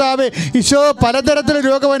തളിക്കണമേ കർത്താവേ. ഈശോ പലതരത്തിലുള്ള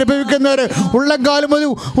രോഗം അനുഭവിക്കുന്നവർ, ഉള്ളംകാലം മുതൽ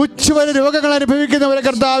ഉച്ചവരെ രോഗങ്ങൾ അനുഭവിക്കുന്നവരെ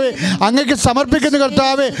കർത്താവേ അങ്ങേക്ക് സമർപ്പിക്കുന്ന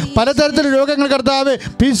കർത്താവേ. പലതരത്തിലുള്ള രോഗങ്ങൾ കർത്താവേ,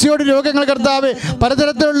 PCOD രോഗങ്ങൾ കർത്താവേ,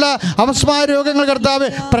 പലതരത്തിലുള്ള അപസ്മാര രോഗങ്ങൾ കർത്താവേ,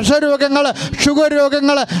 പ്രഷർ രോഗങ്ങൾ, ഷുഗർ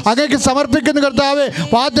രോഗങ്ങൾ അങ്ങേക്ക് സമർപ്പിക്കുന്ന കർത്താവേ.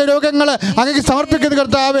 വാതരോഗങ്ങൾ അങ്ങേക്ക് സമർപ്പിക്കുന്ന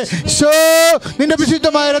കർത്താവേ. ഈശോ, നിന്റെ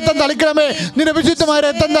വിശുദ്ധമായ രക്തം തളിക്കണമേ, നിന്റെ വിശുദ്ധമായ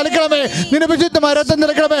രക്തം തളിക്കണമേ, നിന്റെ വിശുദ്ധമായ രക്തം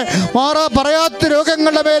തളിക്കണമേ. മാറാ പറയാത്ത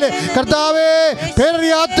രോഗങ്ങളുടെ മേലെ കർത്താവേ,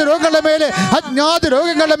 പേരറിയാത്ത രോഗങ്ങളുടെ മേലെ, അജ്ഞാത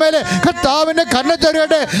രോഗങ്ങളുടെ മേലെ കർത്താവിന്റെ കരുണ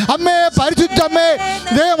ചൊരിയട്ടെ. അമ്മേ, പരിശുദ്ധ അമ്മേ,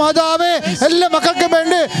 ദേവമാതാവേ, എല്ലാ മക്കൾക്കും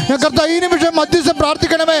വേണ്ടി കർത്താവ് ഈ നിമിഷം മധ്യസ്ഥം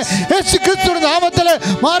പ്രാർത്ഥിക്കണമേ. യേശു ക്രിസ്തുവിന്റെ നാമത്തില്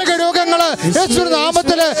മാരക രോഗങ്ങള് യേശുവിന്റെ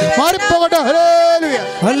നാമത്തില് മാറിപ്പോകട്ടെ. ഹല്ലേലൂയ,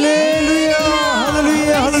 ഹല്ലേലൂയ,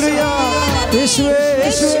 ഹല്ലേലൂയ, ഹല്ലേലൂയ. യേശുവേ,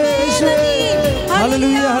 യേശുവേ, യേശുവേ.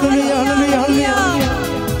 ഹല്ലേലൂയ, ഹല്ലേലൂയ, ഹല്ലേലൂയ, ഹല്ലേലൂയ.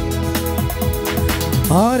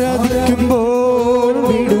 ആരാധിക്കുമ്പോൾ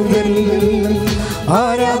വിടുതൽ,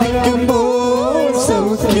 ആരാധിക്കുമ്പോൾ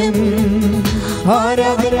സൗഖ്യം,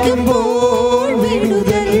 ആരാധിക്കുമ്പോൾ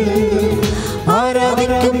വിടുതൽ,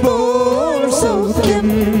 ആരാധിക്കുമ്പോൾ സൗഖ്യം.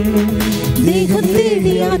 ദേഹം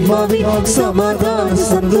തേടി ആത്മാവിൽ സമാധാന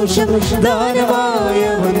സന്തോഷം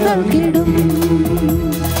ദാനമായവൻ നൽകിടും.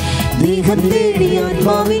 ദേഹം തേടി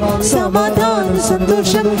ആത്മാവിൽ സമാധാന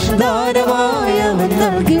സന്തോഷം ദാനമായവൻ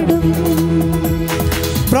നൽകിടും.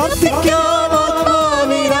 പ്രാർത്ഥിക്കാം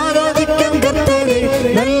ആത്മാവിൽ, ആരാധിക്കാം കർത്താവേ,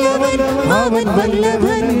 നല്ലവൻ അവൻ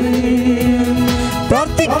വല്ലവൻ.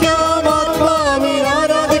 പ്രാർത്ഥിക്കാം ആത്മാവിൽ,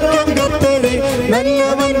 ആരാധിക്കാം കർത്താവേ,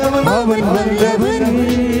 നല്ലവൻ അവൻ വല്ലവൻ.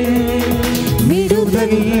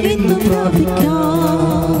 വിടുതൽ എന്ന്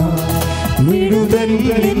പ്രാപിക്കാം, വിടുതൽ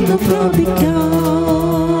എന്ന് പ്രാപിക്കാം.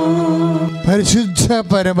 പരിശുദ്ധ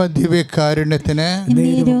പരമദിവ്യകാരുണ്യത്തിന്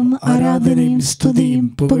നേരവും ആരാധനയും സ്തുതിയും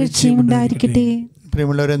പുകഴ്ചയും ഉണ്ടായിരിക്കട്ടെ.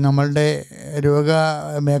 പ്രിയമുള്ളവരെ, നമ്മളുടെ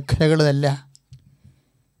രോഗമേഖലകളല്ല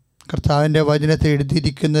കർത്താവിൻ്റെ വചനത്തിൽ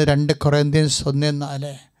എഴുതിയിരിക്കുന്നത്. 2 Corinthians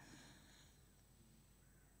 1:4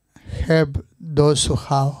 help those who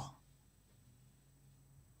have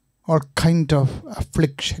all kind of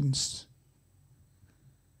afflictions.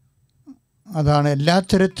 അതാണ് എല്ലാ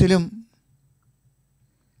തരത്തിലും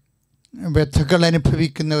വ്യഥകൾ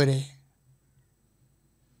അനുഭവിക്കുന്നവരെ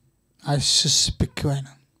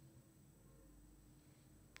ആശ്വസിപ്പിക്കുവാനും,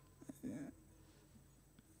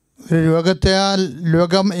 ഒരു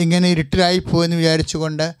ലോകം ഇങ്ങനെ ഇരുട്ടിലായി പോകുമെന്ന്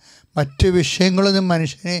വിചാരിച്ചുകൊണ്ട് മറ്റു വിഷയങ്ങളൊന്നും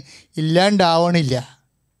മനുഷ്യനെ ഇല്ലാണ്ടാവണില്ല.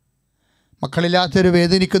 മക്കളില്ലാത്തവർ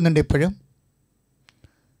വേദനിക്കുന്നുണ്ട് ഇപ്പോഴും,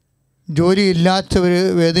 ജോലി ഇല്ലാത്തവർ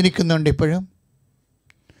വേദനിക്കുന്നുണ്ട് ഇപ്പോഴും,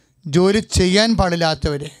 ജോലി ചെയ്യാൻ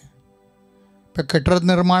പാടില്ലാത്തവർ. ഇപ്പം കെട്ടിട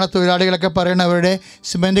നിർമ്മാണ തൊഴിലാളികളൊക്കെ പറയണം അവരുടെ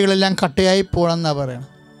സിമെൻറ്റുകളെല്ലാം കട്ടയായി പോകണമെന്നാണ് പറയണം.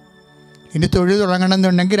 ഇനി തൊഴിൽ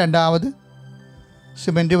തുടങ്ങണമെന്നുണ്ടെങ്കിൽ രണ്ടാമത്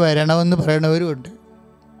സിമെൻറ്റ് വരണമെന്ന് പറയണവരുമുണ്ട്.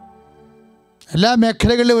 എല്ലാ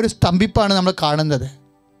മേഖലകളിലും ഒരു സ്തംഭിപ്പാണ് നമ്മൾ കാണുന്നത്.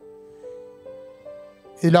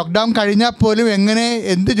 ഈ ലോക്ക്ഡൗൺ കഴിഞ്ഞാൽ പോലും എങ്ങനെ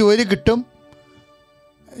എന്ത് ജോലി കിട്ടും,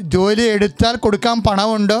 ജോലി എടുത്താൽ കൊടുക്കാൻ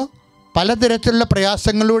പണമുണ്ടോ, പലതരത്തിലുള്ള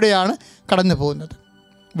പ്രയാസങ്ങളിലൂടെയാണ് കടന്നു പോകുന്നത്.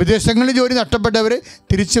 വിദേശങ്ങളിൽ ജോലി നഷ്ടപ്പെട്ടവർ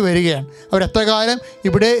തിരിച്ചു വരികയാണ്. അവരെത്ര കാലം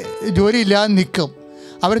ഇവിടെ ജോലി ഇല്ലാതെ നിൽക്കും?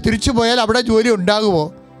 അവർ തിരിച്ചു പോയാൽ അവിടെ ജോലി ഉണ്ടാകുമോ?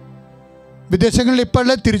 വിദേശങ്ങളിൽ ഇപ്പോൾ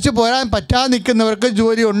തിരിച്ചു പോരാൻ പറ്റാതെ നിൽക്കുന്നവർക്ക്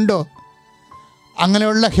ജോലി ഉണ്ടോ?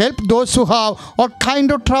 അങ്ങനെയുള്ള help those who have all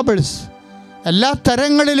kind of troubles. എല്ലാ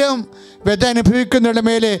തരങ്ങളിലും വ്യത അനുഭവിക്കുന്നവരുടെ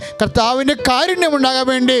മേലെ കർത്താവിൻ്റെ കാരുണ്യമുണ്ടാകാൻ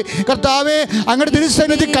വേണ്ടി കർത്താവെ അങ്ങയുടെ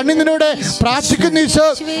തിരുസന്നിധി കണ്ണുനീരോടെ പ്രാർത്ഥിക്കുന്ന ഈശോ,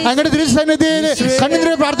 അങ്ങയുടെ തിരുസന്നിധിയിൽ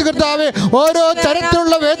കണ്ണുനീരോടെ പ്രാർത്ഥിക്കുന്ന കർത്താവെ, ഓരോ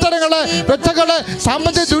തരത്തിലുള്ള വ്യഥകൾ,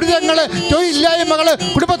 സാമ്പത്തിക ദുരിതങ്ങൾ, തൊഴിലില്ലായ്മകൾ,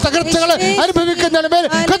 കുടുംബ തകർച്ചകൾ അനുഭവിക്കുന്നവരുടെ മേൽ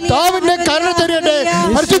കർത്താവിൻ്റെ കരുണ തരട്ടെ.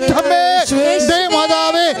 പരിശുദ്ധമേ,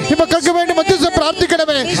 മാതാവേ, ഈ മക്കൾക്ക് വേണ്ടി മധ്യസ്ഥം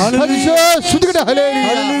പ്രാർത്ഥിക്കണമേ.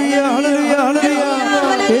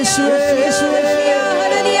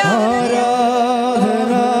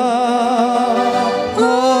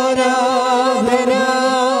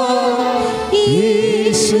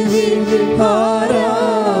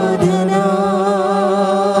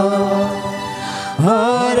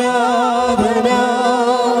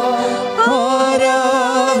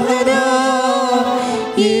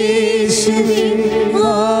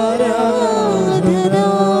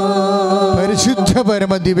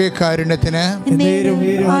 പരമദിവ്യകാരുണ്യത്തിന്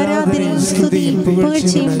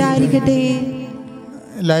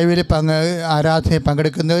ലൈവിൽ ആരാധനയിൽ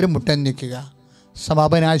പങ്കെടുക്കുന്നവർ മുട്ടൻ നിൽക്കുക.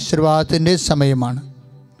 സമാപനാശീർവാദത്തിൻ്റെ സമയമാണ്,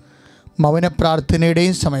 മൗന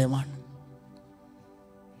പ്രാർത്ഥനയുടെയും സമയമാണ്.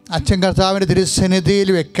 അച്ഛൻ കർത്താവിൻ്റെ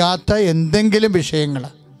തിരുസന്നിധിയിൽ വെക്കാത്ത എന്തെങ്കിലും വിഷയങ്ങൾ,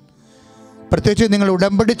 പ്രത്യേകിച്ച് നിങ്ങൾ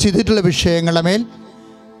ഉടമ്പടി ചെയ്തിട്ടുള്ള വിഷയങ്ങളുടെ മേൽ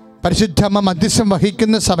പരിശുദ്ധമ്മ മധ്യസ്ഥം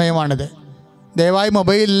വഹിക്കുന്ന സമയമാണിത്. ദയവായി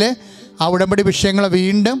മൊബൈലിൽ ആ ഉടമ്പടി വിഷയങ്ങൾ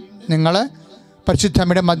വീണ്ടും നിങ്ങൾ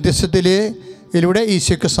പരിശുദ്ധമ്മയുടെ മധ്യസ്ഥത്തിലൂടെ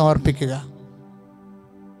ഈശോയ്ക്ക് സമർപ്പിക്കുക.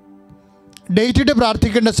 ഡേറ്റ് ഇട്ട്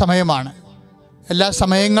പ്രാർത്ഥിക്കേണ്ട സമയമാണ്. എല്ലാ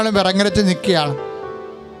സമയങ്ങളും വിറങ്ങരച്ച് നിൽക്കുകയാണ്.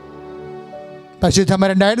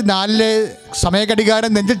 പരിശുദ്ധമ്മ 2004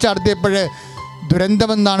 സമയഘടികാരം നെഞ്ചിൽ ചാർത്തിയപ്പോൾ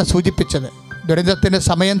ദുരന്തമെന്നാണ് സൂചിപ്പിച്ചത്. ദുരന്തത്തിൻ്റെ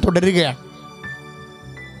സമയം തുടരുകയാണ്.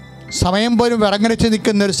 സമയം പോലും വിറങ്ങരച്ച്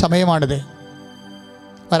നിൽക്കുന്നൊരു സമയമാണിത്.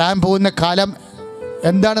 വരാൻ പോകുന്ന കാലം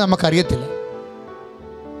എന്താണ് നമുക്കറിയത്തില്ല.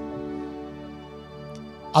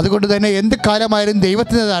 അതുകൊണ്ട് തന്നെ എന്ത് കാലമായാലും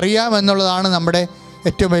ദൈവത്തിന് അത് അറിയാമെന്നുള്ളതാണ് നമ്മുടെ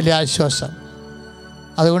ഏറ്റവും വലിയ ആശ്വാസം.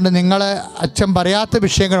 അതുകൊണ്ട് നിങ്ങൾ അച്ഛൻ പറയാത്ത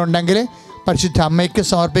വിഷയങ്ങളുണ്ടെങ്കിൽ പരിശുദ്ധ അമ്മയ്ക്ക്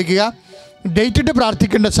സമർപ്പിക്കുക. ഡേറ്റ് ഇട്ട്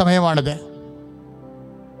പ്രാർത്ഥിക്കേണ്ട സമയമാണിത്.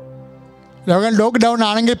 ലോക്ക്ഡൗൺ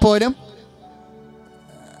ആണെങ്കിൽ പോലും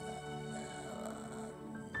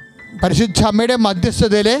പരിശുദ്ധ അമ്മയുടെ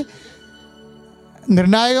മധ്യസ്ഥതയിൽ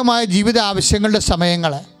നിർണായകമായ ജീവിത ആവശ്യങ്ങളുടെ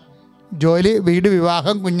സമയങ്ങൾ, ജോലി, വീട്,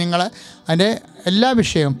 വിവാഹം, കുഞ്ഞുങ്ങൾ, അതിൻ്റെ എല്ലാ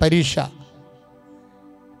വിഷയവും, പരീക്ഷ.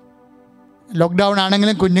 ലോക്ക്ഡൗൺ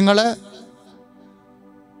ആണെങ്കിലും കുഞ്ഞുങ്ങൾ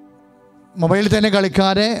മൊബൈലിൽ തന്നെ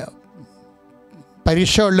കളിക്കാതെ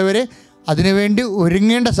പരീക്ഷ ഉള്ളവർ അതിനുവേണ്ടി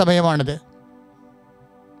ഒരുങ്ങേണ്ട സമയമാണിത്.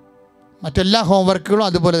 മറ്റെല്ലാ ഹോംവർക്കുകളും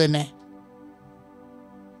അതുപോലെ തന്നെ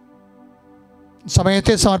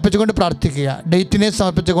സമയത്തെ സമർപ്പിച്ചുകൊണ്ട് പ്രാർത്ഥിക്കുക. ഡേറ്റിനെ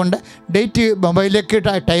സമർപ്പിച്ചുകൊണ്ട് ഡേറ്റ് മൊബൈലിലേക്ക്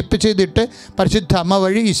ടൈപ്പ് ചെയ്തിട്ട് പരിശുദ്ധ അമ്മ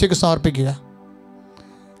വഴി ഈശോയ്ക്ക് സമർപ്പിക്കുക.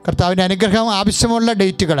 കർത്താവിൻ്റെ അനുഗ്രഹം ആവശ്യമുള്ള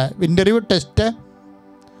ഡേറ്റുകൾ, ഇൻ്റർവ്യൂ, ടെസ്റ്റ്,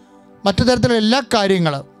 മറ്റു തരത്തിലുള്ള എല്ലാ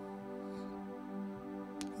കാര്യങ്ങളും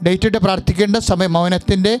ഡേറ്റ് ഇട്ട് പ്രാർത്ഥിക്കേണ്ട സമയം,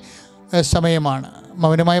 മൗനത്തിൻ്റെ സമയമാണ്.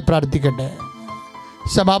 മൗനമായി പ്രാർത്ഥിക്കട്ടെ.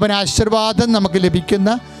 സമാപന ആശീർവാദം നമുക്ക് ലഭിക്കുന്ന,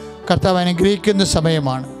 കർത്താവ് അനുഗ്രഹിക്കുന്ന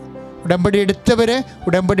സമയമാണ്. ഉടമ്പടി എടുത്തവർ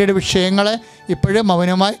ഉടമ്പടിയുടെ വിഷയങ്ങളെ ഇപ്പോഴും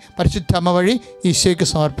മൗനമായി പരിശുദ്ധ അമ്മ വഴി ഈശോയ്ക്ക്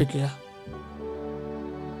സമർപ്പിക്കുക.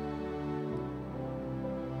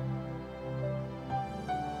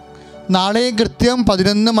 നാളെ കൃത്യം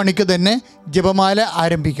 11 മണിക്ക് തന്നെ ജപമാല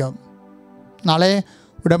ആരംഭിക്കാം. നാളെ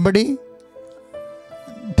ഉടമ്പടി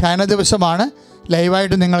ധ്യാന ദിവസമാണ്.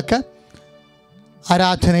 ലൈവായിട്ട് നിങ്ങൾക്ക്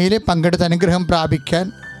ആരാധനയിൽ പങ്കെടുത്ത് അനുഗ്രഹം പ്രാപിക്കാൻ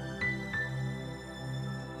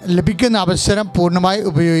ലഭിക്കുന്ന അവസരം പൂർണ്ണമായി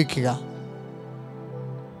ഉപയോഗിക്കുക.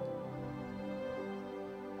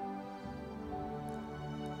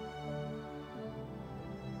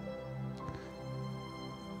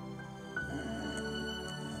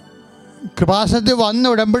 കൃപാസനത്തിൽ വന്ന്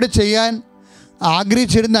ഉടമ്പടി ചെയ്യാൻ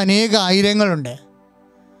ആഗ്രഹിച്ചിരുന്ന അനേക ആയിരങ്ങളുണ്ട്.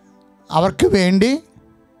 അവർക്ക് വേണ്ടി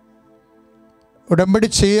ഉടമ്പടി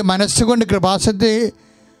മനസ്സുകൊണ്ട് കൃപാസനത്തിൽ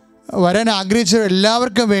വരാൻ ആഗ്രഹിച്ച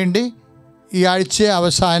എല്ലാവർക്കും വേണ്ടി ഈ ആഴ്ച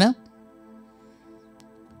അവസാനം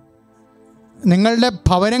നിങ്ങളുടെ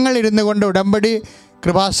ഭവനങ്ങളിരുന്നു കൊണ്ട് ഉടമ്പടി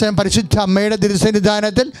കൃപാസനം പരിശുദ്ധ അമ്മയുടെ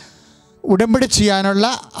തിരുസന്നിധാനത്തിൽ ഉടമ്പടി ചെയ്യാനുള്ള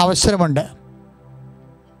അവസരമുണ്ട്.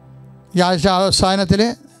 ഈ ആഴ്ച അവസാനത്തിൽ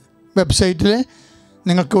വെബ്സൈറ്റിൽ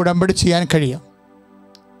നിങ്ങൾക്ക് ഉടമ്പടി ചെയ്യാൻ കഴിയും.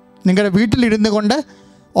 നിങ്ങളുടെ വീട്ടിലിരുന്നു കൊണ്ട്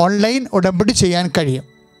ഓൺലൈൻ ഉടമ്പടി ചെയ്യാൻ കഴിയും.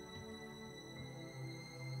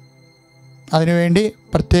 അതിനുവേണ്ടി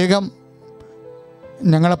പ്രത്യേകം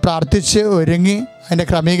ഞങ്ങളെ പ്രാർത്ഥിച്ച് ഒരുങ്ങി അതിൻ്റെ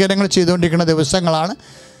ക്രമീകരണങ്ങൾ ചെയ്തുകൊണ്ടിരിക്കുന്ന ദിവസങ്ങളാണ്.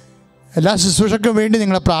 എല്ലാ ശുശ്രൂഷയ്ക്കും വേണ്ടി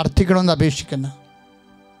നിങ്ങളെ പ്രാർത്ഥിക്കണമെന്ന് അപേക്ഷിക്കുന്നു.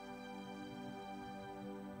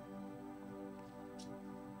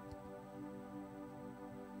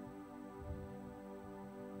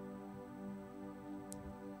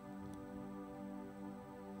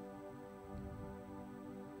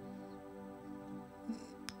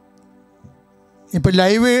 ഇപ്പോൾ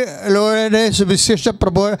ലൈവിലൂടെ സുവിശേഷ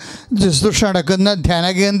ശുശ്രൂഷ നടക്കുന്ന ധ്യാന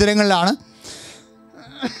കേന്ദ്രങ്ങളിലാണ്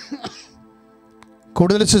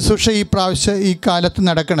കൂടുതൽ ശുശ്രൂഷ ഈ കാലത്ത്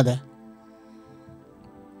നടക്കുന്നത്.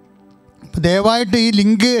 അപ്പോൾ ദയവായിട്ട് ഈ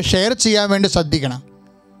ലിങ്ക് ഷെയർ ചെയ്യാൻ വേണ്ടി ശ്രദ്ധിക്കണം.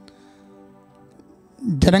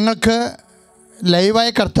 ജനങ്ങൾക്ക് ലൈവായ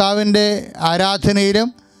കർത്താവിൻ്റെ ആരാധനയിലും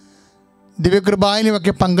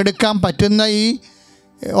ദിവ്യകൃപായിലുമൊക്കെ പങ്കെടുക്കാൻ പറ്റുന്ന ഈ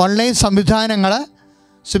ഓൺലൈൻ സംവിധാനങ്ങൾ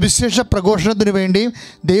സുവിശേഷ പ്രഘോഷണത്തിന് വേണ്ടിയും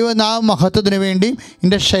ദൈവനാമ മഹത്വത്തിന് വേണ്ടിയും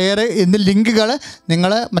ഇതിൻ്റെ എന്നീ ലിങ്കുകൾ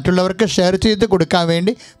നിങ്ങൾ മറ്റുള്ളവർക്ക് ഷെയർ ചെയ്ത് കൊടുക്കാൻ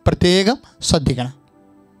വേണ്ടി പ്രത്യേകം ശ്രദ്ധിക്കണം.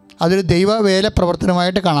 അതൊരു ദൈവവേല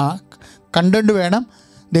പ്രവർത്തനമായിട്ട് കണ്ടുകൊണ്ട് വേണം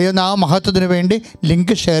ദൈവനാമ മഹത്വത്തിന് വേണ്ടി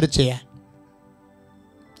ലിങ്ക് ഷെയർ ചെയ്യാൻ.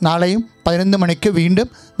 നാളെയും 11 മണിക്ക് വീണ്ടും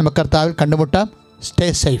നമുക്ക് കർത്താവിൽ കണ്ടുമുട്ടാം.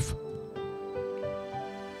 Stay safe.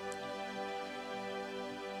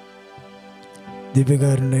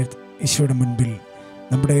 ദിവ്യകാരുണ്യ ഈശോയുടെ മുൻപിൽ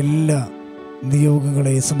നമ്മുടെ എല്ലാ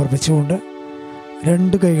നിയോഗങ്ങളെയും സമർപ്പിച്ചുകൊണ്ട്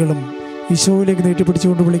 2 കൈകളും ഈശോയിലേക്ക്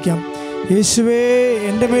നീട്ടിപ്പിടിച്ചുകൊണ്ട് വിളിക്കാം. യേശുവേ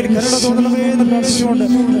എൻ്റെ മേൽ കരുണ തോന്നണമേ എന്ന് പ്രാർത്ഥിച്ചുകൊണ്ട്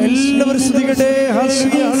എല്ലാവരും സ്തുതിക്കട്ടെ.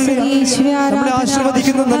 Hallelujah, hallelujah. നമ്മളെ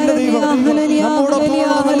ആശീർവദിക്കുന്ന നല്ല ദൈവം,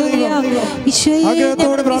 നമ്മോടൊപ്പമുള്ള നല്ല ദൈവം,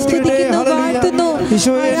 ആഗ്രഹത്തോടെ പ്രാർത്ഥിക്കട്ടെ. ഹല്ലേലൂയ.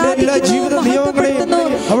 ഈശോയെ എൻ്റെ എല്ലാ ജീവിത നിയോഗങ്ങളെയും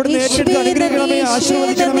അവിടുന്ന് ഏറ്റെടുത്ത് അനുഗ്രഹിക്കണമേ,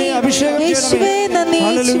 ആശീർവദിക്കണമേ, അഭിഷേകം ചെയ്യണമേ.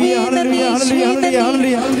 ഹല്ലേലൂയ, ഹല്ലേലൂയ, ഹല്ലേലൂയ,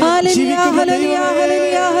 ഹല്ലേലൂയ. ജീവിക്കുന്ന ദൈവമേ,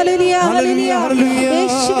 ഹല്ലേലൂയ, ഹല്ലേലൂയ, ഹല്ലേലൂയ.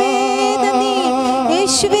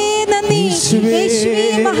 യേശുവേ നന്ദി, യേശുവേ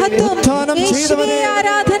മഹത്വം, യേശുവേ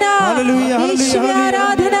ആരാധന, യേശുവേ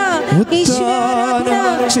ആരാധന, യേശുവേ ആരാധന.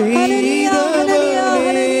 ഹല്ലേലൂയ, ഹല്ലേലൂയ,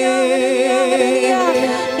 ഹല്ലേലൂയ.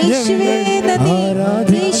 യേശുവേ നന്ദി,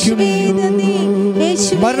 യേശുവേ നന്ദി,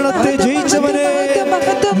 യേശുവേ മരണത്തെ ജയിച്ചവനെ,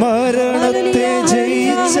 മരണത്തെ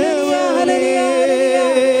ജയിച്ചവനെ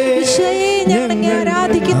ഈശോയെ ഞങ്ങൾ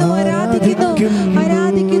ആരാധിക്കുന്നു, ആരാധിക്കുന്നു,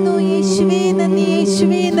 ആരാധിക്കുന്നു. യേശുവേ നന്ദി,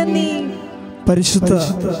 യേശുവേ നന്ദി. പരിശുദ്ധ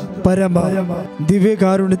പരമ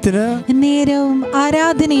ദിവ്യകാരുണ്യത്തിന് നേരവും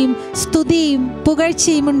ആരാധനയും സ്തുതിയും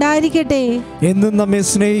പുകഴ്ചയും ഉണ്ടായിരിക്കട്ടെ. എന്നും നമ്മെ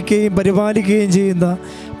സ്നേഹിക്കുകയും പരിപാലിക്കുകയും ചെയ്യുന്ന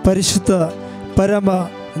പരിശുദ്ധ പരമ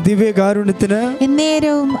ദിവ്യകാരുണ്യത്തിന്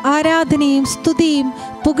നേരവും ആരാധനയും സ്തുതിയും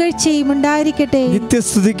പുകഴ്ചയും ഉണ്ടായിരിക്കട്ടെ.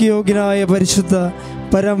 നിത്യസ്തുതിക്ക് യോഗ്യനായ പരിശുദ്ധ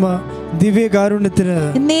പരമ ദിവ്യകാരുണ്യത്തിന്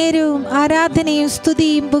നേരവും ആരാധനയും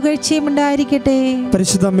സ്തുതിയും പുകഴ്ചയും ഉണ്ടായിരിക്കട്ടെ.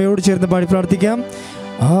 പരിശുദ്ധ അമ്മയോട് ചേർന്ന് പാടി പ്രാർത്ഥിക്കാം.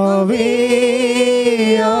 ആവേ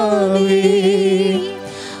ആവേ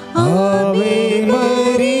ആവേ